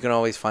 and you can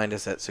always find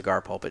us at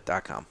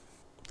cigarpulpit.com.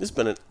 This has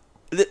been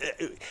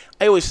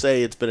I always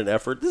say it's been an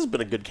effort. This has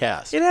been a good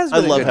cast. It has I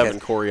been a love good having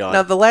cast. Corey on.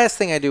 Now, the last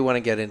thing I do want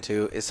to get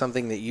into is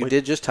something that you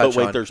did just touch But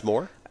wait, on. there's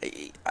more?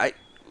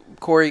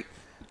 Corey,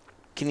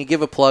 can you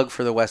give a plug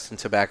for the Weston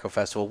Tobacco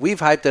Festival? We've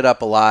hyped it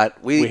up a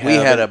lot. We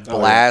had a haven't.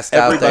 blast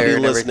out Everybody there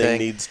and listening everything.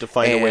 needs to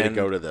find a way to And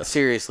go to this.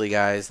 Seriously,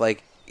 guys,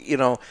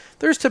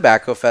 there's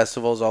tobacco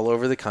festivals all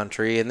over the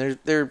country, and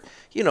they're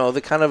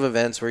the kind of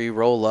events where you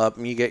roll up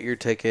and you get your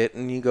ticket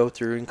and you go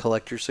through and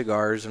collect your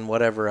cigars and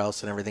whatever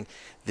else and everything.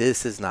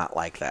 This is not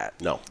like that.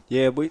 No.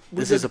 Yeah, we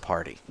This did, is a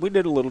party. We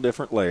did a little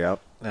different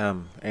layout,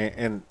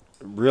 and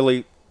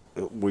really,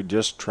 we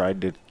just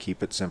tried to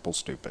keep it simple,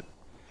 stupid.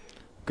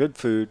 Good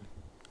food,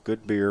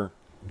 good beer,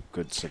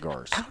 good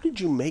cigars How did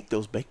you make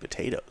those baked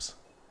potatoes?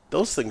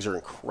 Those things are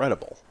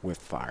incredible. with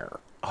fire.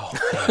 Oh,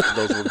 man,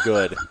 those were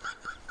good.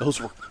 Those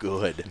were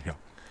good.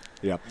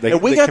 Yeah, And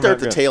we got there at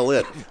the tail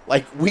end.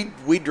 Like,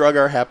 we drug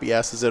our happy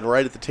asses in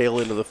right at the tail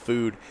end of the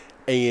food.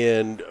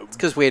 And It's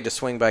because we had to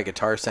swing by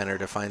Guitar Center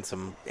to find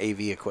some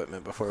AV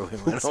equipment before we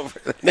went over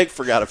there. Nick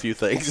forgot a few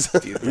things. A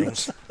few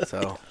things.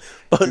 So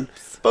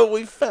but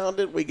we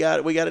found it. We got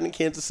it in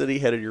Kansas City,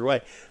 headed your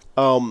way.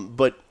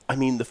 But I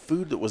mean, the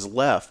food that was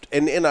left,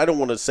 and I don't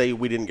want to say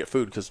we didn't get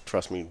food because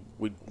trust me,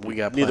 we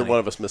got neither plenty. one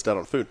of us missed out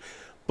on food.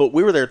 But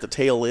we were there at the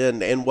tail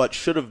end, and what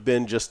should have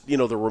been just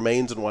the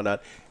remains and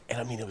whatnot. And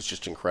I mean, it was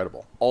just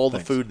incredible. All the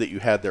food that you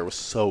had there was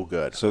so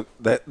good. So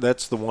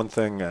that's the one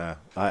thing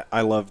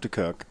I love to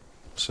cook.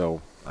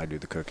 So I do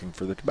the cooking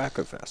for the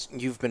Tobacco Fest.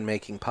 you've been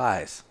making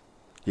pies.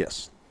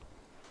 Yes,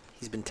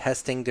 He's been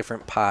testing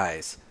different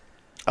pies.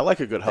 I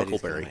like a good that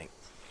he's gonna huckleberry. make.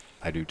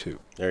 I do too.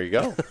 There you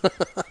go.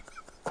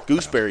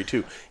 Gooseberry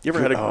too. You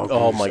ever had a?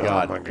 Oh my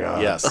god!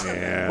 Yes.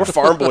 Yeah. We're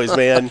farm boys,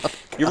 man.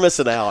 You're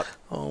missing out.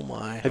 Oh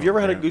my! Have you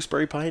ever had a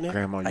gooseberry pie, Nick?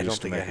 Grandma I don't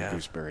used to think I make a have.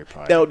 gooseberry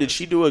pie. Now, did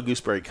she do a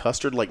gooseberry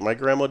custard like my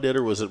grandma did,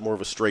 or was it more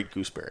of a straight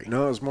gooseberry?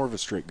 No, it was more of a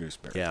straight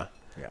gooseberry. Yeah.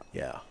 Yeah.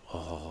 Yeah.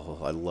 Oh,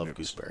 I love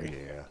gooseberry.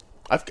 Yeah.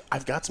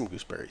 I've got some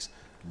gooseberries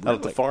out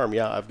at the Really? farm.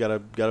 Yeah, I've got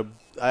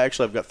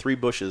I've got 3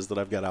 bushes that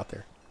I've got out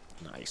there.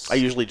 Nice. I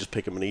usually just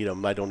pick them and eat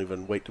them. I don't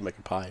even wait to make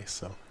a pie.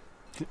 So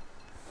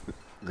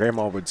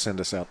Grandma would send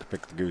us out to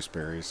pick the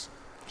gooseberries.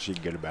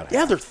 She'd get about yeah,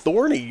 half. they're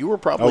thorny. You were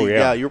probably Oh,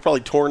 yeah. you were probably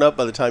torn up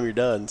by the time you're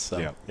done. So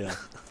Yeah. yeah.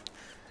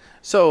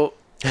 So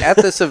at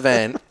this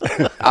event,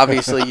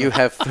 obviously you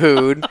have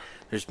food.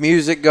 There's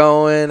music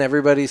going.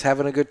 Everybody's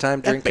having a good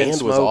time That drinking,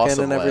 band was smoking,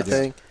 awesome and last.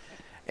 everything.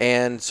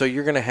 And so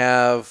you're going to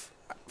have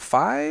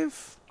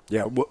 5?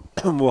 Yeah,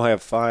 we'll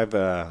have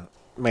 5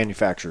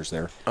 manufacturers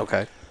there.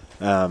 Okay.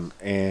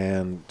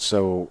 And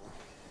so,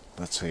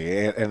 let's see.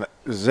 And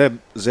Zeb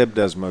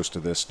does most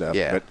of this stuff.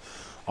 Yeah. But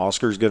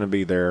Oscar's going to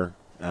be there.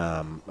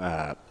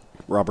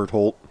 Robert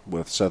Holt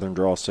with Southern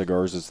Draw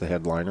Cigars is the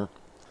headliner.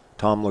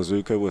 Tom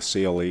Lazuka with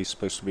CLE is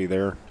supposed to be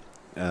there.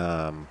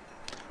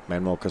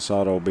 Manuel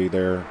Casado will be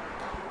there.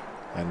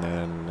 And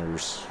then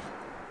there's,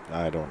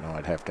 I don't know,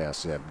 I'd have to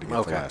ask Zeb to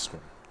get the last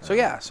one.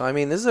 So, I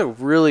mean, this is a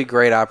really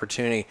great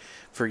opportunity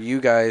for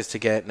you guys to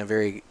get in a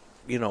very,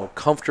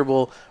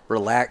 comfortable,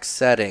 relaxed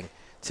setting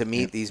to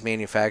meet these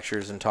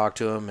manufacturers and talk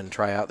to them and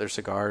try out their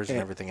cigars and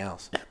everything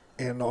else.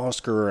 And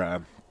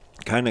Oscar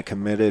kind of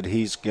committed.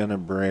 He's going to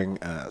bring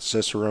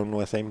Cicerone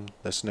with him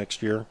this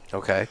next year.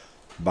 Okay.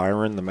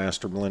 Byron, the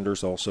master blender,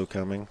 is also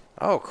coming.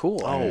 Oh,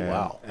 cool. And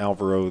wow.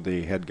 Alvaro,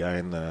 the head guy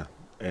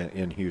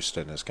in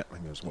Houston, is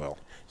coming as well.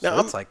 So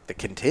that's like the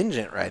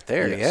contingent right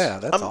there. Yes. Yeah,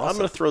 that's awesome. I'm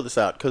going to throw this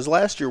out because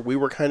last year we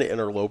were kind of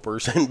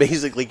interlopers and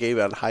basically gave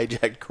out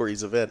hijacked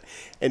Corey's event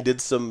and did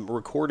some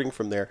recording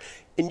from there.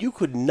 And you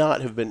could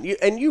not have been,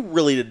 and you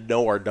really didn't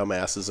know our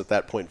dumbasses at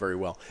that point very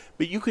well,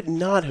 but you could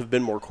not have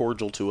been more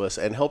cordial to us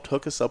and helped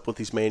hook us up with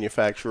these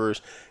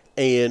manufacturers.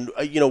 And,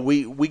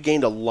 we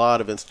gained a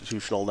lot of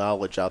institutional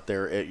knowledge out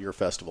there at your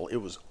festival. It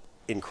was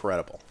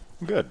incredible.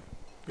 Good.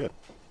 It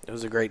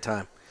was a great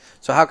time.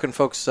 So how can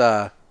folks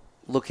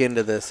look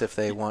into this if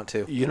they want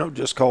to?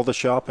 Just call the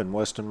shop in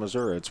Weston,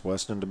 Missouri. It's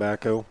Weston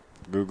Tobacco.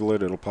 Google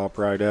it. It'll pop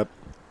right up.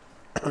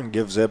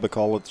 Give Zeb a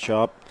call at the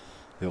shop.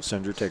 He'll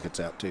send your tickets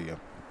out to you.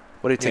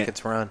 What do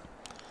tickets run?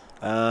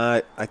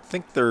 I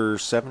think they're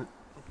 $7.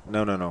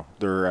 No.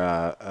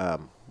 They're,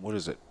 what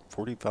is it,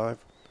 45?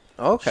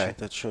 Okay. Shit,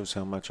 that shows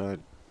how much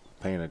I'm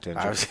paying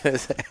attention. I was going to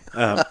say.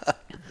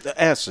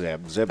 Ask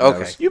Zeb. Zeb Okay.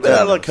 knows. You've been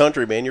out of the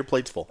country, man. Your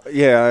plate's full.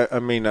 Yeah, I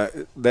mean,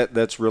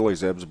 that's really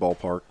Zeb's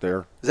ballpark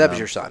there. Zeb's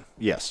your son.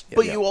 Yes.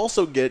 But you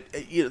also get,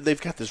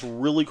 they've got this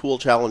really cool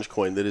challenge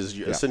coin that is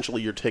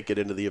essentially your ticket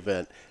into the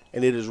event,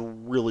 and it is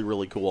really,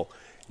 really cool.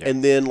 Yeah.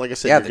 And then, like I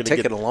said, the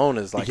ticket alone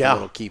is like a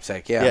little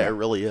keepsake. Yeah, it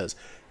really is.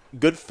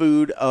 Good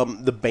food.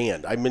 The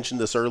band. I mentioned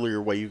this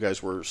earlier while you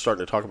guys were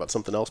starting to talk about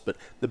something else, but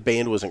the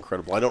band was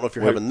incredible. I don't know if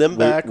you're having them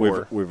back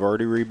or... We've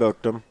already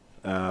rebooked them,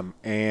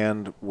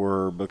 and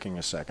we're booking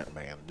a second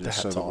band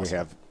just so that we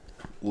have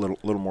a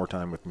little more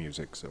time with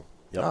music. So.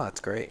 Yep. Oh,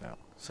 that's great. Yeah.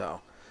 So,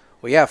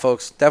 well, yeah,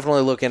 folks,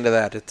 definitely look into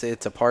that.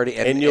 It's a party,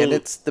 and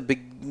it's the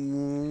big.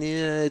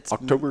 It's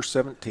October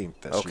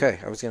 17th this year. Okay,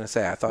 I was going to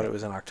say I thought it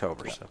was in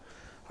October. So,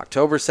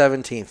 October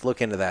 17th.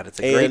 Look into that. It's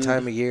a great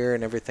time of year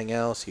and everything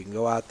else. You can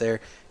go out there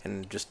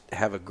and just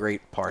have a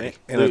great party.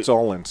 And it's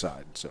all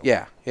inside. So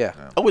yeah.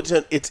 Oh,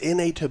 it's in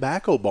a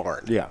tobacco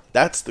barn. Yeah,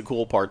 that's the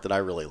cool part that I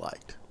really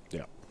liked.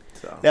 Yeah.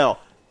 So now,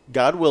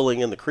 God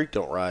willing, and the creek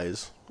don't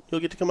rise, you'll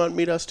get to come out and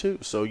meet us too.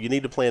 So you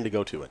need to plan to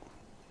go to it.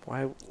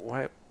 Why?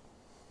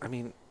 I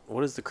mean,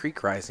 what does the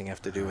creek rising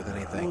have to do with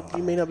anything? Well,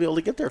 you may not be able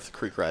to get there if the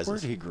creek rises. Where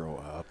did he grow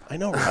up? I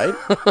know, right?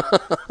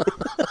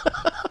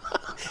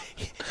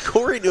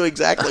 Corey knew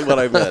exactly what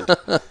I meant.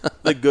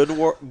 The good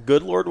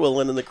Lord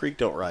willing and the creek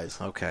don't rise.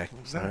 Okay.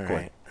 Exactly.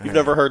 All right. You've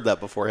never heard that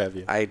before, have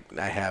you? I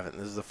haven't.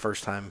 This is the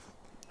first time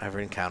I've ever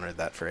encountered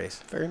that phrase.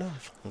 Fair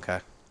enough. Okay.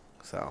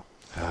 So.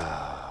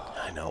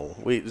 I know.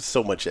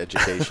 So much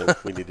education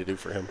we need to do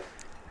for him.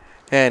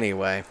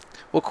 Anyway.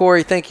 Well,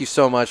 Corey, thank you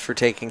so much for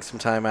taking some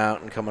time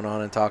out and coming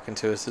on and talking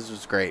to us. This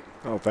was great.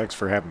 Oh, thanks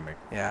for having me.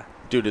 Yeah.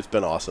 Dude, it's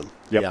been awesome.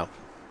 Yep. Yeah.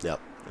 Yep.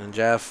 And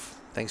Jeff,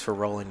 thanks for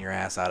rolling your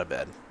ass out of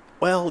bed.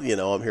 Well,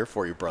 I'm here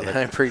for you, brother.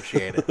 I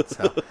appreciate it.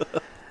 So,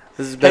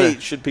 this has been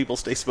should people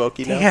stay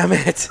smoky now? Damn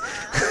it.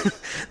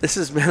 This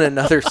has been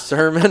another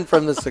sermon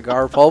from the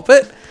Cigar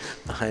Pulpit.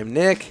 I'm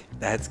Nick.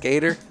 That's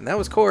Gator. And that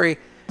was Corey.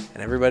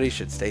 And everybody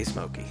should stay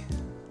smoky.